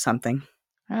good at something.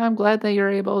 I'm glad that you're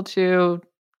able to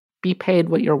be paid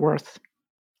what you're worth.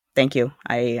 Thank you.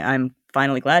 I'm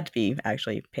finally glad to be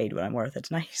actually paid what I'm worth.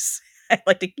 It's nice. I'd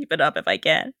like to keep it up if I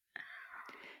can.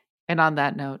 And on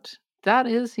that note, that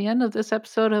is the end of this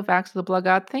episode of Axe of the Blood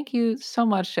God. Thank you so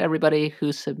much to everybody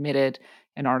who submitted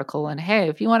an article. And hey,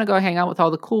 if you want to go hang out with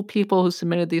all the cool people who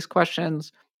submitted these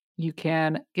questions, you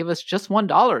can give us just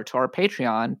 $1 to our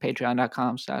Patreon,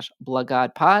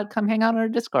 patreon.com/bloodgodpod. Come hang out on our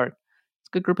Discord. It's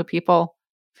a good group of people.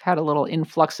 We've had a little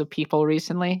influx of people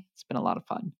recently. It's been a lot of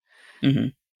fun. Mm-hmm.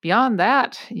 Beyond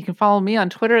that, you can follow me on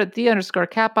Twitter at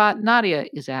 _Catbot. Nadia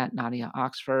is at Nadia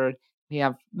Oxford. We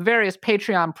have various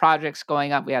Patreon projects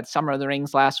going up. We had Summer of the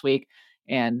Rings last week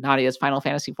and Nadia's Final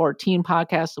Fantasy XIV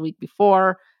podcast the week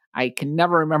before. I can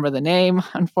never remember the name,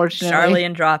 unfortunately. Charlie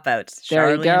and Dropouts.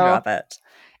 There you go. And Dropouts.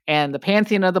 And the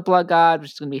Pantheon of the Blood God,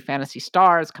 which is going to be Phantasy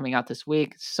Stars, coming out this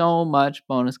week. So much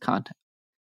bonus content.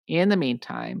 In the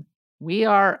meantime, we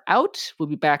are out. We'll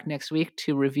be back next week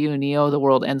to review Neo, The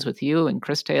World Ends With You, and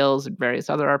Chris Tales and various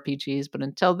other RPGs. But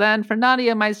until then, for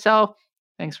Nadia and myself,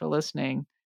 thanks for listening.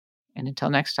 And until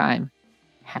next time,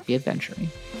 happy adventuring.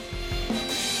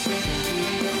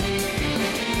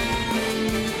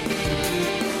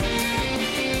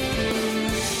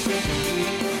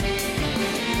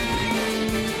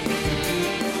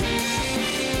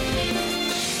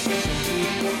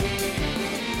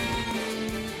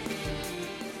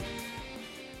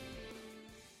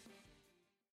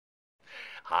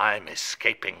 I'm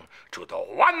escaping to the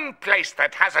one place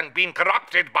that hasn't been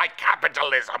corrupted by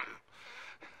capitalism.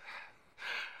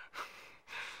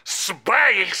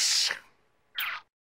 Space!